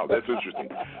go. Wow, that's interesting.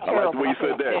 I like the way you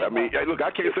said that. I mean, hey, look, I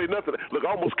can't say nothing. Look,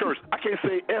 I almost cursed. I can't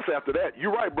say S after that.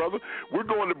 You're right, brother. We're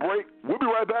going to break. We'll be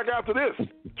right back after this.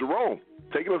 Jerome,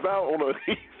 taking us out on a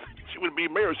she wouldn't be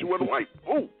mayor. She wasn't white.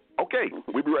 Oh, okay.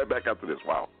 We'll be right back after this.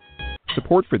 Wow.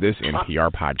 Support for this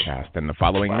NPR podcast and the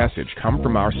following message come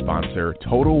from our sponsor,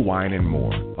 Total Wine &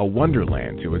 More, a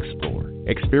wonderland to explore.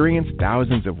 Experience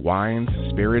thousands of wines,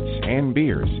 spirits, and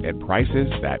beers at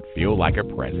prices that feel like a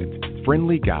present.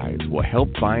 Friendly guides will help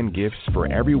find gifts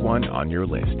for everyone on your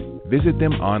list. Visit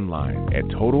them online at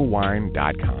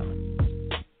TotalWine.com.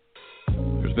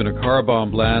 There's been a car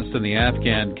bomb blast in the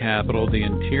Afghan capital. The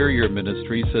Interior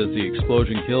Ministry says the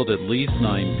explosion killed at least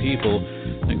 9 people,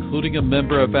 including a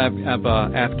member of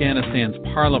Afghanistan's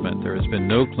parliament. There has been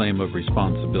no claim of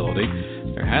responsibility.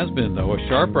 There has been, though, a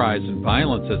sharp rise in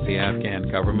violence as the Afghan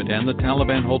government and the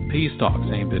Taliban hold peace talks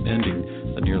aimed at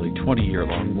ending the nearly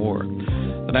 20-year-long war.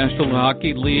 The National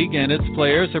Hockey League and its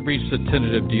players have reached a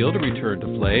tentative deal to return to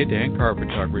play. Dan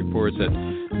Carpenter reports that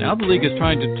now the league is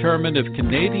trying to determine if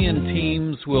Canadian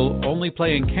teams will only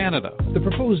play in Canada. The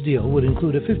proposed deal would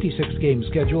include a 56-game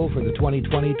schedule for the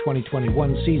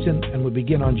 2020-2021 season and would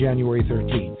begin on January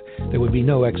 13th. There would be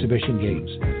no exhibition games.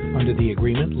 Under the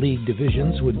agreement, league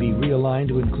divisions would be realigned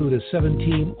to include a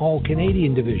 7-team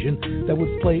All-Canadian division that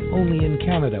would play only in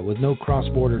Canada with no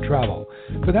cross-border travel.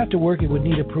 For that to work, it would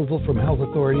need approval from health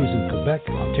authorities in Quebec,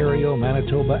 Ontario,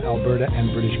 Manitoba, Alberta,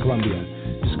 and British Columbia.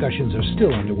 Discussions are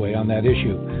still underway on that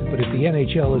issue, but if the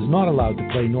NHL is not allowed to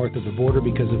play north of the border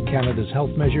because of Canada's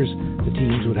health measures, the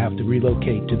teams would have to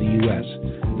relocate to the U.S.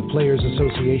 The Players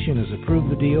Association has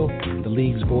approved the deal. The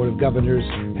league's Board of Governors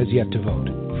has yet to vote.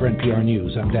 For NPR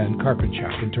News, I'm Dan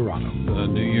Carpinchuk in Toronto. The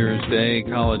New Year's Day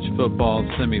college football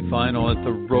semifinal at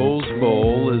the Rose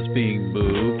Bowl is being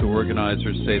moved.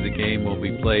 Organizers say the game will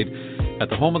be played at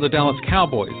the home of the Dallas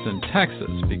Cowboys in Texas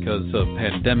because of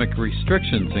pandemic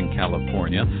restrictions in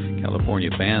California. California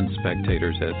banned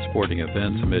spectators at sporting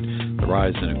events amid the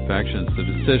rise in infections. The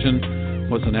decision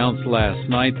was announced last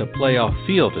night. The playoff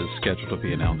field is scheduled to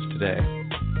be announced today.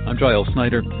 I'm Giles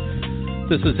Snyder.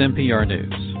 This is NPR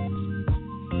News.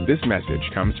 This message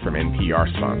comes from NPR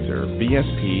sponsor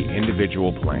VSP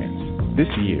Individual Plans. This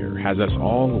year has us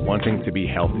all wanting to be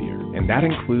healthier, and that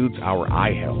includes our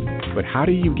eye health. But how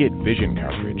do you get vision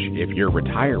coverage if you're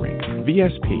retiring?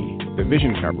 VSP, the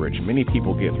vision coverage many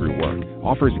people get through work,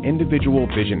 offers individual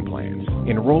vision plans.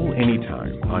 Enroll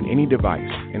anytime, on any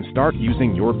device, and start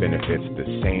using your benefits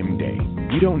the same day.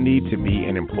 You don't need to be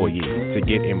an employee to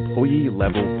get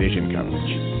employee-level vision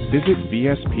coverage. Visit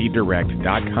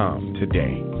VSPdirect.com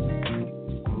today.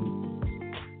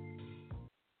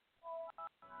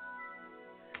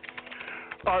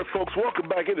 All right, folks, welcome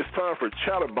back. It is time for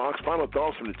Chatterbox. Final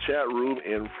thoughts from the chat room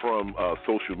and from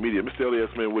social media. Mr. Elias,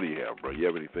 man, what do you have, bro? You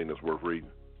have anything that's worth reading?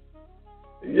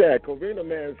 Yeah, Covina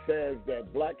Man says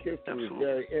that Black history is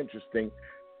very interesting.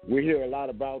 We hear a lot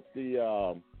about the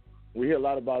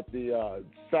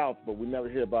South, but we never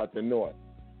hear about the North.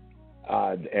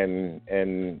 And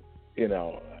you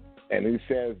know, and he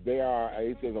says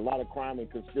he says a lot of crime and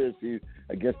conspiracies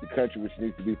against the country, which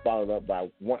needs to be followed up by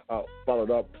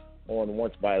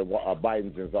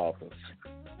Biden's office.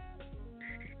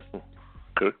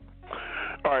 Good.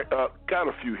 All right, got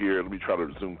a few here. Let me try to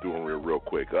zoom through them real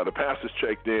quick. The pastor's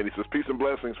checked in. He says, peace and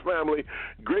blessings, family.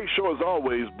 Great show as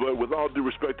always, but with all due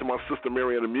respect to my sister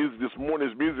Mariana Music, this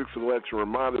morning's music selection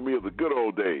reminded me of the good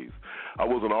old days. I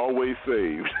wasn't always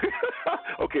saved.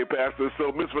 Okay, Pastor,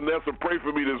 so Miss Vanessa, pray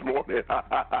for me this morning. All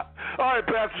right,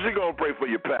 Pastor, she's going to pray for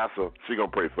you, Pastor. She's going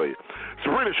to pray for you.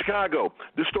 Sabrina, Chicago,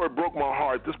 this story broke my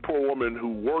heart. This poor woman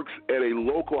who works at a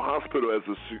local hospital as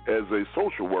a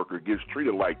social worker gets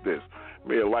treated like this.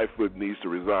 Mayor Lightfoot needs to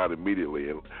resign immediately.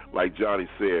 And like Johnny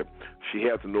said, she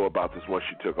had to know about this once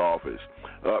she took office.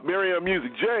 Marianne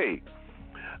Music, Jay,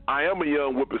 I am a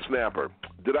young whippersnapper.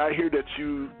 Did I hear that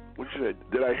you're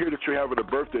having a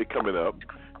birthday coming up?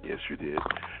 Yes, you did.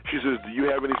 She says, do you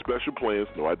have any special plans?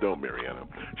 No, I don't, Mariana.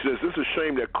 She says, it's a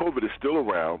shame that COVID is still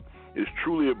around. It's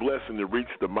truly a blessing to reach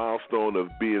the milestone of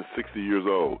being 60 years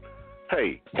old.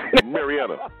 Hey,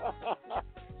 Mariana.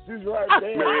 She's right,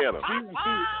 man. Mariana.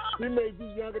 She may be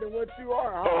younger than what you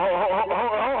are.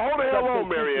 Hold the hell on,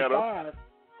 Mariana.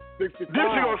 65. Then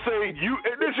she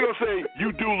gonna say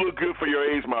you do look good for your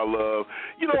age, my love.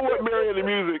 You know what, Mariana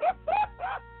Music?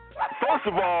 First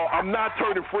of all, I'm not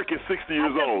turning freaking 60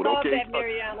 years old. Okay. That,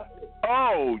 Mariana.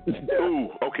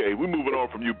 Okay. We're moving on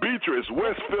from you, Beatrice,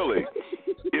 West Philly.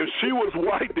 If she was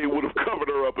white, they would have covered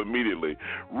her up immediately.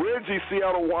 Reggie,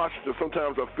 Seattle, Washington.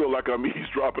 Sometimes I feel like I'm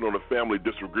eavesdropping on a family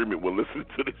disagreement when listening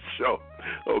to this show.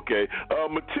 Okay.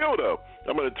 Matilda,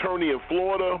 I'm an attorney in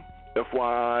Florida,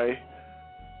 FYI.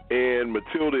 And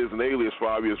Matilda is an alias for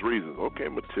obvious reasons. Okay,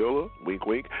 Matilda, wink,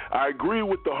 wink. I agree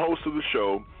with the host of the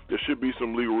show. There should be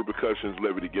some legal repercussions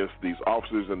levied against these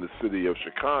officers in the city of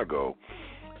Chicago.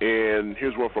 And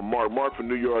here's one from Mark. Mark from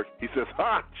New York. He says,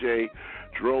 ha, Jay,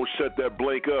 Jerome shut that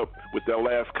blank up with that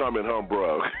last comment,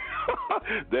 humbug.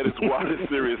 That is why the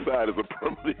serious side is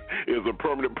a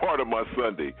permanent part of my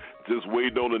Sunday. Just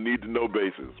waiting on a need-to-know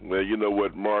basis. Well, you know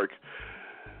what, Mark?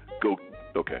 Go.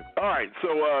 Okay. All right. So,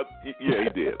 yeah, he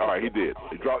did. All right, he did.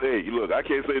 He dropped. Hey, look, I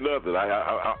can't say nothing.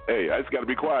 I just got to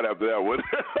be quiet after that one.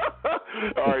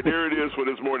 All right, there it is for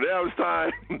this morning. Now it's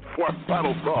time for our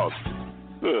final thoughts.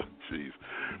 Jeez.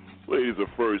 Ladies are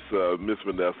first, Miss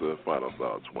Vanessa, final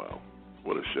thoughts. Wow,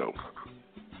 what a show.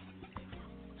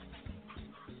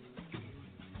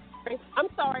 I'm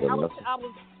sorry, I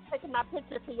was taking my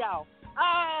picture to y'all.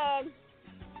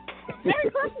 Merry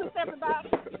Christmas, everybody.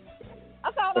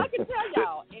 That's all I can tell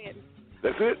y'all. And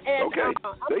that's it? Okay.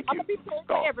 Thank I'm you. going to be praying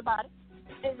for everybody.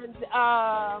 And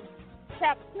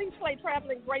please play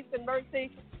Traveling Grace and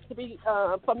Mercy to be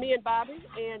for me and Bobby.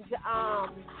 And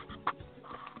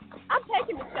I'm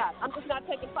taking the shot. I'm just not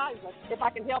taking Pfizer if I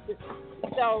can help it.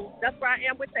 So that's where I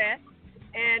am with that.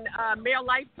 And Mayor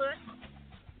Lightfoot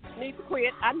needs to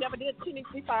quit. I never did. She needs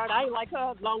to be fired. I ain't like her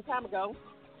a long time ago.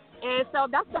 And so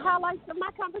that's the highlights of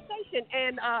my conversation.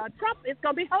 And Trump is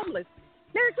going to be homeless.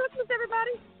 Merry Christmas,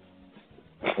 everybody.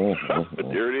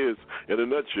 There it is in a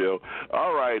nutshell.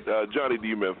 All right, Johnny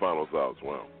D. Man, final thoughts.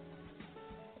 Wow.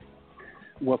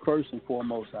 Well, first and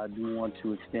foremost, I do want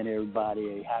to extend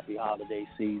everybody a happy holiday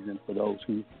season for those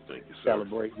who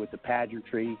celebrate with the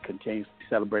pageantry, continue to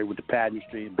celebrate with the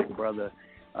pageantry. And Big Brother,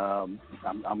 I'm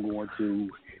going to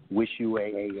wish you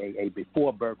a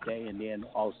before birthday, and then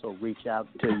also reach out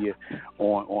to you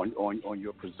on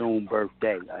your presumed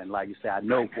birthday. And like you said, I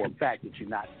know for a fact that you're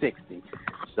not 60.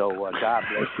 So God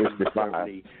bless you. You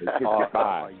certainly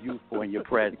are youthful in your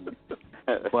presence.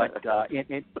 But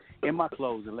in my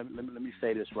closing, let me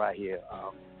say this right here.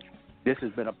 This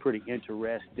has been a pretty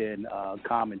interesting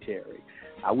commentary.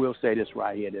 I will say this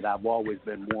right here, that I've always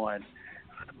been one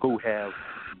who have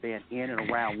been in and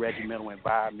around regimental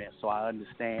environments, so I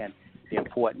understand the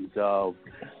importance of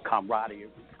camaraderie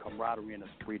in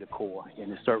esprit de corps,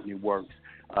 and it certainly works.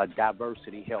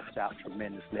 Diversity helps out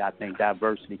tremendously. I think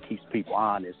diversity keeps people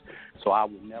honest, so I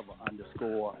will never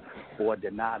underscore or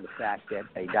deny the fact that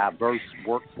a diverse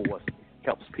workforce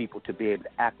helps people to be able to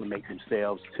acclimate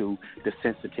themselves to the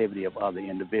sensitivity of other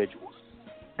individuals.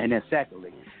 And then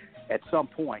secondly, at some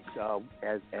point,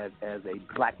 as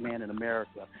a black man in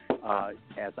America,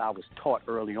 as I was taught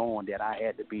early on that I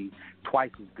had to be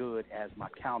twice as good as my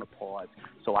counterparts.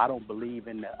 So I don't believe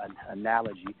in the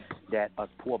analogy that us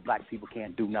poor black people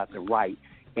can't do nothing right,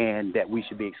 and that we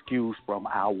should be excused from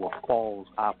our flaws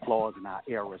and our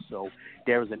errors. So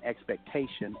there is an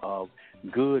expectation of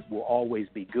good will always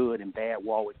be good and bad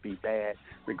will always be bad,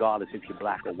 regardless if you're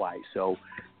black or white. So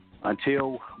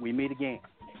until we meet again,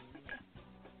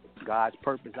 God's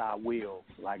purpose, our will.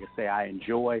 Like I say, I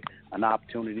enjoy an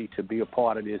opportunity to be a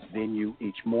part of this venue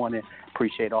each morning.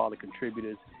 Appreciate all the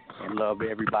contributors and love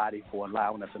everybody for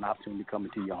allowing us an opportunity to come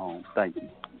into your homes. Thank you.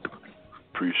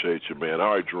 Appreciate you, man.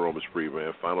 All right, Jerome is free,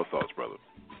 man. Final thoughts, brother.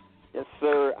 Yes,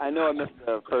 sir. I know I missed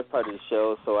the first part of the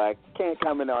show, so I can't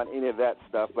comment on any of that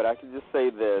stuff, but I can just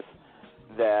say this,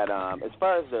 that as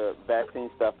far as the vaccine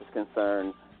stuff is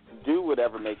concerned, do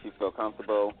whatever makes you feel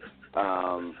comfortable.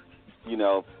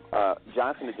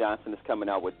 Johnson & Johnson is coming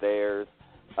out with theirs.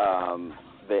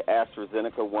 The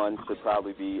AstraZeneca one should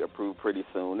probably be approved pretty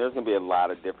soon. There's going to be a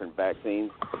lot of different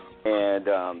vaccines, and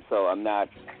so I'm not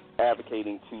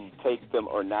advocating to take them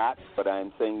or not, but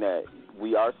I'm saying that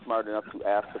we are smart enough to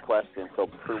ask the question, so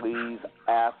please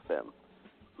ask them.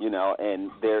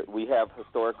 And we have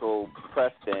historical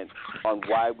precedent on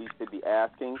why we should be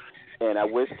asking, and I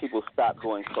wish people stopped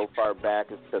going so far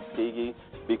back as Tuskegee,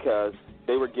 because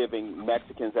they were giving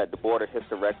Mexicans at the border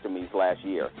hysterectomies last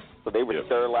year. So they were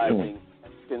sterilizing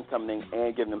Mexicans coming in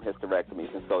and giving them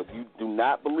hysterectomies. And so if you do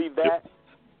not believe that,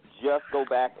 just go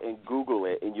back and Google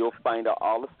it, and you'll find out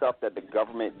all the stuff that the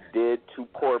government did to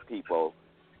poor people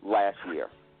last year.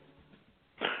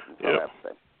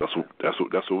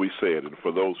 That's what we said. And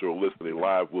for those who are listening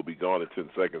live, we'll be gone in 10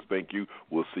 seconds. Thank you.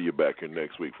 We'll see you back here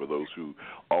next week. For those who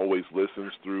always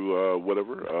listens through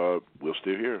we'll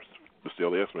still here. Mr.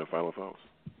 Elias, man, final thoughts.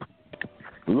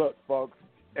 Look, folks,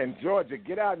 in Georgia,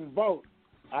 get out and vote.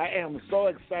 I am so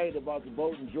excited about the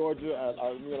vote in Georgia.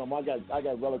 I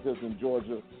got relatives in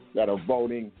Georgia that are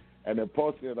voting, and they're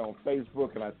posting it on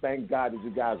Facebook, and I thank God that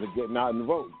you guys are getting out and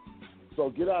voting.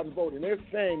 So get out and vote. And they're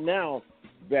saying now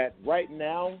that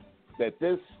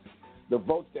the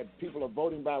votes that people are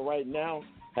voting by right now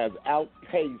has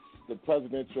outpaced the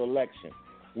presidential election,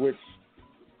 which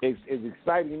is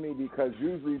exciting to me, because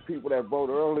usually people that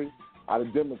vote early are the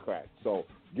Democrats. So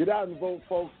get out and vote,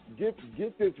 folks. Get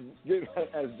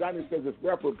as Johnny says, this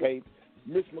replicate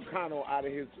Mitch McConnell out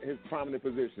of his prominent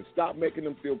position. Stop making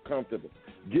him feel comfortable.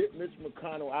 Get Mitch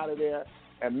McConnell out of there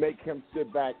and make him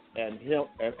sit back and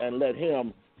let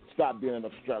him stop being an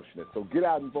obstructionist. So get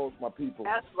out and vote, my people.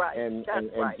 That's right. In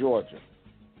Georgia.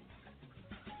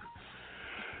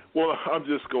 Well, I'm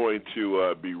just going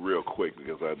to be real quick,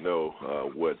 because I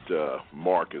know what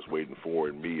Mark is waiting for,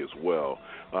 and me as well.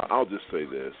 I'll just say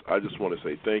this. I just want to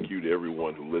say thank you to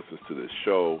everyone who listens to this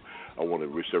show. I want to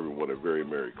wish everyone a very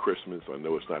Merry Christmas. I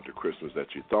know it's not the Christmas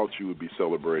that you thought you would be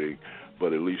celebrating,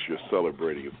 but at least you're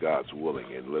celebrating if God's willing.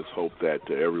 And let's hope that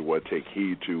everyone take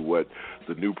heed to what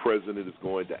the new president is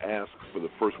going to ask for the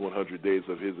first 100 days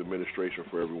of his administration,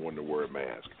 for everyone to wear a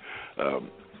mask.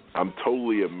 I'm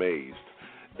totally amazed.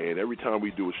 And every time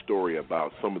we do a story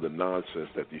about some of the nonsense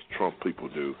that these Trump people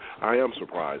do, I am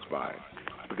surprised by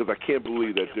it. because I can't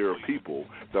believe that there are people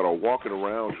that are walking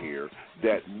around here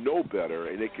that know better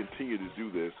and they continue to do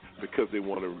this because they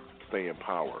want to stay in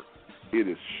power. It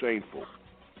is shameful.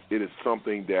 It is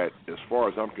something that, as far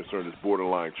as I'm concerned, is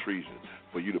borderline treason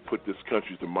for you to put this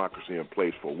country's democracy in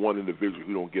place for one individual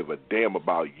who don't give a damn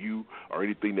about you or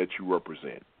anything that you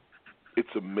represent.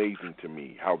 It's amazing to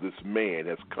me how this man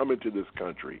has come into this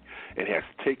country and has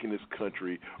taken this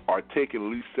country, or taken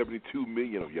at least 72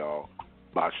 million of y'all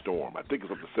by storm. I think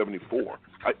it's up to 74.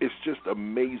 It's just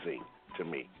amazing to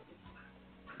me.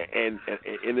 And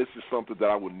this is something that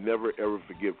I will never, ever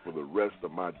forget for the rest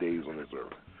of my days on this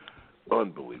earth.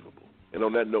 Unbelievable. And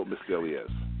on that note, Mr.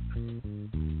 Elias,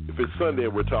 if it's Sunday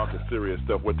and we're talking serious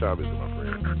stuff, what time is it, my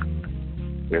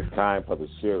friend? It's time for the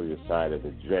serious side of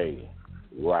the J.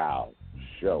 Wow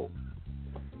Show.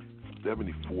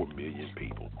 74 million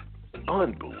people.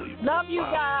 Unbelievable. Love you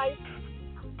guys.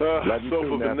 Love you so too,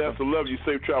 for Vanessa, love you.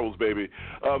 Safe travels, baby.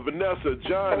 Vanessa,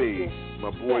 Johnny,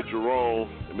 my boy Jerome,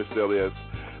 and Mr. Elias.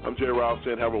 I'm Jerry Rouse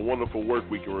saying have a wonderful work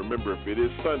week. And remember, if it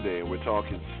is Sunday and we're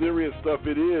talking serious stuff,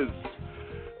 it is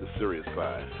the serious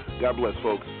side. God bless,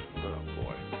 folks. Oh,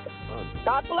 boy.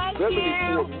 God bless 74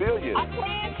 you. million.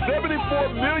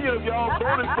 74 million of y'all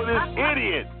voted for this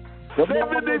idiot.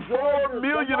 74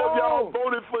 million of y'all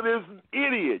voted for this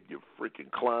idiot, you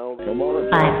freaking clown. 5,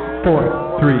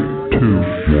 4, 3, 2, 1.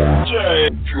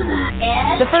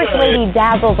 The First Lady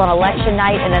dazzles on election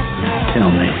night in a...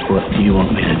 Tell me, what do you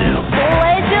want me to do?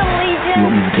 Pledge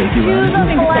allegiance to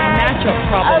the flag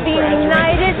of the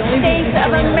United States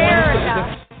of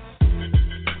America.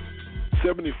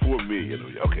 74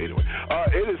 million. Okay, anyway.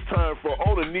 It is time for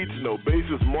On a Need to Know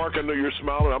basis. Mark, I know you're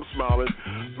smiling. I'm smiling.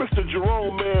 Mr.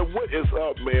 Jerome, man, what is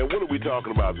up, man? What are we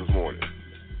talking about this morning?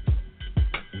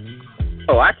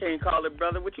 Oh, I can't call it,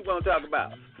 brother. What you want to talk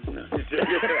about? Let's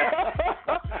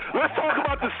talk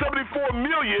about the 74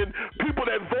 million people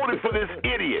that voted for this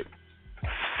idiot.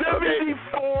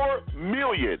 74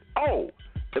 million. Oh,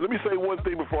 and let me say one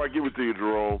thing before I give it to you,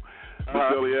 Jerome.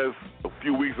 Mr. Elias, a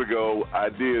few weeks ago, I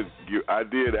did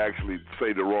actually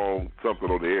say the wrong something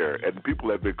on the air, and the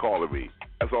people have been calling me.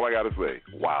 That's all I got to say.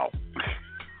 Wow.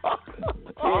 You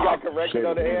got corrected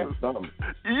on the air?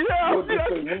 Yeah.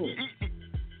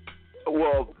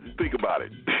 Well, think about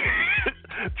it.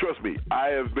 Trust me, I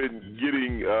have been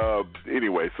getting,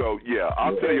 anyway, so yeah,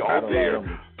 I'll tell you off the air.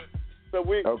 So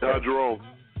Jerome.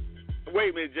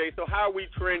 Wait a minute, Jay. So how are we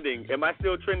trending? Am I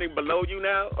still trending below you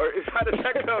now, or how does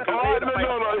that come? No. He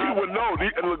would know.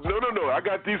 No. I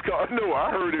got these calls. No, I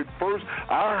heard it first.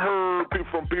 I heard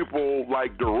from people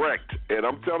like direct, and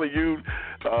I'm telling you,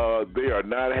 they are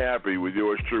not happy with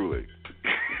yours truly.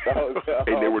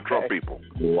 And they were Trump people.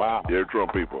 Wow. They're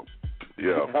Trump people.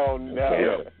 Yeah. Oh no.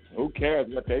 Yeah. Who cares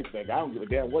what they think? I don't give a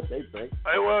damn what they think.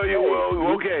 Well,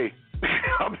 okay.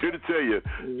 I'm here to tell you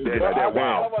that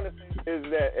wow. All I want to say is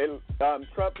that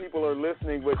Trump people are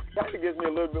listening, which kind of gives me a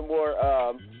little bit more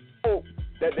hope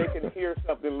that they can hear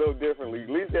something a little differently. At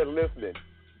least they're listening.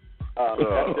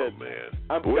 Man.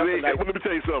 Let me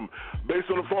tell you something. Based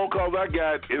on the phone calls I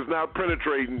got, it's not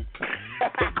penetrating.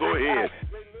 Go ahead.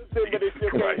 They listen, but they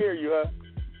still can't hear you, huh?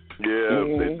 Yeah,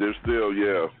 they're still,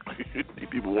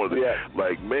 people want to,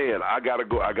 like, man, I got to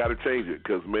change it,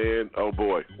 because, man, oh,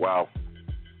 boy, wow.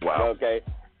 Okay,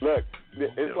 look,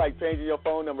 it's like changing your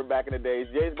phone number back in the days.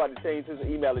 Jay's about to change his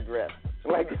email address.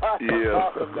 Like, God,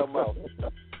 awesome no more.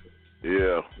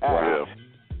 Yeah.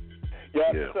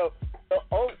 So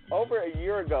over a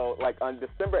year ago, like on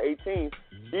December 18th,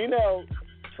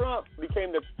 Trump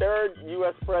became the third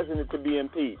U.S. president to be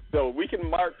impeached. So we can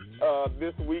mark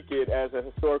this weekend as a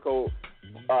historical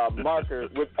marker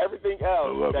with everything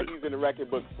else that he's in the record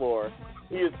books for.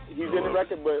 He's in the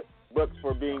record books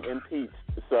for being impeached.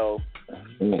 So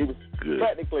he was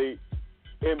technically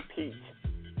impeached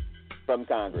from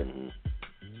Congress.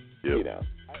 Yep.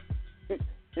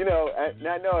 And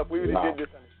I know if we would have did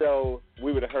this on the show,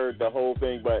 we would have heard the whole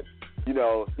thing. But he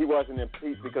wasn't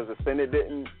impeached because the Senate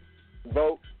didn't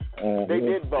vote. They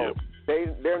did vote.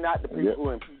 They're not the people who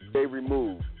impeached. They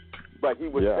removed. But he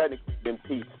was technically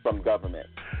impeached from government.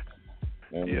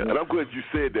 Yeah, and I'm glad you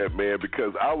said that, man,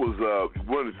 because I was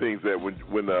one of the things that when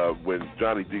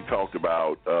Johnny D talked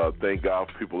about thank God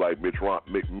for people like Mitt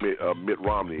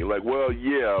Romney, like, well,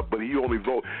 yeah, but he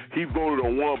voted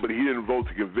on one, but he didn't vote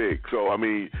to convict. So I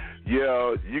mean,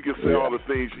 you can say all the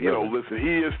things, listen,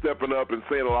 he is stepping up and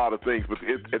saying a lot of things, but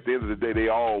at the end of the day, they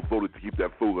all voted to keep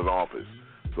that fool in office.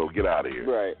 So get out of here.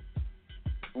 Right.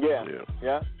 Yeah.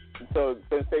 So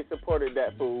since they supported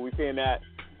that fool, we cannot.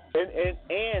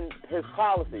 And his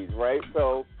policies, right?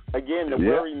 So, again, the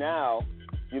worry now,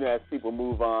 as people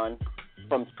move on,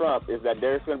 from Trump is that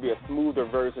there's going to be a smoother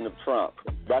version of Trump.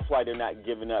 That's why they're not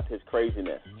giving up his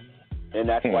craziness, and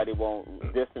that's why they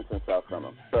won't distance themselves from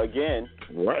him. So again,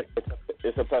 right,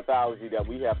 it's a pathology that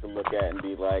we have to look at and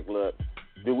be like, look,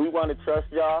 do we want to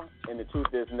trust y'all? And the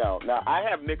truth is no. Now, I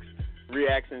have mixed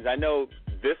reactions. I know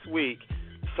this week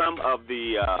some of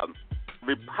the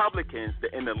Republicans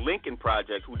in the Lincoln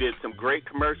Project who did some great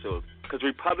commercials, because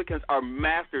Republicans are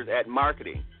masters at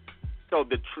marketing. So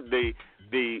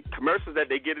the commercials that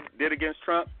they did against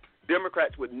Trump,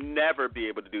 Democrats would never be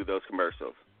able to do those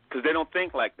commercials because they don't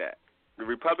think like that. The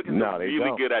Republicans are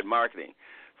really good at marketing.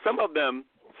 Some of them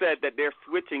said that they're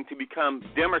switching to become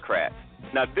Democrats.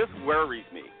 Now, this worries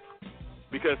me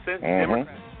because since Democrats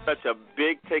are such a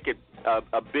big ticket,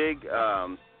 a big,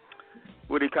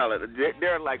 what do you call it?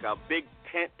 They're like a big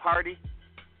tent party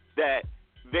that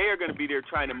they are going to be there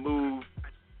trying to move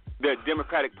the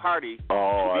Democratic Party.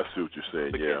 Oh, I see what you're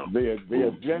saying. Yeah, the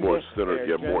agenda, more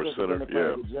center, more center.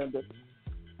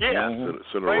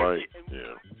 Center right.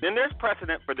 Then there's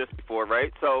precedent for this before,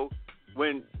 right? So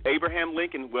when Abraham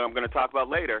Lincoln, who I'm going to talk about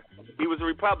later, he was a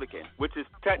Republican, which is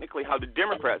technically how the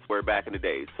Democrats were back in the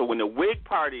days. So when the Whig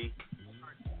Party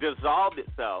dissolved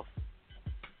itself,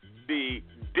 the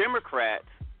Democrats,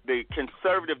 the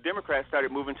conservative Democrats,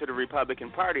 started moving to the Republican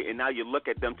Party, and now you look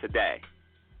at them today.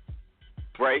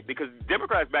 Right? Because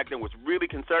Democrats back then was really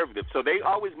conservative. So they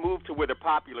always moved to where the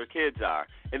popular kids are.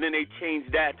 And then they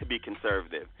changed that to be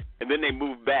conservative. And then they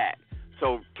moved back.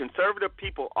 So conservative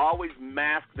people always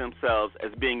mask themselves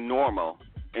as being normal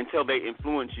until they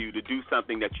influence you to do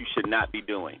something that you should not be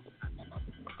doing.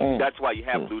 That's why you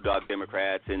have blue dog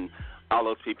Democrats and all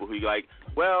those people who are like,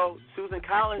 well, Susan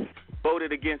Collins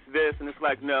voted against this. And it's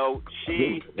like, no,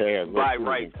 she by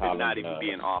right should not even be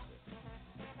in office.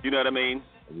 You know what I mean?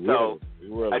 So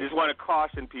I just want to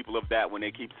caution people of that when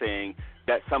they keep saying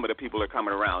that some of the people are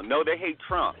coming around. No, they hate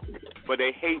Trump, but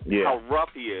they hate how rough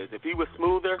he is. If he was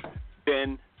smoother,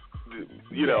 then,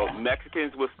 you know,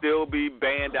 Mexicans would still be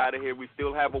banned out of here. We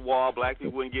still have a wall. Black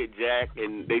people wouldn't get jacked,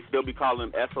 and they still be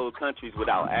calling them SO countries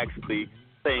without actually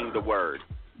saying the word.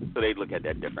 So they look at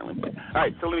that differently. All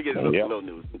right, so let me get a little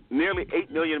news. Nearly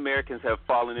 8 million Americans have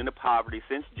fallen into poverty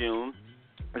since June.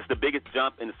 It's the biggest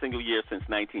jump in a single year since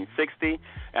 1960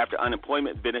 after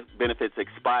unemployment benefits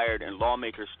expired and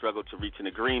lawmakers struggled to reach an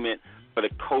agreement for the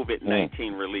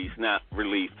COVID-19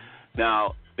 relief.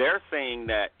 Now, they're saying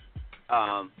that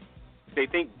they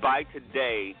think by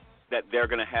today that they're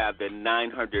going to have the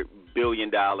 $900 billion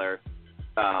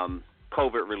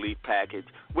COVID relief package,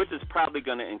 which is probably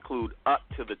going to include up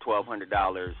to the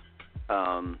 $1,200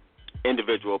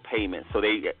 individual payment. So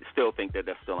they still think that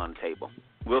that's still on the table.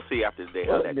 We'll see after the day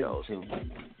how that goes.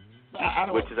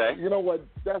 What you say? You know what?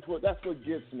 That's what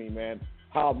gets me, man.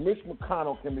 How Mitch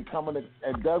McConnell can be coming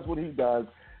and does what he does,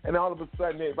 and all of a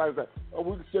sudden everybody's like, "Oh,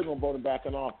 we're still gonna vote him back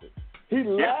in office." He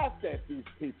laughed at these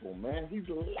people, man. He's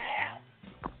laughed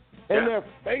in their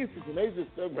faces, and they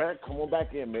just said, "Man, come on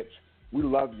back in, Mitch. We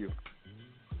love you."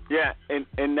 Yeah,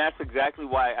 and that's exactly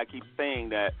why I keep saying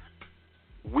that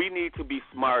we need to be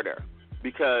smarter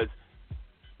because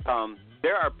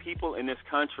there are people in this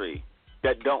country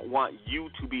that don't want you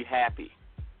to be happy,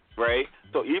 right?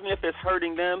 So even if it's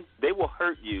hurting them, they will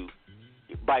hurt you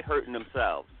by hurting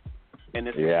themselves. And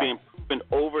this is being proven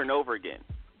over and over again.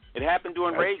 It happened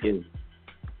during Reagan.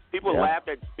 People laughed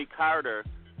at Jimmy Carter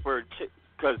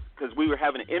because we were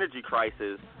having an energy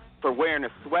crisis for wearing a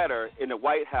sweater in the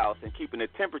White House and keeping the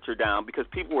temperature down because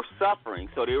people were suffering.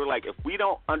 So they were like, if we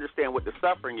don't understand what the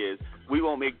suffering is, we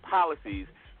won't make policies.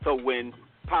 So when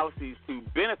policies to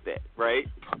benefit, right?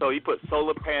 So he put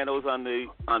solar panels on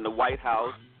the White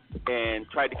House and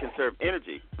tried to conserve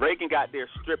energy. Reagan got there,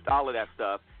 stripped all of that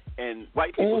stuff, and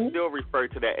white people still refer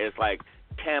to that as like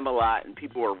Camelot, and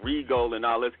people were regal and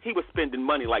all this. He was spending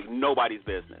money like nobody's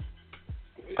business.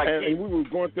 Like and we were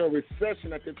going through a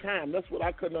recession at the time. That's what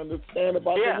I couldn't understand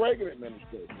about the Reagan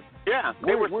administration. Yeah,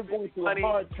 we're going through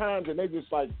hard times, and they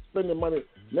just like spending money.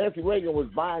 Nancy Reagan was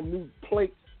buying new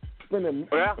plates, spending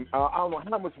I don't know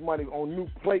how much money on new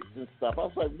plates and stuff. I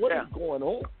was like, what is going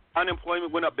on?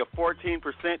 Unemployment went up to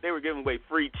 14%. They were giving away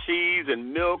free cheese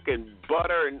and milk and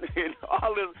butter and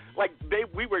all this. Like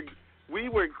we were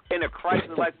in a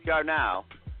crisis like we are now.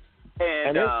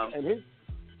 And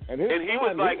he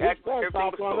was like, everything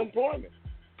was for unemployment.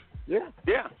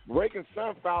 Yeah. Reagan's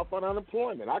son filed for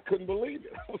unemployment. I couldn't believe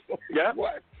it. I was like,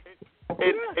 what?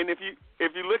 And if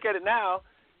you look at it now,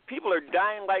 people are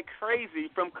dying like crazy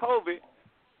from COVID,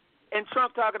 and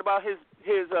Trump talking about his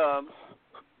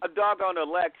a doggone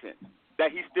election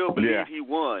that he still believes he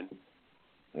won.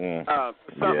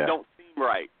 Something don't seem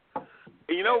right.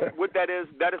 you know what that is?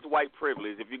 That is white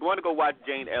privilege. If you're going to go watch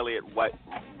Jane Elliott, watch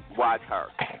her.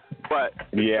 But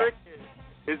the trick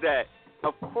is that,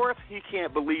 of course, he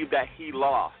can't believe that he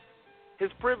lost.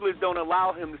 His privilege don't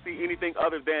allow him to see anything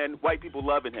other than white people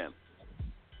loving him.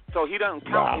 So he doesn't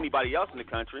count anybody else in the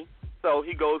country. So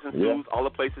he goes and sues all the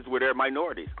places where there are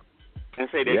minorities and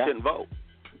say they shouldn't vote.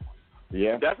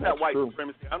 Yeah, that's not white true.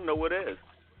 supremacy. I don't know what is.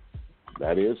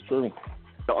 That is true.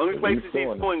 The only places he's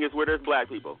suing is where there's black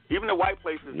people. Even the white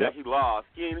places that he lost,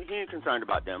 he ain't concerned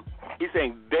about them. He's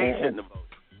saying they shouldn't have voted.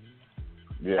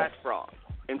 Yeah. That's fraud.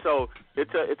 And so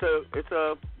it's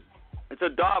a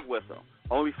dog whistle.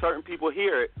 Only certain people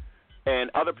hear it,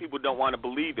 and other people don't want to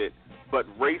believe it. But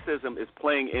racism is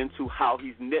playing into how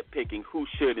he's nitpicking who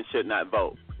should and should not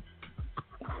vote.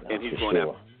 And he's going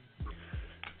after.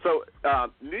 So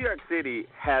New York City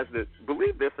has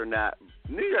believe this or not,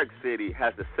 New York City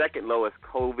has the second lowest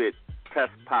COVID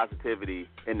test positivity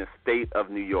in the state of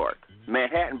New York.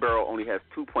 Manhattan Borough only has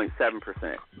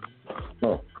 2.7%.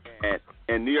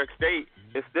 And New York State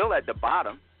is still at the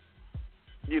bottom,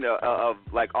 of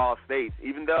like all states,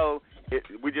 even though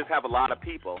we just have a lot of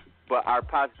people, but our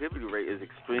positivity rate is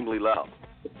extremely low.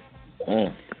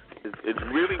 It's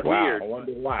really weird. I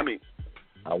wonder why.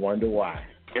 I why.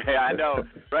 Yeah, I know,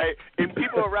 right? And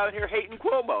people around here hating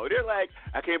Cuomo. They're like,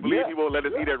 I can't believe he won't let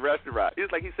us eat at a restaurant. It's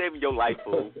like he's saving your life,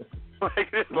 fool. Like,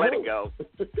 just let it go.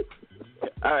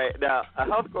 All right, now, a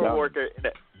healthcare worker,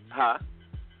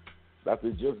 That's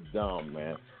just dumb,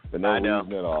 man. For no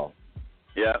reason at all.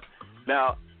 Yeah.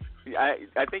 Now,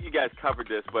 I think you guys covered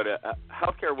this, but a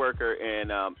healthcare worker in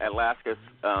Alaska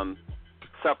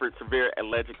suffered severe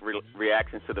allergic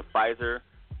reactions to the Pfizer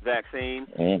vaccine,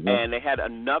 and they had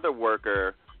another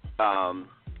worker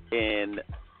in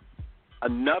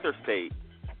another state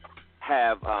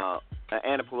have an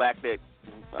anaphylactic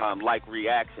like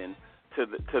reaction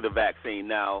to the vaccine.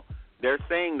 Now, they're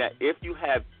saying that if you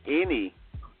have any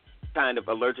kind of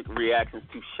allergic reactions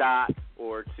to shots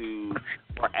or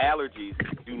allergies,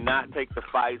 do not take the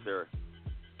Pfizer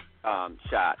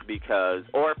shot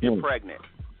or if you're pregnant.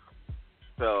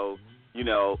 So,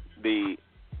 the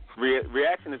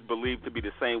reaction is believed to be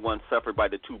the same one suffered by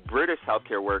the two British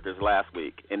healthcare workers last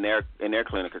week in their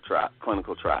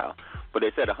clinical trial. But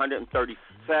they said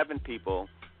 137 people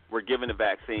were given the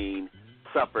vaccine,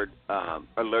 suffered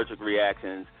allergic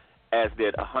reactions, as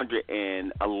did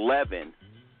 111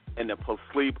 in the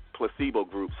placebo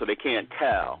group. So they can't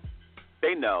tell.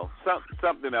 They know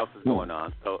something else is going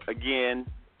on. So again,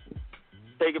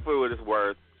 take it for what it's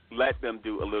worth. Let them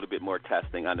do a little bit more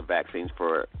testing on the vaccines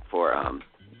for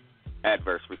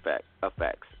adverse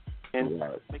effects, and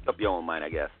make up your own mind, I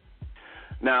guess.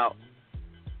 Now,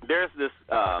 there's this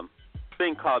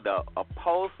thing called a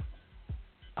pulse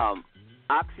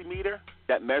oximeter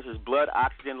that measures blood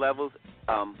oxygen levels.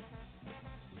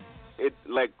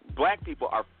 Black people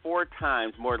are 4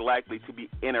 times more likely to be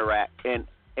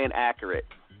inaccurate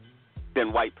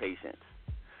than white patients.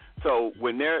 So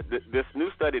when this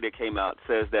new study that came out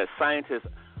says that scientists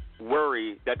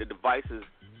worry that the devices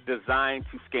designed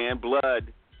to scan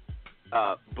blood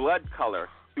color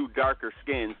through darker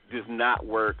skins does not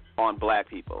work on black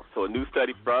people. So a new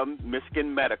study from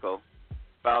Michigan Medical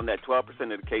found that 12%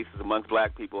 of the cases amongst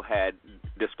black people had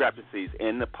discrepancies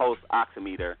in the pulse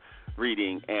oximeter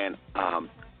reading and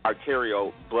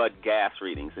arterial blood gas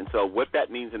readings. And so what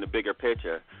that means in the bigger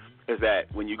picture is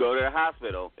that when you go to the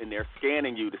hospital and they're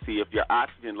scanning you to see if your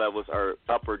oxygen levels are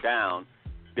up or down,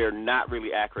 they're not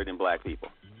really accurate in black people.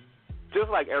 Just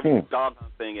like every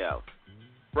doggone thing else,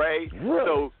 right? Really?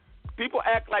 So people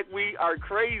act like we are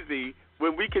crazy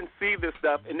when we can see this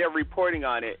stuff and they're reporting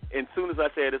on it. And as soon as I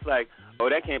say it, it's like, oh,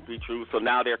 that can't be true, so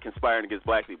now they're conspiring against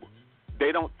black people.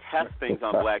 They don't test things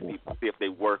on black people to see if they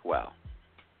work well.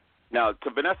 Now, to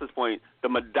Vanessa's point, the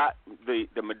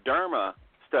Moderna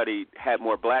study had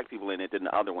more black people in it than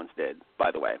the other ones did,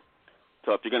 by the way.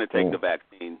 So if you're going to take the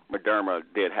vaccine, Moderna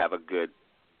did have a good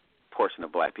portion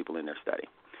of black people in their study.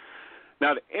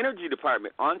 Now, the Energy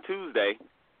Department on Tuesday,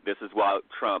 this is while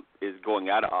Trump is going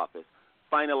out of office,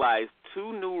 finalized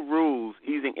 2 new rules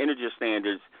easing energy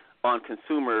standards on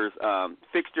consumers'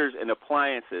 fixtures and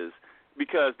appliances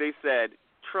because they said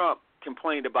Trump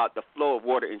complained about the flow of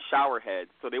water in shower heads,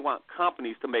 so they want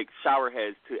companies to make shower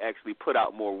heads to actually put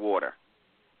out more water.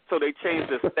 So they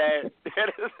changed the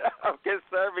status of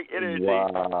conserving energy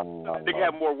so they can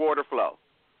have more water flow.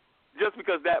 Just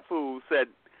because that fool said,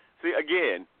 see,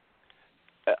 again,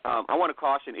 I want to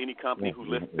caution any company who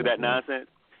listens to that nonsense.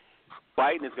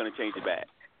 Biden is going to change it back.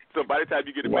 So by the time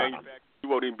you get it manufactured, you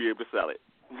won't even be able to sell it.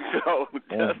 So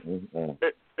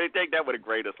they take that with a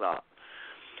grain of salt.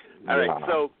 All right,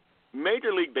 so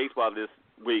Major League Baseball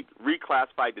week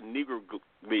reclassified the Negro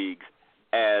leagues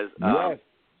as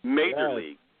major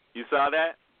league. You saw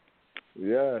that?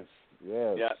 Yes.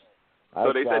 Yeah. I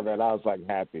So they saw said that. I was like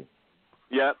happy.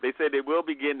 Yeah, they said they will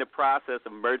begin the process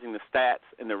of merging the stats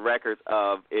and the records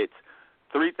of its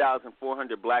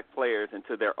 3,400 black players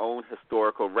into their own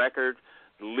historical records.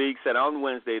 The league said on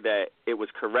Wednesday that it was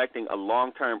correcting a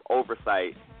long-term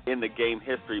oversight in the game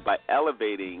history by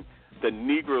elevating the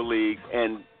Negro Leagues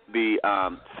and the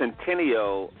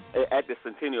centennial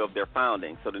of their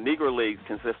founding. So the Negro Leagues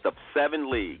consist of 7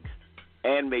 leagues,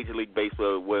 and Major League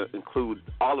Baseball will include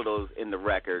all of those in the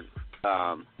records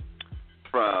from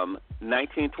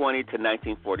 1920 to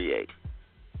 1948.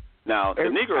 Now, the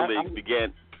Negro Leagues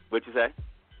began. What'd you say?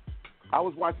 I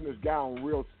was watching this guy on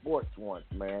Real Sports once,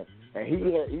 man, and he's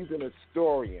an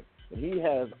historian, and he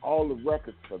has all the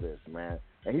records for this, man.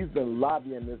 And he's been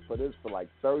lobbying for like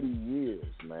 30 years,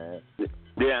 man.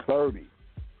 Yeah. 30.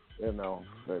 You know.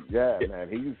 But yeah, man,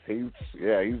 he's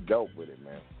dope with it,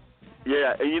 man.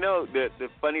 Yeah, and the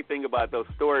funny thing about those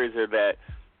stories are that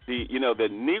the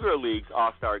Negro League's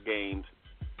All-Star games,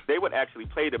 they would actually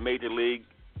play the Major League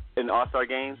in All-Star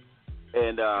games,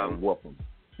 and whoop them.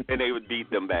 And they would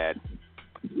beat them bad.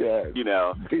 Yeah. Beat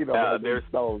them. There's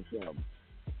stole some.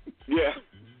 Yeah.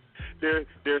 There's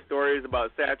stories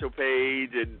about Satchel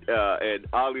Paige and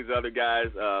all these other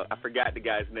guys. I forgot the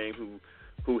guy's name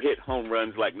who hit home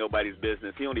runs like nobody's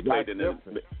business. He only played in the.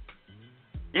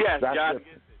 Yes, Josh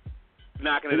Gibson,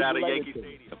 knocking it out of Yankee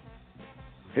Stadium.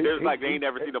 It's like they ain't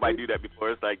never seen nobody do that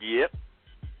before. It's like, yep.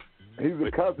 He's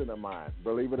a cousin of mine,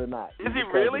 believe it or not. Is he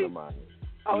really?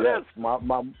 Oh, yes. That's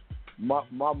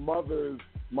my mother's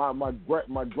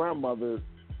my grandmother's.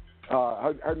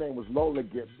 Her name was Lola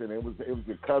Gibson. It was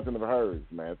a cousin of hers,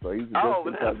 man. So he's a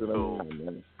distant cousin of mine,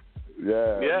 man.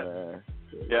 Yeah, man.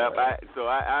 Yeah.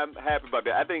 I'm happy about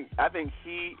that. I think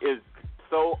he is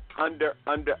so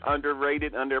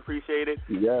underrated, underappreciated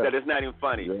that it's not even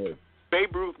funny. Yeah.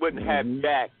 Babe Ruth wouldn't have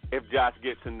Jack if Josh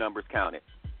Gibson numbers counted.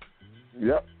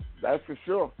 Yep, that's for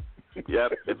sure.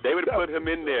 Yep, if they would have put him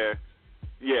in there,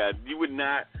 yeah, you would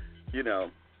not,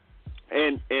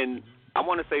 And I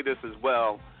want to say this as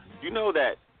well. You know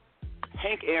that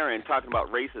Hank Aaron, talking about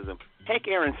racism, Hank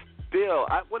Aaron still,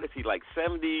 what is he, like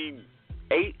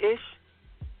 78-ish?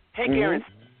 Hank Aaron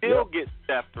still gets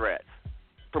death threats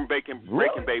from breaking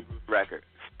Babe Ruth's record.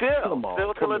 Still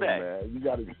to the day. Man. You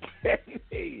got to be kidding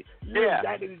me. You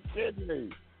got to be kidding me.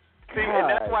 See, and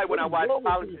that's why when I watch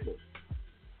politics.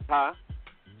 Huh?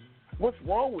 What's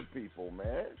wrong with people,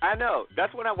 man? I know.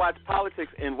 That's when I watch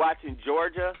politics and watching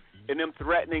Georgia and them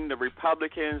threatening the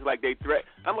Republicans like they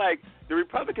I'm like, the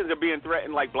Republicans are being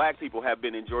threatened like black people have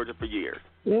been in Georgia for years.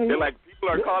 Mm-hmm. They're like, people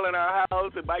are calling our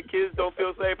house and my kids don't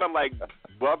feel safe. I'm like,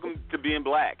 welcome to being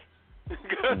black.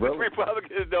 Because the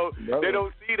Republicans don't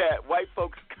see that. White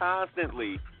folks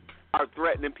constantly are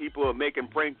threatening people and making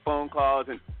prank phone calls,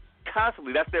 and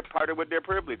constantly that's their part of what their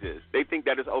privilege is. They think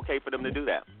that it's okay for them to do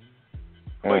that.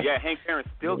 But yeah, Hank Aaron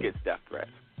still gets death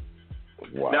threats.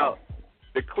 Wow. Now,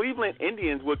 the Cleveland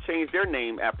Indians will change their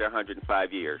name after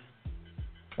 105 years.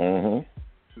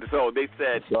 Mm-hmm. So they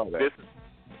said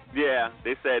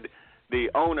they said the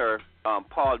owner,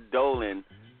 Paul Dolan,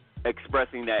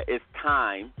 expressing that it's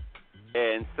time,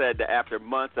 and said that after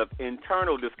months of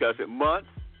internal discussion,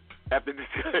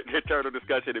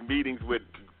 and meetings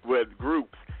with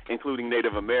groups, including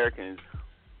Native Americans,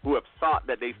 who have sought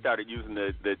that they started using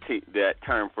that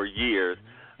term for years,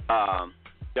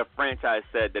 the franchise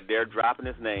said that they're dropping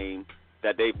this name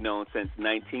that they've known since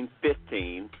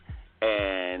 1915,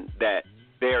 and that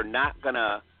they're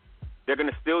gonna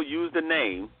still use the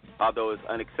name, although it's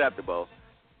unacceptable,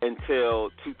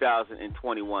 until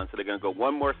 2021. So they're gonna go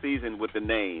one more season with the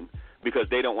name because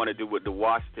they don't want to do what the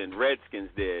Washington Redskins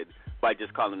did by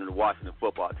just calling them the Washington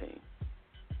Football Team.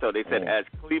 So they said as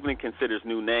Cleveland considers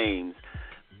new names,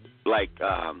 like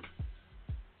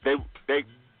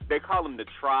they call them the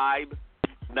Tribe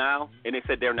now, and they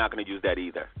said they're not going to use that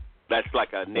either. That's like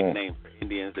a nickname for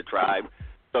Indians, the Tribe.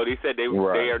 So they said they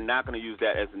are not going to use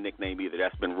that as a nickname either.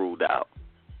 That's been ruled out.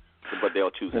 But they'll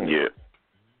choose it.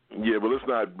 Yeah, but let's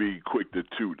not be quick to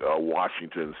toot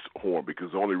Washington's horn,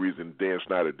 because the only reason Dan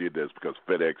Snyder did that is because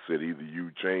FedEx said either you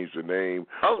change the name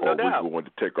or we're going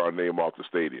to take our name off the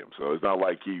stadium. So it's not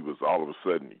like he was all of a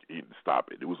sudden he didn't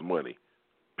stop it. It was money,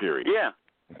 period. Yeah,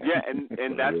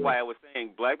 and that's why I was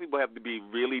saying black people have to be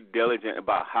really diligent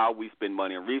about how we spend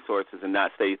money and resources, and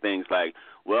not say things like,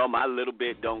 well, my little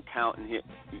bit don't count in here.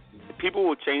 People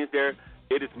will change it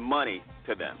is money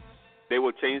to them. They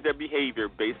will change their behavior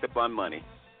based upon money.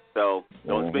 So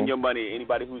don't spend your money on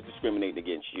anybody who's discriminating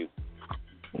against you.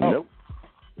 Nope.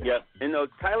 Yep. And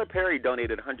Tyler Perry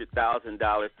donated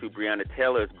 $100,000 to Breonna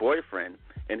Taylor's boyfriend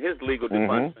in his legal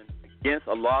defense against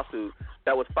a lawsuit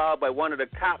that was filed by one of the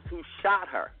cops who shot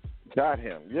her. Shot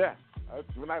him, yeah.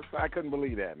 I couldn't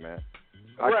believe that, man.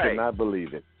 I Right. could not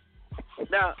believe it.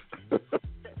 Now,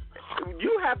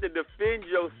 you have to defend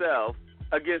yourself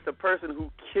against a person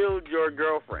who killed your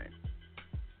girlfriend.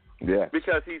 Yeah.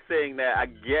 Because he's saying that, I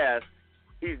guess,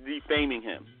 he's defaming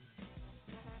him.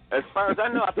 As far as I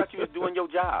know, I thought you was doing your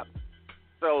job.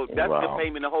 So that's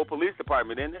defaming the whole police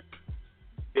department, isn't it?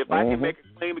 If I can make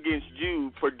a claim against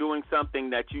you for doing something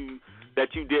that you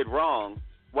did wrong,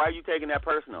 why are you taking that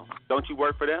personal? Don't you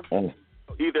work for them?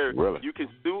 Either you can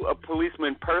sue a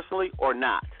policeman personally or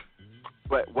not.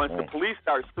 But once the police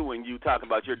start suing you, talking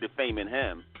about you're defaming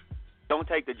him, don't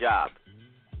take the job.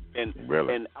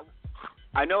 And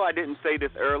I know I didn't say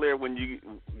this earlier when we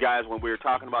were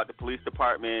talking about the police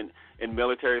department and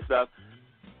military stuff.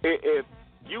 If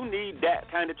you need that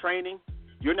kind of training,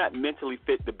 you're not mentally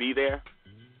fit to be there,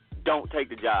 don't take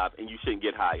the job and you shouldn't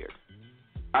get hired.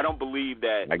 I don't believe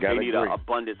that they need an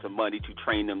abundance of money to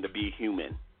train them to be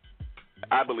human.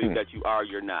 I believe that you are,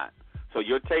 you're not. So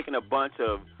you're taking a bunch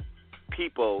of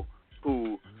people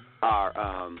who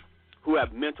are who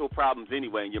have mental problems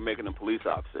anyway, and you're making them police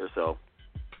officers. So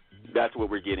that's what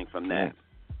we're getting from that.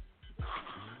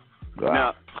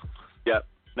 Wow.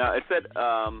 Now it said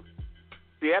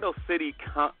Seattle City.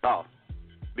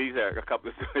 These are a couple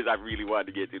of stories I really wanted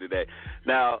to get to today.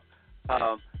 Now,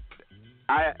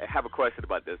 I have a question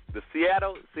about this. The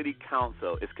Seattle City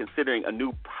Council is considering a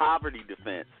new poverty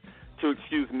defense to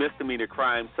excuse misdemeanor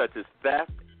crimes such as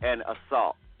theft and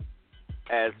assault,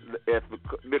 as if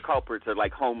the culprits are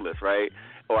like homeless, right,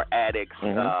 or addicts,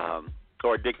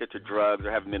 or addicted to drugs,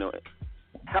 or have mental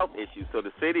health issues. So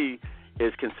the city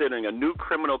is considering a new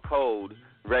criminal code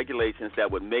regulations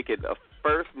that would make it a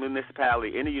first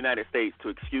municipality in the United States to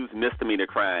excuse misdemeanor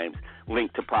crimes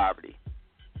linked to poverty,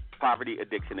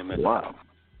 addiction, and mental health.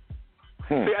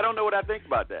 See, I don't know what I think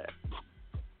about that.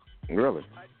 Really?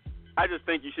 I just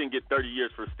think you shouldn't get 30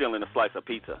 years for stealing a slice of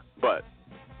pizza. But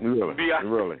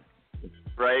really,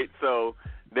 right? So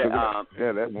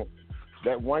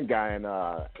that one guy in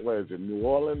what is it, New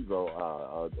Orleans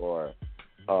or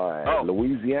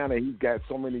Louisiana? He's got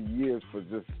so many years for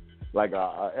just like it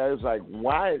was like,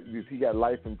 why is he got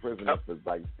life in prison for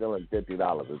like stealing $50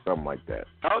 or something like that?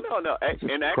 Oh no,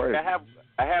 and actually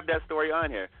I have that story on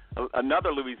here.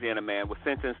 Another Louisiana man was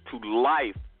sentenced to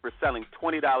life for selling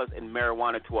 $20 in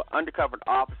marijuana to an undercover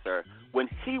officer when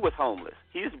he was homeless.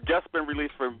 He's just been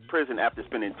released from prison after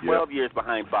spending 12 years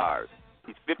behind bars.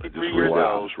 He's 53 years old.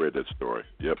 I just read that story.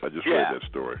 Yep, I just read that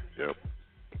story. Yep.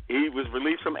 He was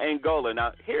released from Angola.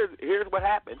 Now, here's what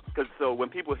happened. So when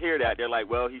people hear that, they're like,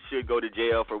 well, he should go to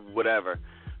jail for whatever.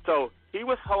 So he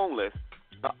was homeless.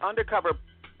 An undercover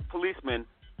policeman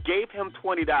gave him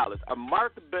 $20, a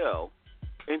marked bill,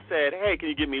 and said, hey, can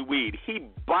you give me weed? He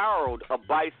borrowed a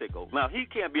bicycle. Now, he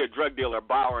can't be a drug dealer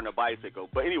borrowing a bicycle.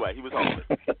 But anyway, he was homeless.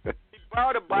 He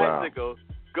borrowed a bicycle,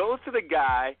 goes to the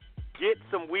guy, gets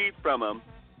some weed from him,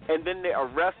 and then they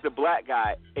arrest the black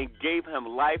guy and gave him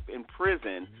life in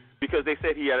prison because they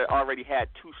said he had already had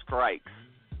 2 strikes.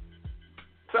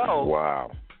 So,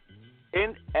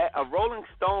 in a Rolling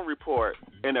Stone report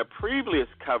in a previous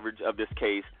coverage of this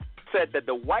case said that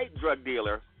the white drug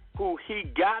dealer who he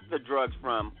got the drugs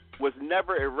from was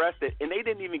never arrested, and they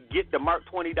didn't even get the marked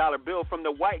 $20 bill from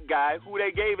the white guy who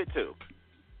they gave it to.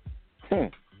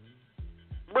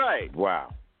 Right. Wow.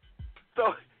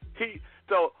 So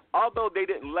although they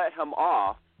didn't let him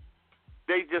off,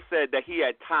 they just said that he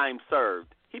had time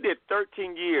served. He did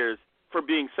 13 years for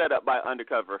being set up by an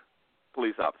undercover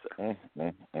police officer.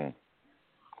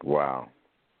 Wow.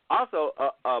 Also,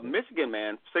 a Michigan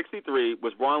man, 63,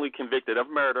 was wrongly convicted of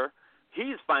murder.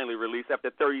 He's finally released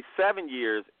after 37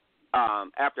 years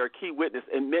after a key witness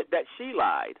admit that she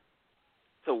lied.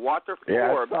 So Walter Forbes.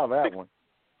 Yeah, I saw that one.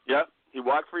 Yep. He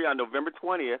walked free on November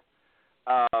 20th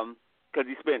because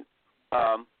he spent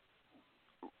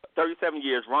 37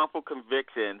 years wrongful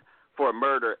conviction for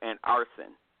murder and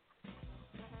arson.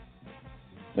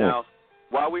 Now,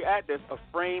 while we're at this, a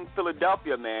framed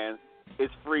Philadelphia man is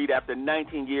freed after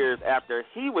 19 years after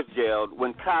he was jailed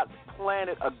when cops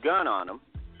planted a gun on him,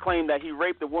 claimed that he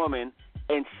raped a woman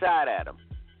and shot at him.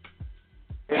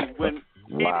 And when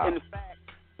in fact,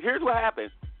 here's what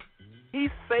happened. He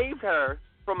saved her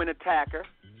from an attacker,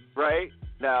 right?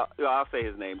 Now, I'll say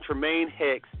his name, Tremaine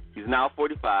Hicks. He's now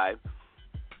 45.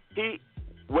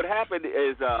 What happened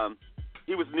is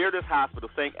he was near this hospital,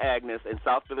 St. Agnes in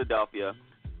South Philadelphia,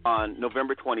 on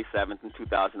November 27th in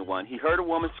 2001. He heard a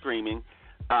woman screaming.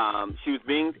 She was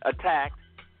being attacked,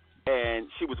 and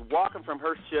she was walking from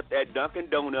her shift at Dunkin'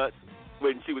 Donuts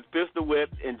when she was pistol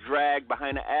whipped and dragged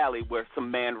behind the alley where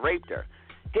some man raped her.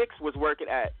 Hicks was working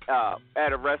at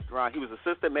a restaurant. He was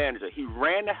assistant manager. He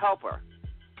ran to help her.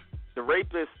 The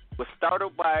rapist was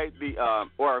startled by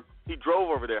or he drove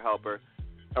over there to help her.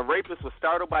 A rapist was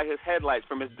startled by his headlights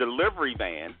from his delivery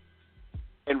van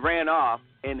and ran off,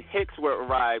 and Hicks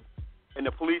arrived, and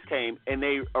the police came, and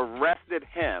they arrested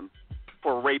him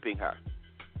for raping her.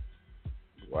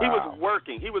 Wow. He was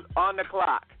working. He was on the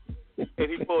clock, and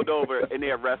he pulled over, and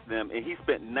they arrested him, and he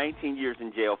spent 19 years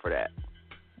in jail for that.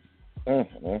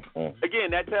 Again,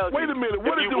 that tells you. Wait a minute.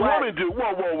 What did the woman do?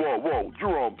 Whoa,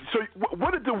 Jerome. So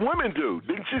what did the woman do?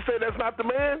 Didn't she say that's not the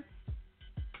man?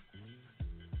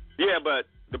 Yeah, but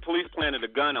the police planted a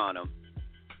gun on him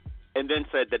and then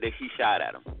said that he shot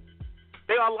at him.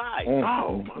 They all lied.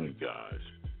 Oh, my gosh.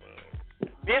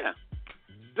 Yeah.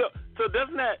 So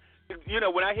doesn't that,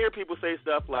 when I hear people say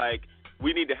stuff like,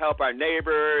 we need to help our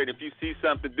neighbor, and if you see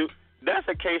something, that's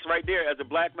a case right there. As a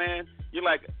black man, you're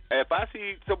like, if I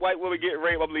see some white woman getting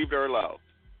raped, I'm leave her alone.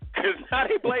 Because now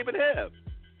they blaming him.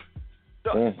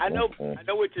 So I know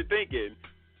what you're thinking.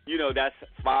 That's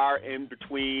far in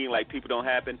between, like people don't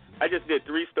happen. I just did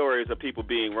 3 stories of people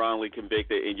being wrongly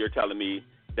convicted, and you're telling me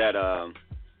that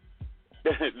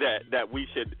that we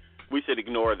should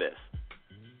ignore this.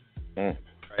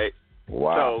 Right?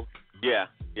 Wow. So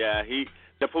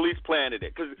the police planted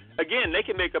it, because again, they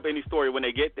can make up any story when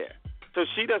they get there. So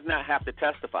she does not have to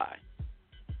testify.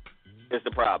 Is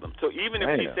the problem. So even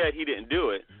if he said he didn't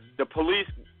do it, the police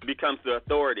becomes the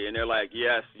authority, and they're like,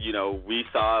 yes, we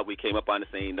saw it, we came up on the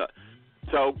scene.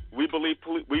 So we believe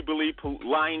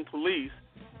lying police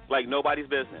like nobody's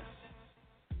business.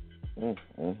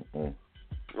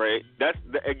 Right?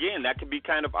 That could be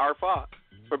kind of our fault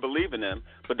for believing them,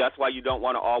 but that's why you don't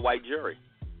want an all-white jury,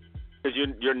 because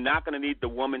you're not going to need the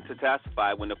woman to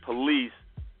testify when the police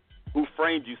who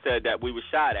framed you said that we were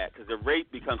shot at, because the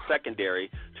rape becomes secondary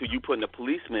to you putting the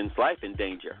policeman's life in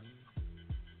danger.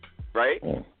 Right?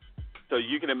 So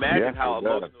you can imagine how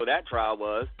emotional that trial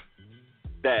was,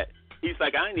 that he's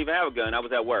like, I didn't even have a gun, I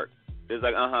was at work. It's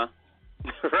like,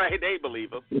 right? They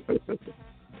believe him.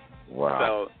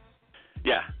 Wow. So,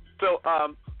 yeah. So,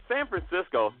 San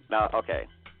Francisco, now, okay,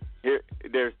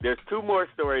 there's 2 more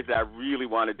stories that I really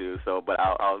want to do, but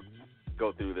I'll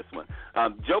go through this one.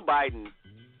 Joe Biden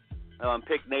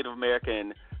picked Native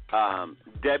American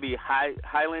Debbie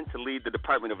Hyland to lead the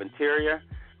Department of Interior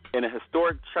in a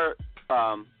historic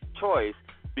choice,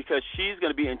 because she's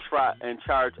going to be in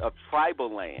charge of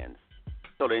tribal lands.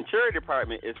 So the Interior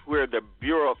Department is where the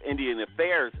Bureau of Indian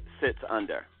Affairs sits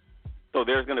under. So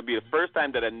there's going to be the first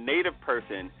time that a Native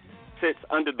person sits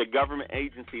under the government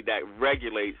agency that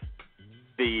regulates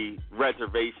the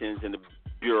reservations in the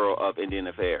Bureau of Indian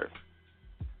Affairs.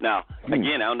 Now,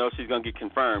 again, I don't know if she's going to get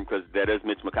confirmed, because that is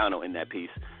Mitch McConnell in that piece.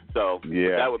 So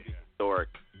that would be historic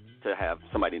to have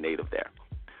somebody Native there.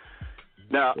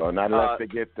 Now, well, not unless they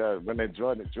get when they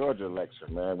join the Georgia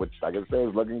election, man, which, like I said,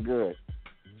 is looking good.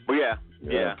 Well,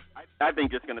 yeah. I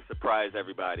think it's going to surprise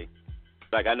everybody.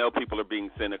 Like, I know people are being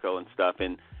cynical and stuff,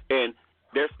 and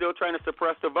they're still trying to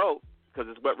suppress the vote, because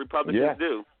it's what Republicans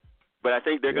do. But I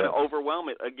think they're going to overwhelm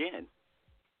it again,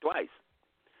 twice.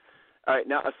 All right,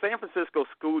 now a San Francisco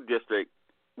school district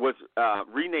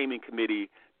renaming committee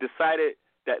decided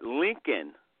that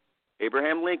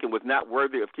Abraham Lincoln was not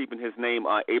worthy of keeping his name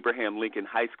on Abraham Lincoln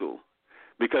High School,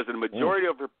 because the majority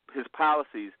of his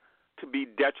policies to be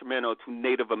detrimental to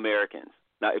Native Americans.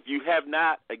 Now, if you have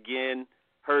not, again,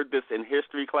 heard this in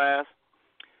history class,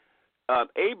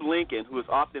 Abe Lincoln, who is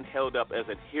often held up as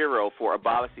a hero for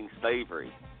abolishing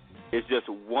slavery, is just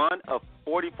one of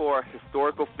 44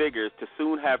 historical figures to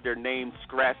soon have their names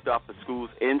scratched off the schools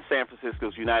in San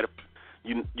Francisco's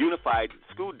Unified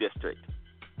School District.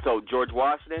 So George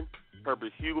Washington,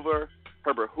 Herbert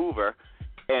Hoover,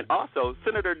 and also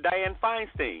Senator Dianne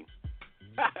Feinstein.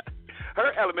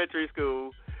 Her elementary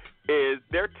school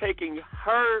they're taking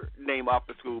her name off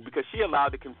the school because she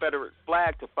allowed the Confederate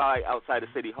flag to fly outside of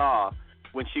City Hall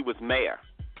when she was mayor.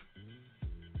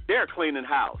 They're cleaning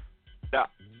house. Now,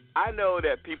 I know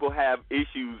that people have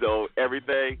issues on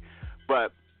everything,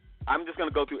 but I'm just going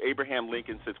to go through Abraham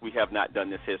Lincoln since we have not done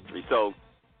this history. So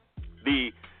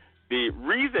the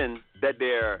reason that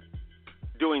they're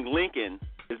doing Lincoln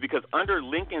is because under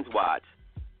Lincoln's watch,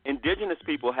 indigenous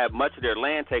people have much of their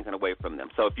land taken away from them.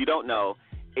 So if you don't know,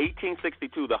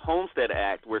 1862, the Homestead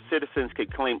Act, where citizens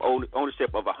could claim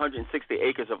ownership of 160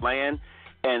 acres of land,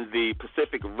 and the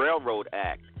Pacific Railroad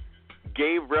Act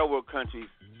gave railroad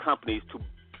companies to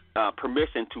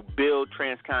permission to build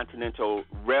transcontinental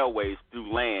railways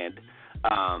through land,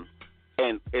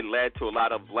 and it led to a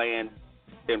lot of land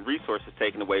and resources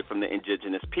taken away from the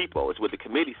indigenous people, is what the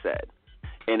committee said.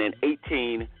 And in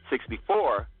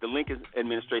 1864, the Lincoln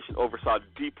administration oversaw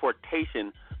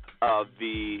deportation of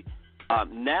the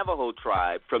Navajo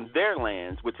tribe from their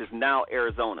lands, which is now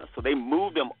Arizona. So they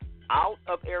moved them out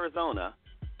of Arizona,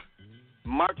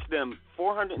 marched them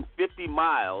 450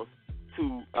 miles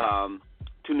to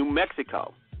New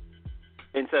Mexico,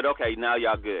 and said, okay, now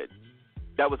y'all good.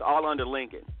 That was all under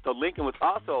Lincoln. So Lincoln was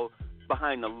also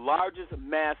behind the largest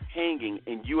mass hanging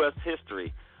in U.S.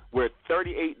 history, where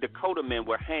 38 Dakota men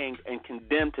were hanged and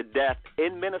condemned to death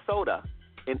in Minnesota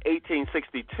in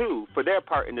 1862 for their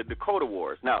part in the Dakota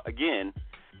Wars. Now, again,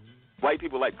 white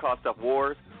people like to call stuff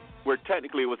wars, where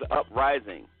technically it was an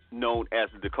uprising known as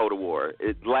the Dakota War.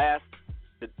 It lasted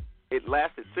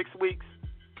 6 weeks,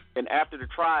 and after the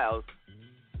trials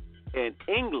in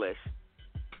English,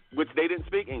 which they didn't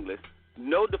speak English,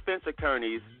 no defense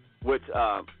attorneys, which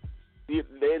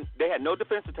they had no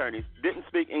defense attorneys, didn't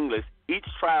speak English. Each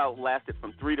trial lasted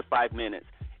from 3 to 5 minutes,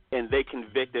 and they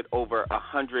convicted over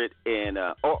 300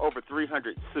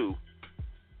 Sioux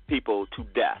people to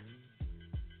death.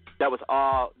 That was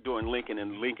all during Lincoln,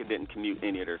 and Lincoln didn't commute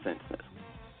any of their sentences.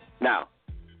 Now,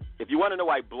 if you want to know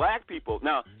why black people,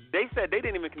 now they said they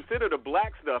didn't even consider the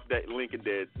black stuff that Lincoln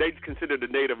did. They considered the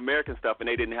Native American stuff, and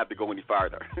they didn't have to go any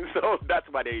farther. So that's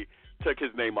why they took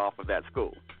his name off of that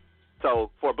school.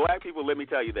 So for black people, let me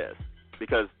tell you this,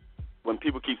 because when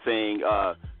people keep saying,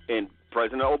 and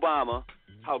President Obama,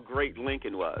 how great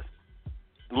Lincoln was.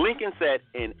 Lincoln said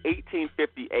in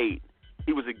 1858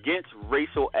 he was against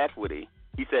racial equity.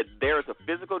 He said there is a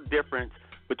physical difference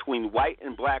between white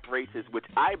and black races, which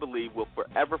I believe will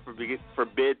forever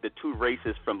forbid the two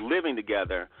races from living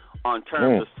together on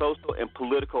terms of social and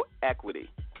political equity.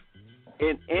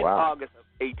 In August of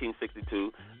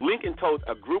 1862, Lincoln told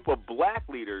a group of black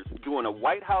leaders during a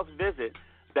White House visit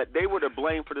that they were to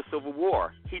blame for the Civil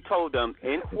War. He told them,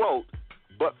 in quote,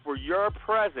 "But for your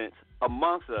presence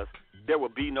amongst us, there will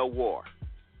be no war."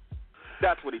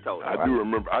 That's what he told them. I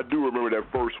do remember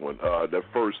that first one, that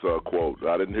first quote.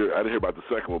 I didn't hear about the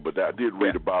second one, but I did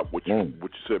read about what you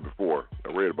said before.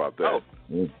 I read about that.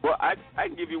 Well, I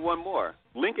can give you one more.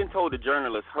 Lincoln told the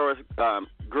journalist Horace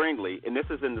Gringley, and this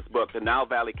is in this book, The Nile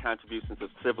Valley Contributions of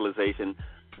Civilization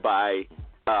by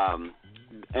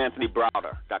Anthony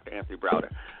Browder, Dr. Anthony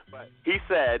Browder. But he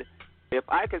said, if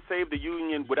I could save the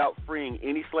Union without freeing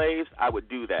any slaves, I would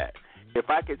do that.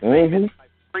 If I could save it by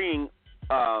freeing,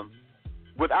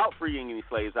 without freeing any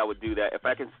slaves, I would do that. If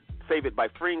I could save it by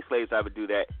freeing slaves, I would do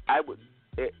that.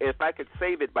 If I could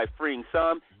save it by freeing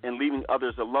some and leaving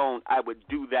others alone, I would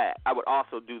do that. I would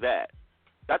also do that.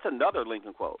 That's another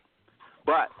Lincoln quote.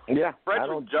 But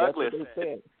Frederick Douglass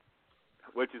said,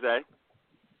 what'd you say?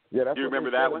 Yeah, that's do you what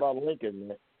remember they that said one? about Lincoln,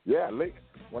 man. Yeah, Lincoln.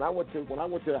 When I went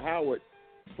to Howard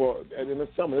in the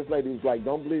summer, this lady was like,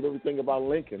 "Don't believe everything about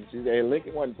Lincoln." She said,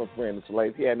 "Lincoln wasn't for freeing the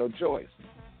slaves. He had no choice.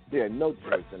 He had no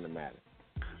choice in the matter."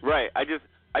 Right. I just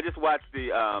watched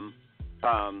the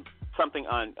something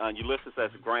on Ulysses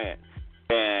S. Grant,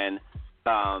 and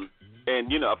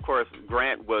you know, of course,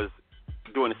 Grant was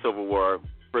doing the Civil War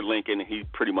for Lincoln, and he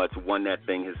pretty much won that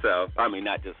thing himself. I mean,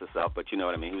 not just himself, but you know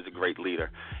what I mean. He was a great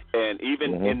leader, and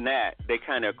even in that, they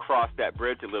kind of crossed that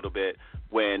bridge a little bit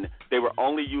when they were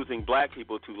only using black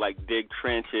people to like dig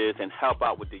trenches and help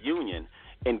out with the Union,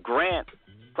 and Grant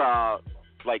saw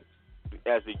like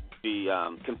as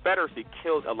the Confederacy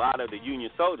killed a lot of the Union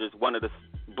soldiers, one of the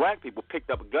black people picked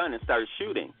up a gun and started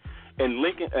shooting,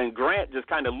 and Grant just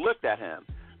kind of looked at him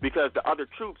because the other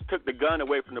troops took the gun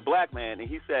away from the black man, and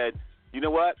he said, "You know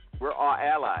what? We're all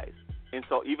allies." And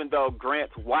so even though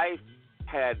Grant's wife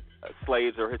had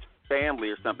slaves or his family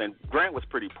or something, Grant was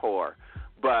pretty poor,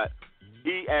 but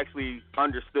he actually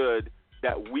understood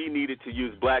that we needed to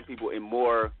use black people in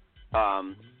more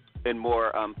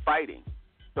fighting.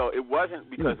 So it wasn't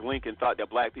because Lincoln thought that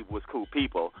black people was cool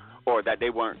people or that they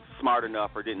weren't smart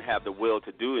enough or didn't have the will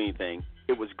to do anything.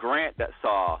 It was Grant that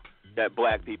saw that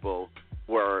black people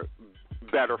were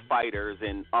better fighters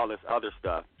and all this other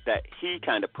stuff that he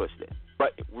kind of pushed it.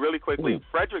 But really quickly,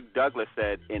 Frederick Douglass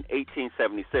said in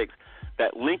 1876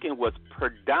 that Lincoln was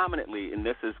predominantly, and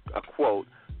this is a quote,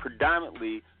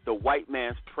 predominantly the white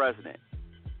man's president.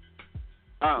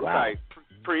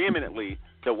 Preeminently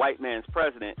the white man's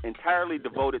president, entirely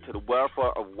devoted to the welfare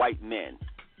of white men.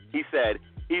 He said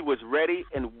he was ready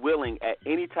and willing at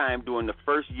any time during the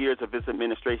first years of his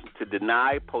administration to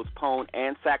deny, postpone,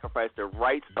 and sacrifice the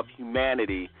rights of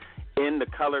humanity in the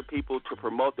colored people to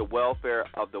promote the welfare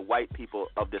of the white people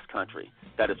of this country.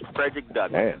 That is Frederick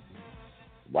Douglass. Man.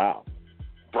 Wow.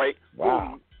 Right?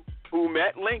 Wow. Who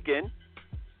met Lincoln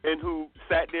and who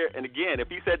sat there. And again, if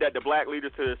he said that to black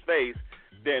leaders to his face,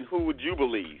 then who would you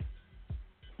believe?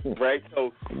 Right?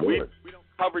 So we don't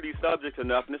cover these subjects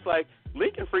enough. And it's like,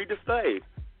 Lincoln freed the slave.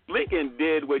 Lincoln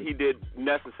did what he did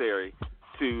necessary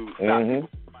to stop people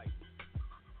from fighting.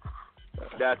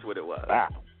 That's what it was. Wow.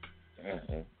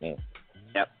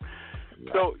 Yep.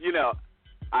 So,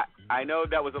 I know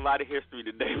that was a lot of history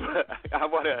today, but I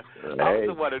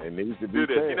also want to do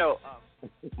this.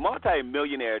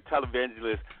 Multi-millionaire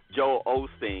televangelist Joel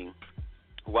Osteen,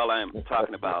 while I'm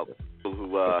talking about people who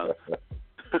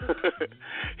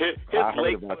his I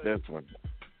heard about this one.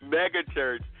 mega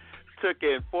church took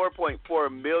in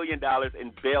 $4.4 million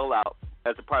in bailout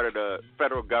as a part of the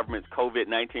federal government's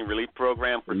COVID-19 relief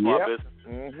program for small business.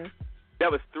 Mm-hmm.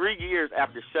 That was 3 years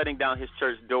after shutting down his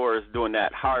church doors during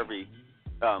that Harvey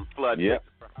flood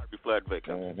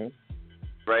victim. Mm-hmm.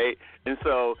 Right? And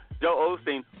so Joe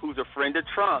Osteen, who's a friend of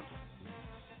Trump's,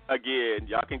 again,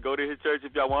 y'all can go to his church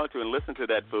if y'all want to and listen to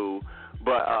that fool,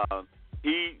 but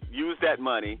he used that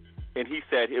money, and he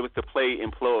said it was to pay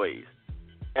employees.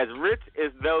 As rich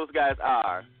as those guys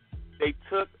are, they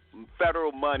took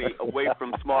federal money away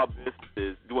from small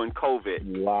businesses during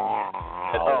COVID.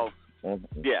 Wow.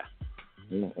 Yeah.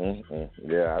 Yeah,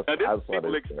 now, I saw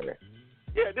this.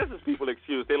 This is people's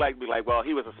excuse. They like to be like, well,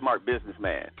 he was a smart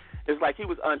businessman. It's like he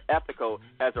was unethical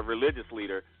as a religious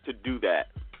leader to do that.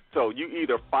 So you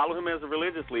either follow him as a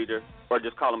religious leader or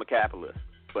just call him a capitalist.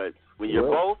 But when you're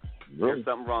both, there's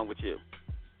something wrong with you.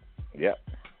 Yep.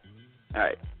 All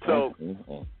right. So,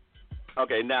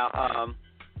 okay, now,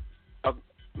 a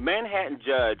Manhattan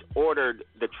judge ordered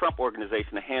the Trump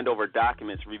organization to hand over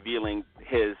documents revealing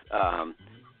his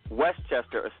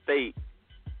Westchester estate.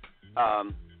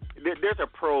 There's a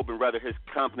probe in whether his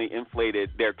company inflated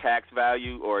their tax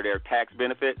value or their tax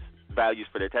benefits, values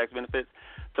for their tax benefits.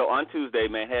 So on Tuesday,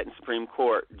 Manhattan Supreme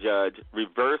Court judge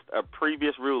reversed a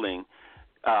previous ruling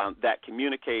that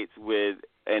communicates with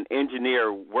an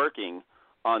engineer working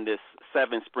on this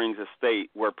Seven Springs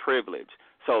estate were privileged.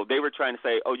 So they were trying to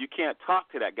say, oh, you can't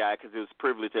talk to that guy because it was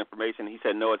privileged information. He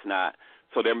said, no, it's not.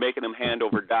 So they're making him hand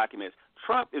over documents.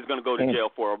 Trump is going to go to jail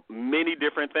for many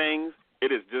different things.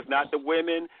 It is just not the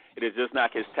women. It is just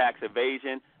not his tax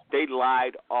evasion. They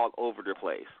lied all over the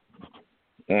place.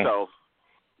 So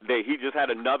he just had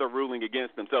another ruling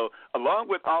against him. So along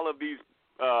with all of these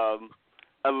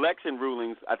election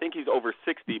rulings, I think he's over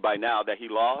 60 by now that he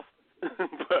lost.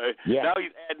 But now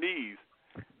he's adding these.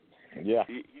 Yeah.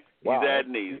 He's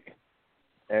adding these.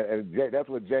 And Jay, that's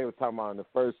what Jay was talking about in the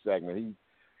first segment. He's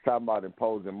talking about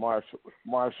imposing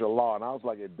martial law. And I was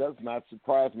like, it does not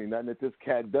surprise me nothing that this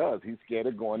cat does. He's scared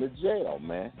of going to jail,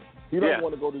 man. He don't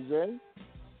want to go to jail.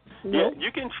 Yeah,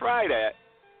 you can try that.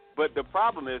 But the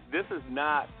problem is this is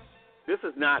not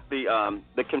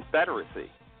the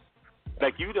Confederacy.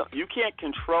 Like you can't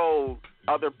control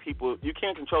other people. You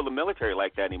can't control the military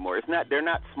like that anymore. They're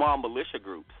not small militia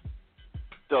groups.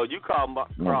 So you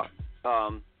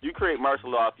you create martial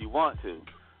law if you want to,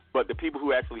 but the people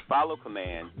who actually follow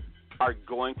command are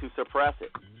going to suppress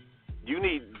it. You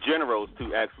need generals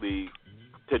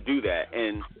to do that.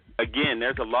 And again,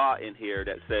 there's a law in here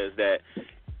that says that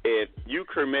if you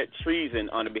commit treason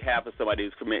on the behalf of somebody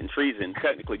who's committing treason,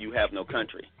 technically you have no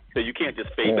country. So you can't just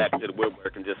fade back into the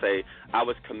woodwork and just say, I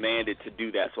was commanded to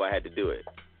do that, so I had to do it.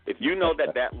 If you know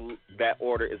that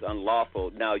order is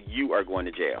unlawful, now you are going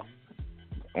to jail.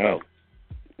 So,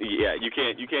 yeah, you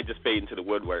can't just fade into the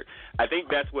woodwork. I think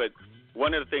that's what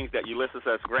one of the things that Ulysses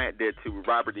S. Grant did to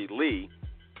Robert E. Lee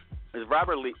is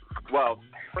Robert Lee. Well,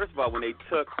 first of all, when they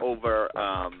took over,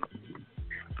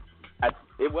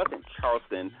 it wasn't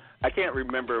Charleston. I can't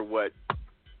remember what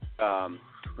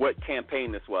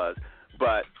campaign this was,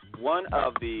 but one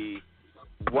of the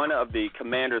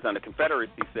commanders on the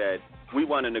Confederacy said, we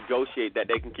want to negotiate that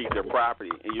they can keep their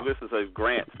property. And Ulysses S.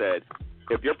 Grant said,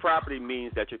 if your property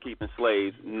means that you're keeping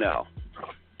slaves, no.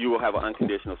 You will have an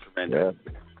unconditional surrender.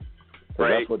 Yeah.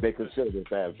 Right? That's what they consider this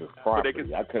as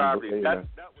property. That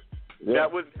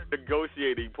was the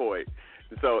negotiating point.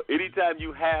 So anytime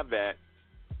you have that,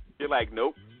 you're like,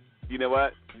 nope. You know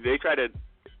what? They try to,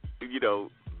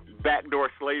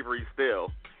 backdoor slavery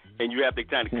still, and you have to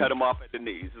kind of cut them off at the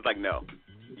knees. It's like, no,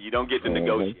 you don't get to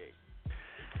negotiate.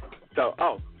 So,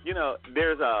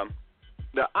 there's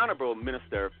the Honorable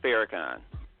Minister Farrakhan,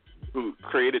 who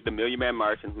created the Million Man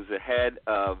March and who's the head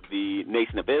of the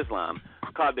Nation of Islam,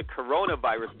 called the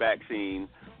coronavirus vaccine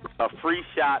a free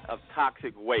shot of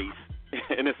toxic waste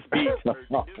in a speech for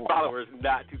his followers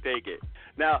not to take it.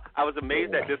 Now, I was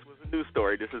amazed that this was a news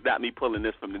story. This is not me pulling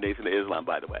this from the Nation of Islam,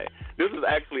 by the way. This is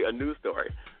actually a news story.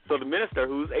 So the minister,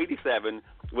 who's 87,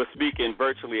 was speaking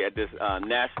virtually at this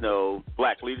National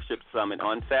Black Leadership Summit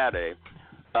on Saturday,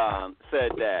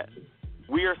 said that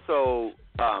we are so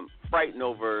frightened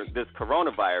over this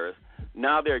coronavirus.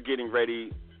 Now they're getting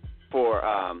ready for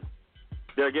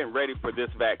this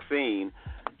vaccine.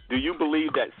 Do you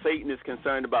believe that Satan is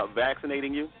concerned about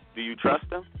vaccinating you? Do you trust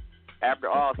him? After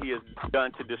all he has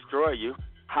done to destroy you,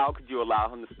 how could you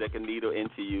allow him to stick a needle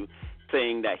into you,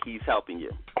 saying that he's helping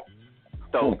you?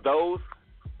 So those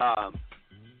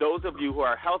of you who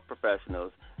are health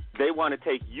professionals, they want to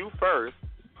take you first,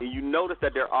 and you notice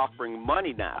that they're offering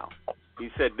money now. He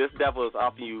said this devil is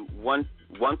offering you $1,000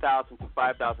 to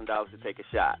 $5,000 to take a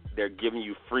shot. They're giving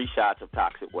you free shots of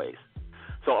toxic waste.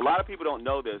 So a lot of people don't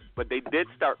know this, but they did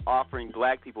start offering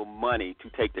black people money to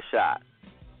take the shot.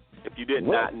 If you did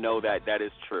not know that, that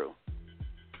is true.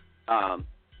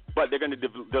 But they're going to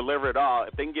deliver it all.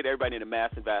 If they can get everybody in a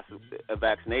mass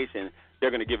vaccination,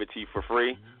 they're going to give it to you for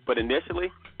free. But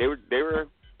initially, they were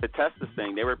to test this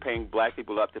thing. They were paying black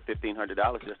people up to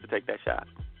 $1,500 just to take that shot.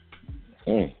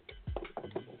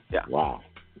 Yeah. Wow.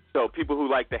 So people who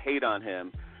like to hate on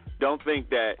him, don't think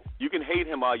that you can hate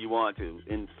him all you want to,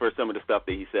 and for some of the stuff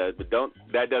that he says, but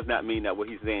that does not mean that what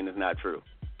he's saying is not true,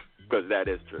 because that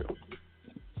is true.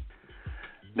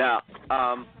 Now,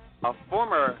 a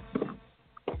former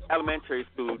elementary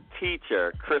school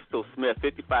teacher, Crystal Smith,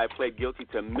 55, pled guilty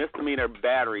to misdemeanor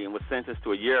battery and was sentenced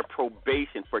to a year of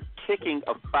probation for kicking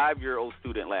a 5-year-old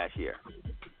student last year.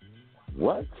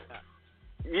 What?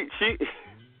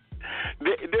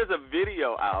 There's a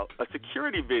video out, a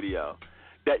security video,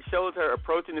 that shows her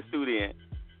approaching the student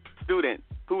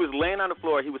who was laying on the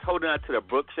floor. He was holding on to the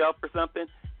bookshelf or something,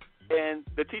 and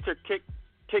the teacher kicked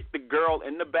the girl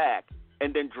in the back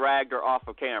and then dragged her off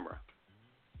of camera.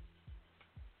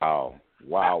 Oh,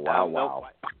 wow.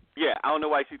 Yeah, I don't know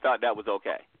why she thought that was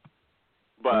okay.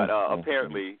 But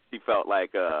apparently she felt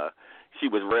like she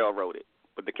was railroaded.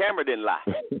 But the camera didn't lie.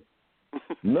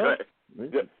 No.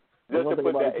 Just to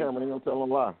put that camera, they don't tell them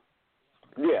lie.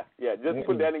 Yeah. Just to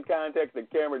put that in context, the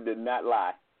camera did not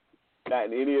lie. Not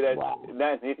in any of that.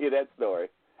 Not in any of that story.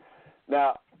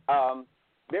 Now,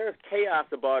 there's chaos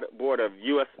aboard of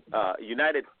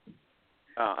United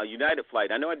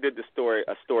flight. I know I did a story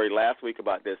last week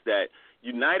about this, that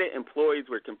United employees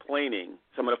were complaining.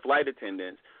 Some of the flight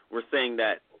attendants were saying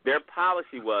that their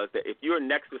policy was that if you're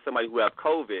next to somebody who has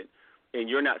COVID and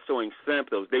you're not showing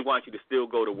symptoms, they want you to still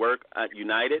go to work at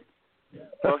United.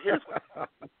 Well, here's what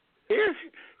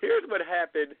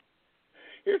happened.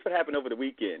 Here's what happened over the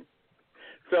weekend.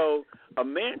 So a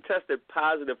man tested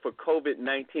positive for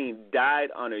COVID-19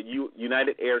 died on a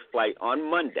United Air flight on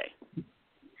Monday,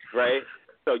 right?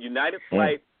 So United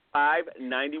Flight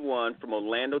 591 from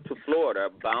Orlando to Florida,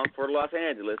 bound for Los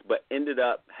Angeles, but ended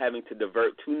up having to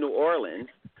divert to New Orleans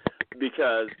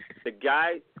because the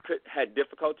guy had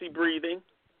difficulty breathing,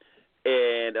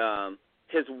 and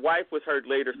his wife was heard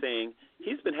later saying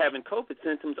he's been having COVID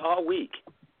symptoms all week.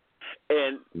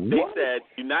 And they said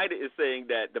United is saying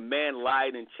that the man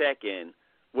lied in check-in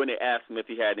when they asked him if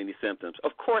he had any symptoms.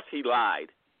 Of course he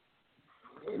lied.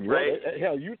 Right?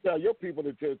 Hell, you tell your people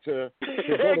to go to work.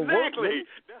 Exactly.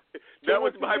 That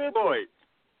was my point.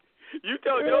 You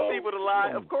told your people to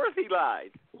lie. Of course he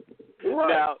lied.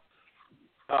 Right.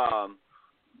 Now,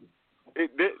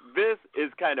 this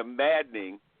is kind of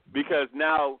maddening because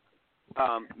now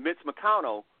Mitch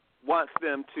McConnell wants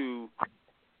them to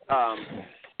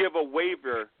give a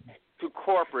waiver to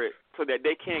corporate so that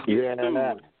they can't get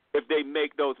sued if they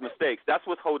make those mistakes. That's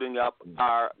what's holding up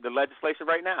the legislation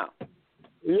right now.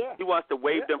 Yeah. He wants to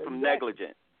waive them from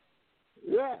negligence.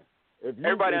 Yeah.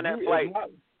 Everybody on that flight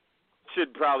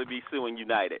should probably be suing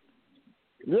United.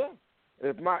 Yeah.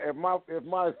 If my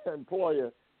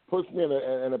employer puts me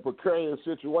in a precarious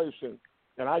situation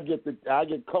and I get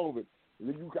COVID,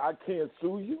 I can't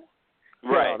sue you.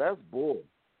 Right. No, that's bull.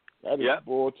 That is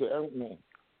bull to everyone.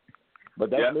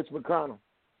 But that's Mitch McConnell.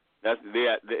 That's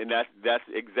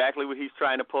exactly what he's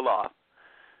trying to pull off.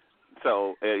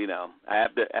 So I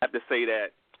have to say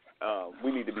that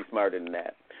we need to be smarter than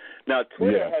that. Now,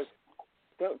 Twitter has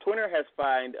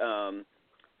fined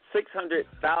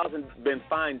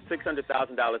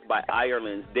 $600,000 by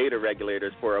Ireland's data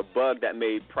regulators for a bug that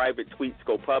made private tweets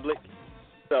go public.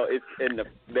 So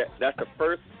that's the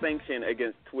first sanction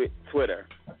against Twitter,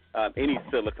 any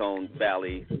Silicon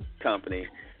Valley company,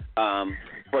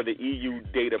 for the EU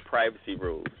data privacy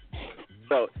rules.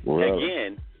 So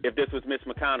again, if this was Mitch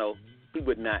McConnell, he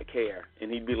would not care,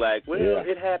 and he'd be like, "Well,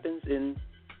 it happens, and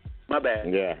my bad."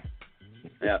 Yeah.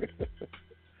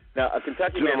 Now, a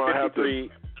Kentucky man, 53.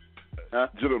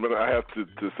 Gentlemen, I have to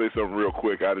say something real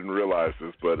quick. I didn't realize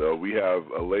this, but we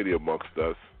have a lady amongst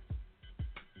us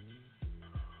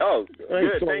Oh,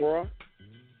 good. Sorora.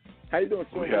 How you doing,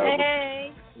 Sorora?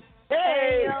 Hey.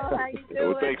 Hey, yo, how you doing?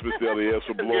 Well, thanks, Mr. Elias,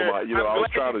 for blowing my. I was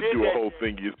trying to do a whole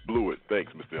thing. You just blew it.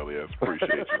 Thanks, Mr. Elias.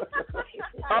 Appreciate you.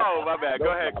 Oh, my bad.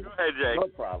 Go ahead, Jay. No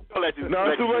problem. I'll let you.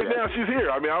 No, it's too late now. She's here.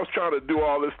 I mean, I was trying to do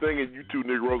all this thing, and you two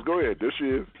Negroes, go ahead. There she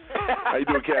is. How you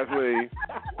doing, Kathleen?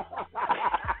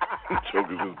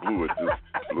 Jokers just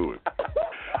blew it.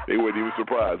 They weren't even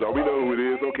surprised. Oh, we know who it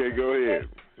is. Okay, go ahead.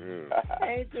 Yeah.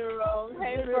 Hey, Jerome.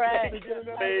 Hey, Brad.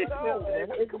 Hey,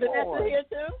 Is Vanessa here,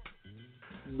 too?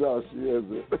 No, she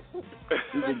isn't.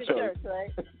 She's in church,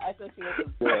 right? I thought she was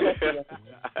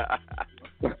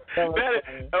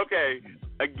Okay,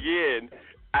 again,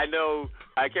 I know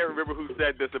I can't remember who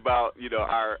said this about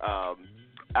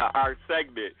our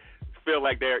segment. Feel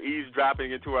like they're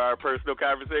eavesdropping into our personal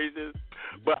conversations,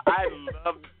 but I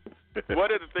love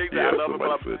one of the things that I love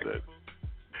about black people.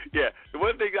 Yeah, the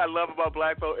one thing I love about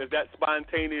black folk is that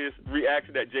spontaneous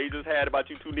reaction that Jay just had about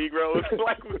you two Negroes.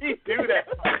 Like, we do that.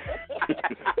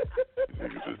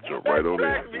 Just jump right on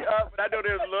cracks me up, but I know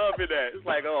there's love in that. It's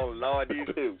like, oh, Lord, these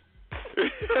two.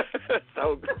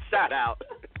 So, shout out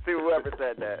to whoever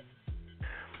said that.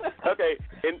 Okay,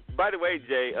 and by the way,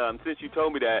 Jay, since you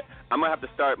told me that, I'm going to have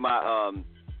to start my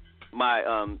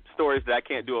stories that I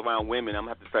can't do around women. I'm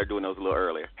going to have to start doing those a little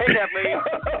earlier. Hey, Kathleen.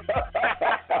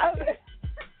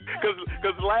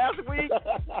 Because last week,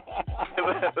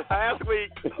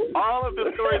 all of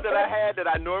the stories that I had that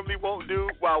I normally won't do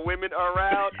while women are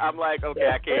around, I'm like, okay,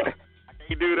 I can't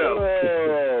do those.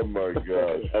 Oh, my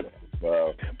gosh.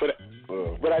 Wow.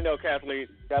 But I know Kathleen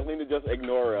will just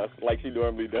ignore us like she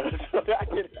normally does. I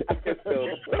can still.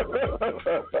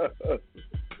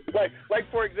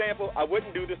 Like, for example, I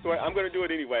wouldn't do this story. I'm going to do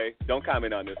it anyway. Don't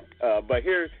comment on this. But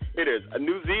here it is. A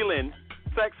New Zealand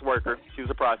sex worker, she was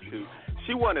a prostitute.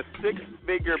 She won a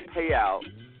 6-figure payout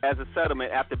as a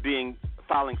settlement after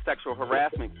filing sexual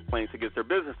harassment complaints against her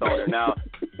business owner. Now,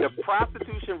 the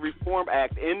Prostitution Reform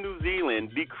Act in New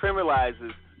Zealand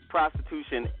decriminalizes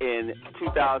prostitution in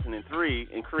 2003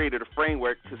 and created a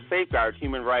framework to safeguard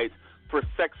human rights for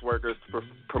sex workers to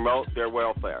promote their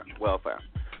welfare.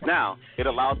 Now, it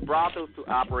allows brothels to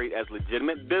operate as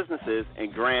legitimate businesses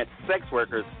and grants sex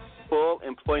workers full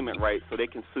employment rights so they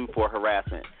can sue for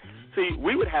harassment. See,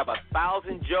 we would have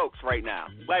 1,000 jokes right now,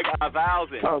 like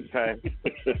 1,000. Okay.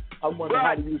 I'm wondering,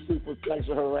 how do you sue for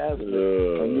sexual harassment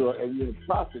and you're a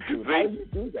prostitute? How do you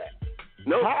do that?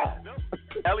 No,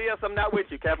 Elias, I'm not with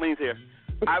you. Kathleen's here.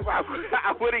 I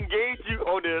would engage you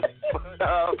on this, but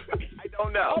I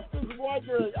don't know. I'm just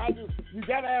wondering. You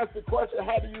got to ask the question,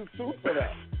 how do you sue for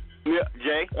that? Yeah,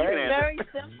 Jay, you can answer. Very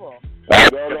simple.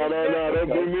 No. Don't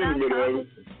do me in the middle.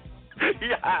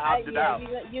 Yeah, I opted out.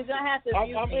 You're going to have to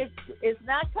it's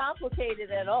not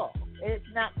complicated at all. It's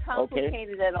not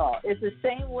complicated at all. It's the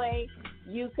same way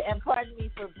you can, and pardon me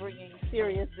for bringing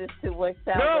seriousness to what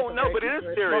sounds No, but it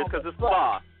is serious because it's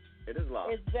law. It is law.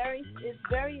 It's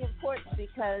very important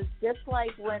because just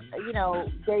like when,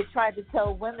 they tried to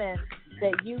tell women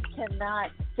that you cannot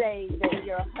say that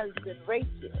your husband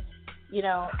raped you,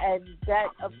 and that,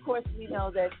 of course, we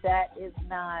know that's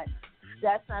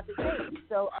not the case.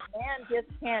 So a man just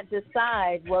can't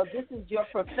decide, well, this is your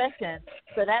profession,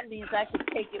 so that means I can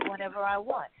take it whenever I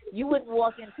want. You wouldn't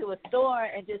walk into a store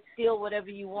and just steal whatever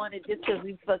you wanted just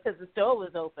because the store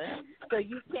was open. So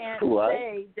you can't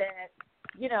say that,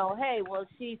 hey, well,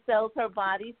 she sells her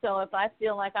body, so if I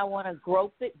feel like I want to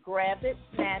grope it, grab it,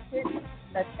 snatch it,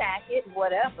 attack it,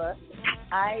 whatever,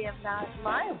 I am not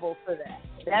liable for that.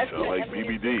 That's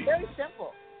BBD. It's very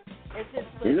simple. It's just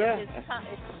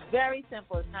it's very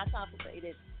simple. It's not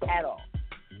complicated at all.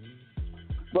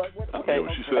 But when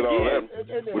she said all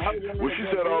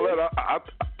that,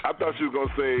 I thought she was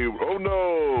gonna say, "Oh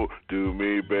no, do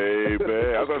me, baby."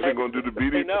 I thought she was gonna do the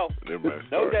BD. No, never mind.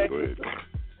 No, Sorry, go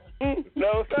ahead.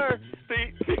 No, sir.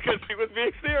 See, because she was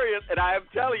being serious, and I am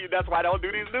telling you, that's why I don't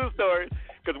do these news stories,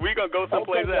 because we're gonna go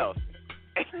someplace else.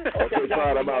 Okay,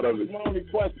 fine. I'm out of it. My only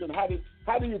question: how do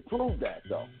you prove that,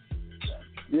 though?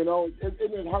 Isn't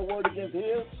it her word against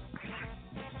his?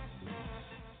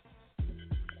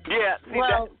 Yeah.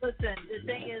 Listen. The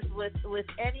thing is, with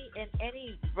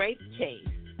any rape case,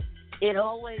 it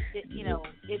always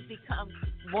it becomes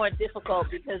more difficult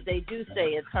because they do say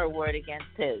it's her word against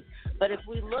his. But if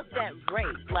we looked at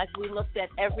rape like we looked at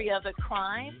every other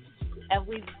crime, and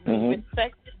we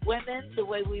respected women the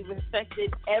way we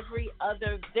respected every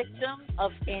other victim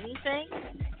of anything,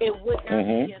 it would not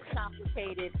be as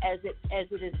complicated as it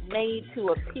is made to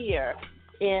appear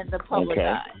in the public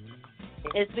eye.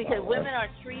 It's because women are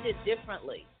treated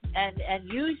differently, and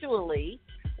usually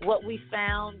what we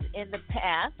found in the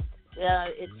past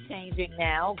it's changing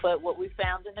now, but what we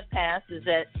found in the past is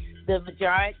that the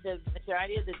majority of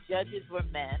the judges were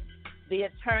men, the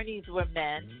attorneys were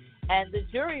men, and the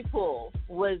jury pool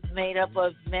was made up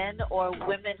of men or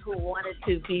women who wanted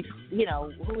to be,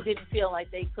 who didn't feel like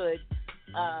they could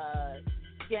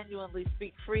genuinely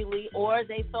speak freely, or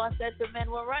they thought that the men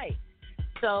were right.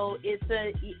 So it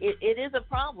is a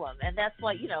problem, and that's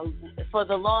why, for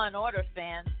the Law and Order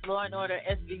fans, Law and Order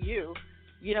SVU,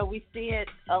 we see it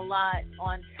a lot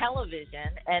on television,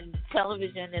 and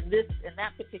television in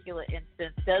that particular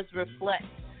instance does reflect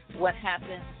what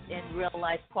happens in real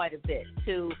life quite a bit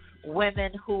to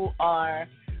women who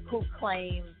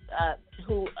claim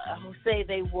who say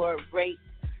they were raped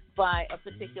by a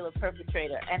particular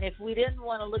perpetrator. And if we didn't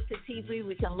want to look to TV,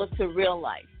 we can look to real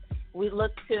life. We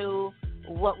look to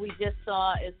what we just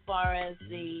saw as far as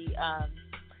the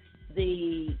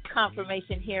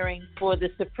confirmation hearing for the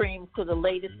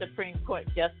latest Supreme Court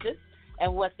justice,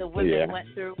 and what the women went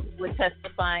through with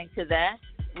testifying to that.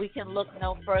 We can look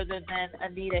no further than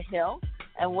Anita Hill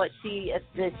and what she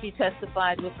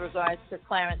testified with regards to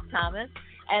Clarence Thomas.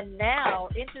 And now,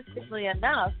 interestingly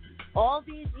enough, all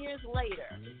these years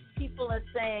later, people are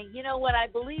saying, you know what, I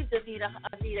believed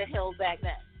Anita Hill back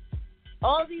then.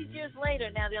 All these years later,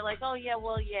 now they're like, oh, yeah,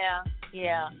 well, yeah.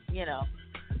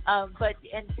 But,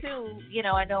 and two,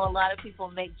 I know a lot of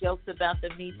people make jokes about the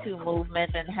Me Too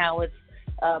movement and how it's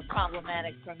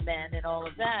problematic for men and all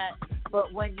of that.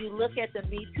 But when you look at the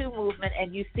Me Too movement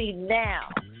and you see now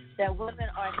that women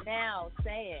are now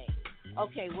saying,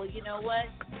 okay, well, you know what?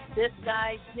 This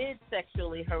guy did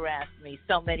sexually harass me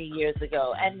so many years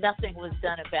ago, and nothing was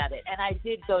done about it. And I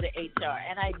did go to HR,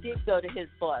 and I did go to his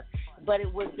boss. But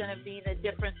it was going to mean a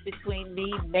difference between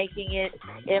me making it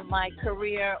in my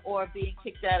career or being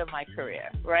kicked out of my career,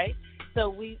 right? So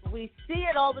we see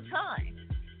it all the time,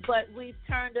 but we've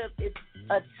turned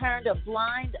a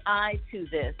blind eye to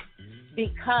this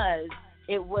because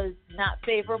it was not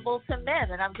favorable to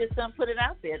men, and I'm just going to put it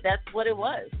out there. That's what it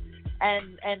was.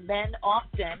 And men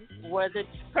often were the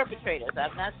perpetrators.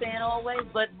 I'm not saying always,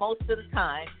 but most of the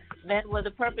time, men were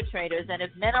the perpetrators. And if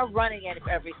men are running at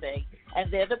everything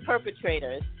and they're the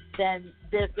perpetrators, then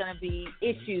there's going to be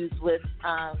issues with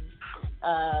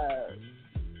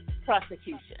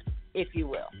prosecution, if you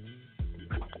will.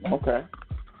 Okay.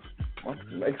 Well,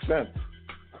 makes sense.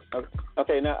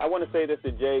 Okay, now I want to say this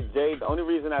to Jay. Jay, the only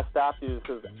reason I stopped you is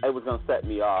because it was going to set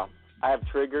me off. I have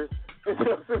triggers. As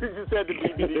soon as you said the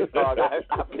DVD song,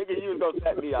 I figured you was going to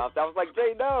set me off. So I was like,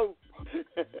 Jay, no.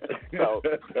 So,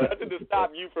 nothing to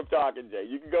stop you from talking, Jay.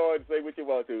 You can go and say what you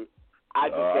want to. I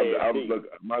just look,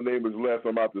 my name is Les.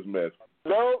 I'm out this mess.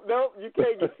 No, you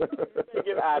can't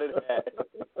get out of that.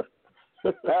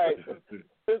 All right.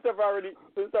 Since I've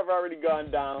already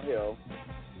gone downhill,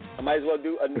 I might as well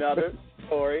do another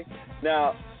story.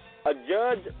 Now, a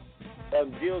judge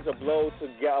deals a blow to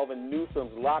Gavin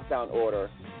Newsom's lockdown order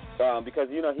because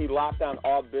he locked down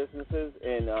all businesses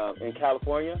in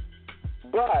California.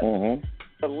 But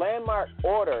the landmark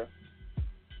order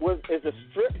is a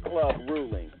strip club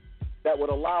ruling that would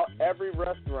allow every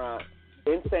restaurant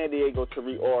in San Diego to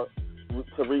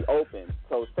reopen.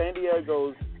 So San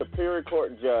Diego's Superior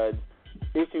Court judge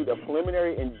issued a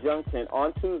preliminary injunction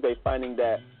on Tuesday finding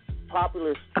that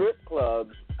popular strip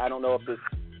clubs, I don't know if this,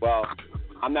 well,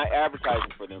 I'm not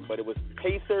advertising for them, but it was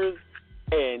Pacers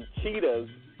and Cheetahs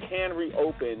can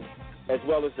reopen as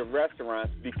well as the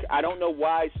restaurants. I don't know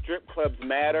why strip clubs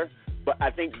matter, but I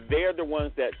think they're the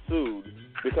ones that sued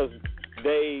because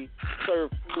they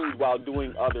serve food while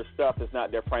doing other stuff that's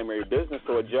not their primary business.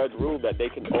 So a judge ruled that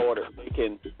as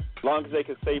long as they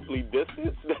can safely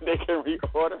distance, that they can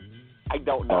reorder. I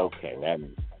don't know. Okay,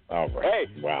 all right.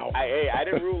 Hey, wow. I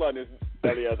didn't rule on this,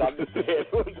 Elias. I'm just saying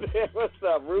it was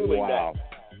a ruling that.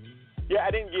 Yeah,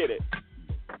 I didn't get it.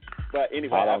 But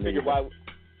anyway, I figured while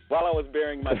I was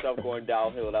burying myself going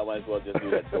downhill, I might as well just do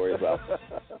that story as well.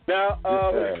 Now,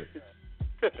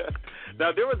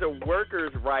 now there was a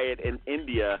workers' riot in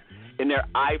India in their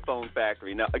iPhone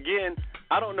factory. Now, again,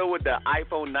 I don't know what the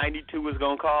iPhone 92 is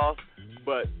going to cost,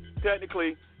 but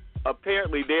technically,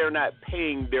 apparently, they are not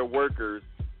paying their workers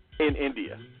in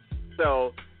India.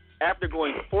 So, after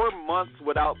going 4 months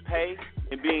without pay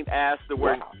and being asked to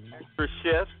work extra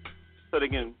shifts, so they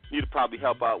can need to probably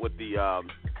help out with the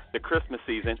Christmas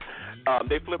season,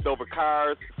 they flipped over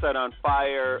cars, set on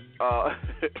fire,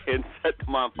 and set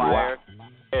them on fire,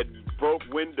 and broke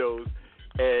windows,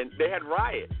 and they had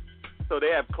riots. So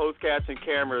they have closed caption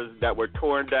cameras that were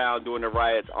torn down during the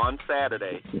riots on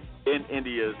Saturday in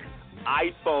India's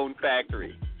iPhone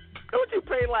factory. Don't you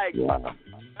pay like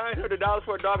 $900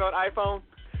 for a doggone iPhone?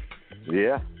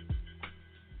 Yeah.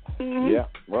 Mm-hmm. Yeah.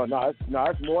 Well,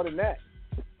 it's more than that.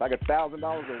 Like $1,000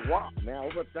 a wop now,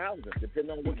 over $1,000,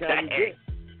 depending on what kind you get.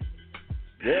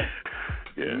 Yeah.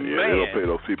 Yeah, they don't pay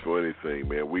those people anything,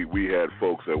 man. We had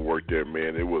folks that worked there,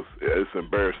 man. It's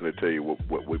embarrassing to tell you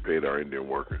what we paid our Indian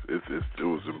workers. It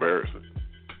was embarrassing.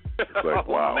 It's like,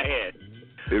 wow. Man.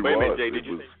 It Wait a was. minute, Jay, did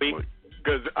you speak?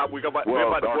 Because we're about to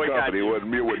our boycott company, you. It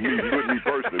wasn't me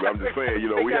personally. I'm just saying,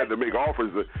 we had to make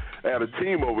offers. I had a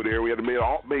team over there. We had to make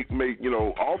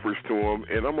offers to them,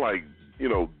 and I'm like,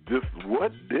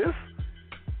 this?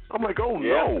 I'm like, oh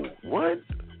no, what?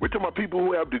 We're talking about people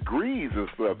who have degrees and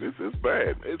stuff. It's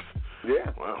bad.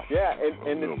 Wow. Yeah,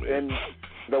 and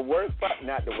the worst part,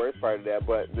 not the worst part of that,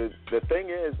 but the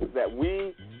thing is that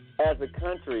we as a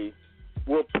country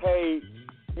will pay,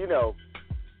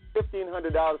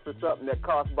 $1,500 for something that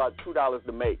costs about $2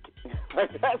 to make.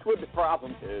 Like, that's what the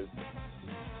problem is.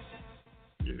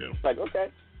 Yeah. Like, okay,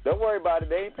 don't worry about it.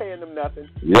 They ain't paying them nothing.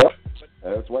 Yep.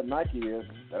 That's what Nike is.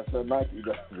 That's what Nike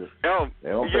does. They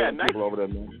don't pay people over there,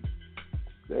 man.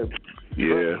 But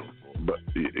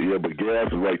gas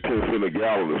is like 10 cents a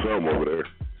gallon or something over there.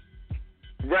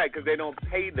 Right, because they don't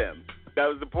pay them. That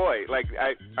was the point. Like,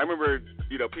 I remember,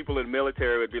 people in the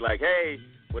military would be like, hey,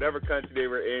 whatever country they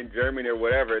were in, Germany or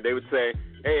whatever, they would say,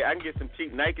 hey, I can get some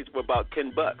cheap Nikes for about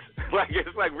 $10. Like,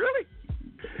 it's like, really?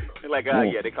 They're like,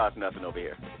 yeah, they cost nothing over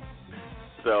here.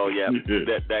 So, yeah,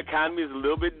 the economy is a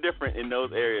little bit different in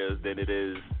those areas than it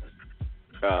is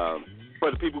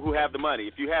for the people who have the money.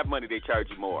 If you have money, they charge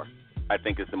you more. I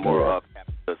think it's the moral of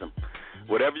capitalism.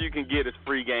 Whatever you can get is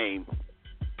free game.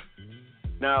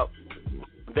 Now,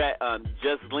 that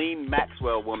Ghislaine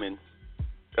Maxwell woman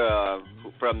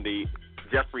from the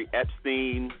Jeffrey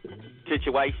Epstein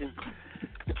situation,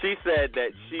 she said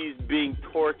that she's being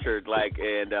tortured,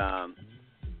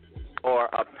 or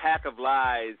a pack of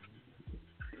lies.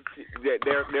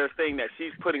 They're saying that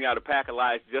she's putting out a pack of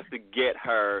lies just to get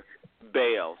her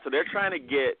bail. So they're trying to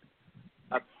get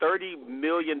a $30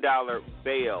 million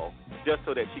bail just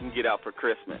so that she can get out for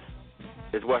Christmas,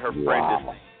 is what her friend is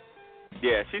saying.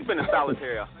 Yeah, she's been in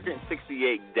solitary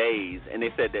 168 days, and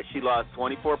they said that she lost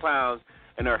 24 pounds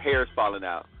and her hair's falling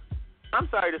out. I'm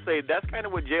sorry to say, that's kind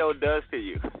of what jail does to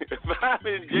you. If I'm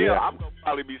in jail, I'm going to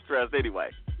probably be stressed anyway.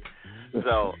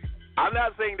 So I'm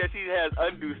not saying that she has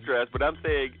undue stress, but I'm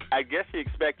saying I guess she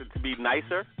expected to be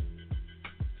nicer.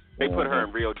 They put her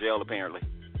in real jail, apparently.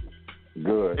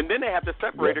 Good. And then they have to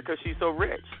separate her because she's so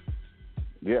rich.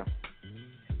 Yeah.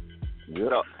 Yeah.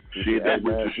 So, she ain't that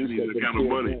rich. She needs that kind of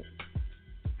money.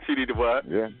 She needed what?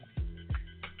 Yeah.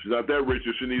 She's not that rich.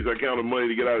 She needs that kind of money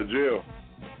to get out of jail.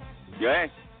 Yeah.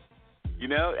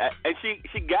 And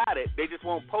she got it. They just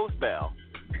won't post bail,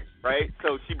 right?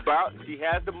 So she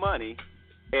has the money,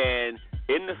 and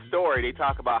in the story they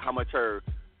talk about how much her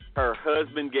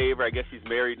husband gave her. I guess she's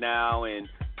married now, and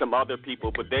some other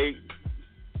people. But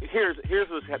here's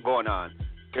what's going on.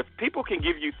 If people can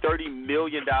give you $30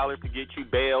 million to get you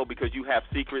bail because you have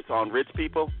secrets on rich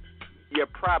people, you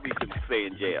probably should stay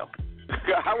in jail.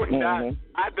 I would not.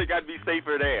 I think I'd be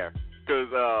safer there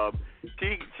because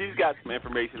she's got some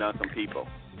information on some people,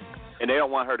 and they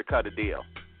don't want her to cut a deal.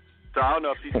 So I don't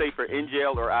know if she's safer in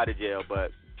jail or out of jail,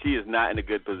 but she is not in a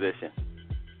good position.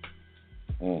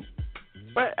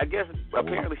 But I guess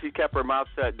apparently she kept her mouth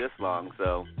shut this long,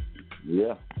 so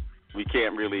we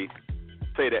can't really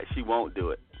say that she won't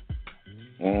do it.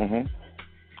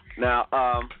 Now,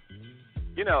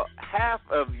 half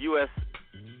of U.S.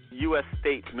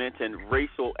 states mentioned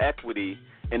racial equity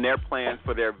in their plans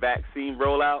for their vaccine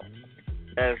rollout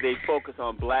as they focus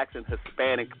on blacks and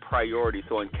Hispanic priorities.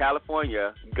 So in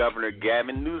California, Governor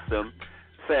Gavin Newsom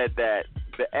said that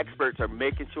the experts are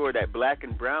making sure that black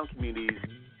and brown communities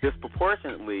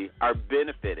disproportionately are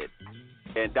benefited.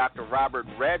 And Dr. Robert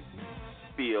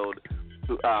Redfield,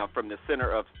 from the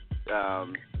Center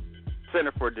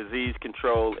for Disease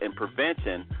Control and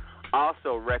Prevention,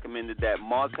 also recommended that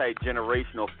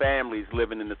multi-generational families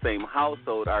living in the same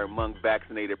household are among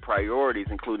vaccinated priorities,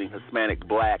 including Hispanic,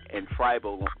 black, and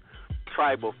tribal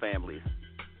families.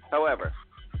 However,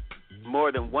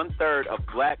 more than one-third of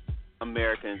black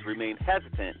Americans remain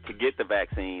hesitant to get the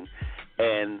vaccine,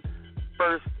 and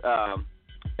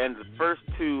the first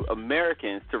two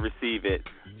Americans to receive it,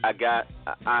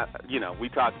 we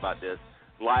talked about this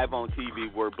live on TV,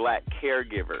 were black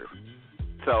caregivers.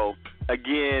 So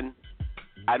again,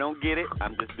 I don't get it.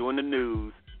 I'm just doing the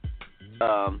news.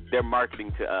 They're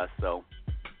marketing to us, so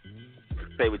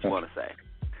say what you want to say.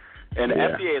 And the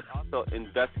FDA is also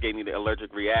investigating the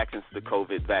allergic reactions to the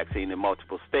COVID vaccine in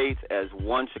multiple states, as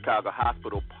one Chicago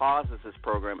hospital pauses this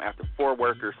program after 4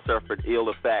 workers suffered ill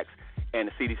effects, and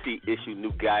the CDC issued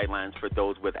new guidelines for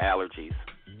those with allergies.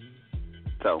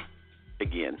 So,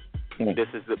 again, this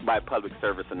is my public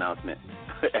service announcement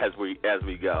as we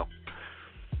go.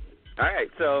 All right,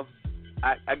 so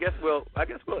I guess we'll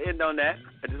end on that.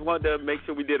 I just wanted to make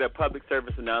sure we did a public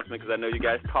service announcement because I know you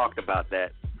guys talked about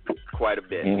that quite a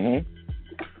bit.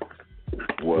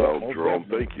 Well, Jerome,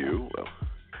 thank you,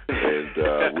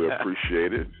 and we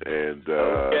appreciate it. And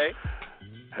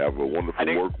have a wonderful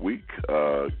work week.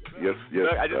 Yes.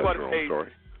 I just want to Jerome, say.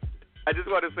 sorry. I just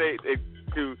want to say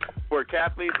for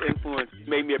Kathleen's influence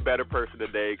made me a better person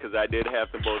today because I did have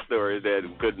some more stories that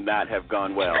could not have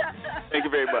gone well. Thank you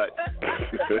very much.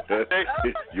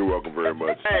 You're welcome very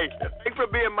much. Hey, thanks for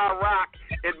being my rock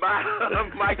in my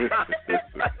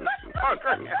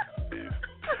content.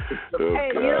 Hey,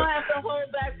 you don't have to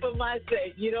hold back for my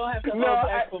sake. You don't have to hold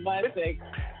back for my sake.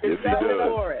 It's not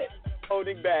for it.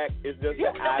 Holding back is just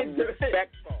that I'm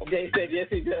respectful. They said yes,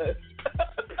 he does.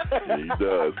 Yeah, he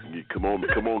does. Come on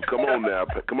now.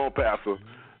 Come on, Pastor.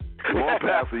 Come on,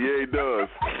 Pastor. Yeah, he does.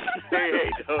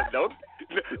 Hey, don't.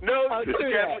 No,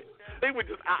 they would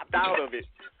just opt out of it.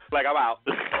 Like, I'm out.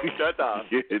 Shut up.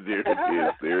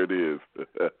 Yeah, there it is.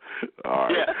 All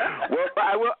right. Yeah.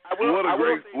 Well, what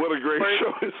a great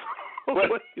show.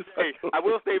 Hey, I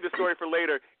will save the story for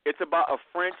later. It's about a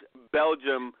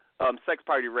French-Belgium sex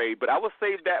party raid, but I will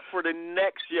save that for the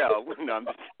next show. No, I'm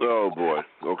just oh, boy.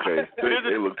 Okay. Thank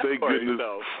goodness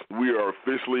we are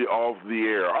officially off the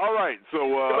air. All right. So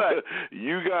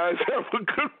you guys have a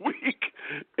good week.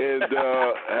 And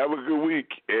have a good week.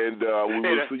 And we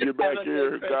will see you back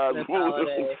here, God willing,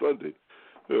 on Sunday.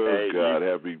 Oh, God.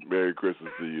 Happy Merry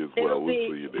Christmas to you as well. We'll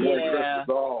see you there.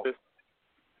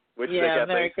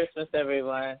 Merry Christmas,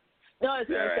 everyone. No, I was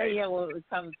going to say, when we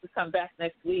come back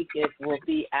next week, it will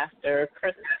be after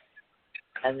Christmas.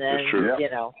 And then,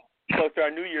 close to our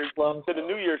New Year's, to the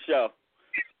New Year's show.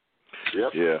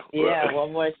 Yep. Yeah. Yeah,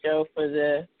 one more show for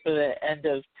the end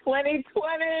of 2020.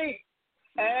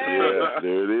 Hey. Yeah,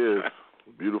 there it is.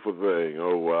 Beautiful thing.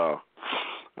 Oh, wow.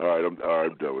 All right, I'm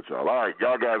done with y'all. All right,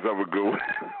 y'all guys have a good one.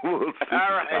 We'll see you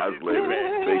guys later.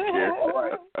 Take care.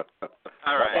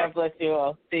 All right. God bless you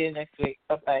all. See you next week.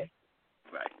 Bye-bye.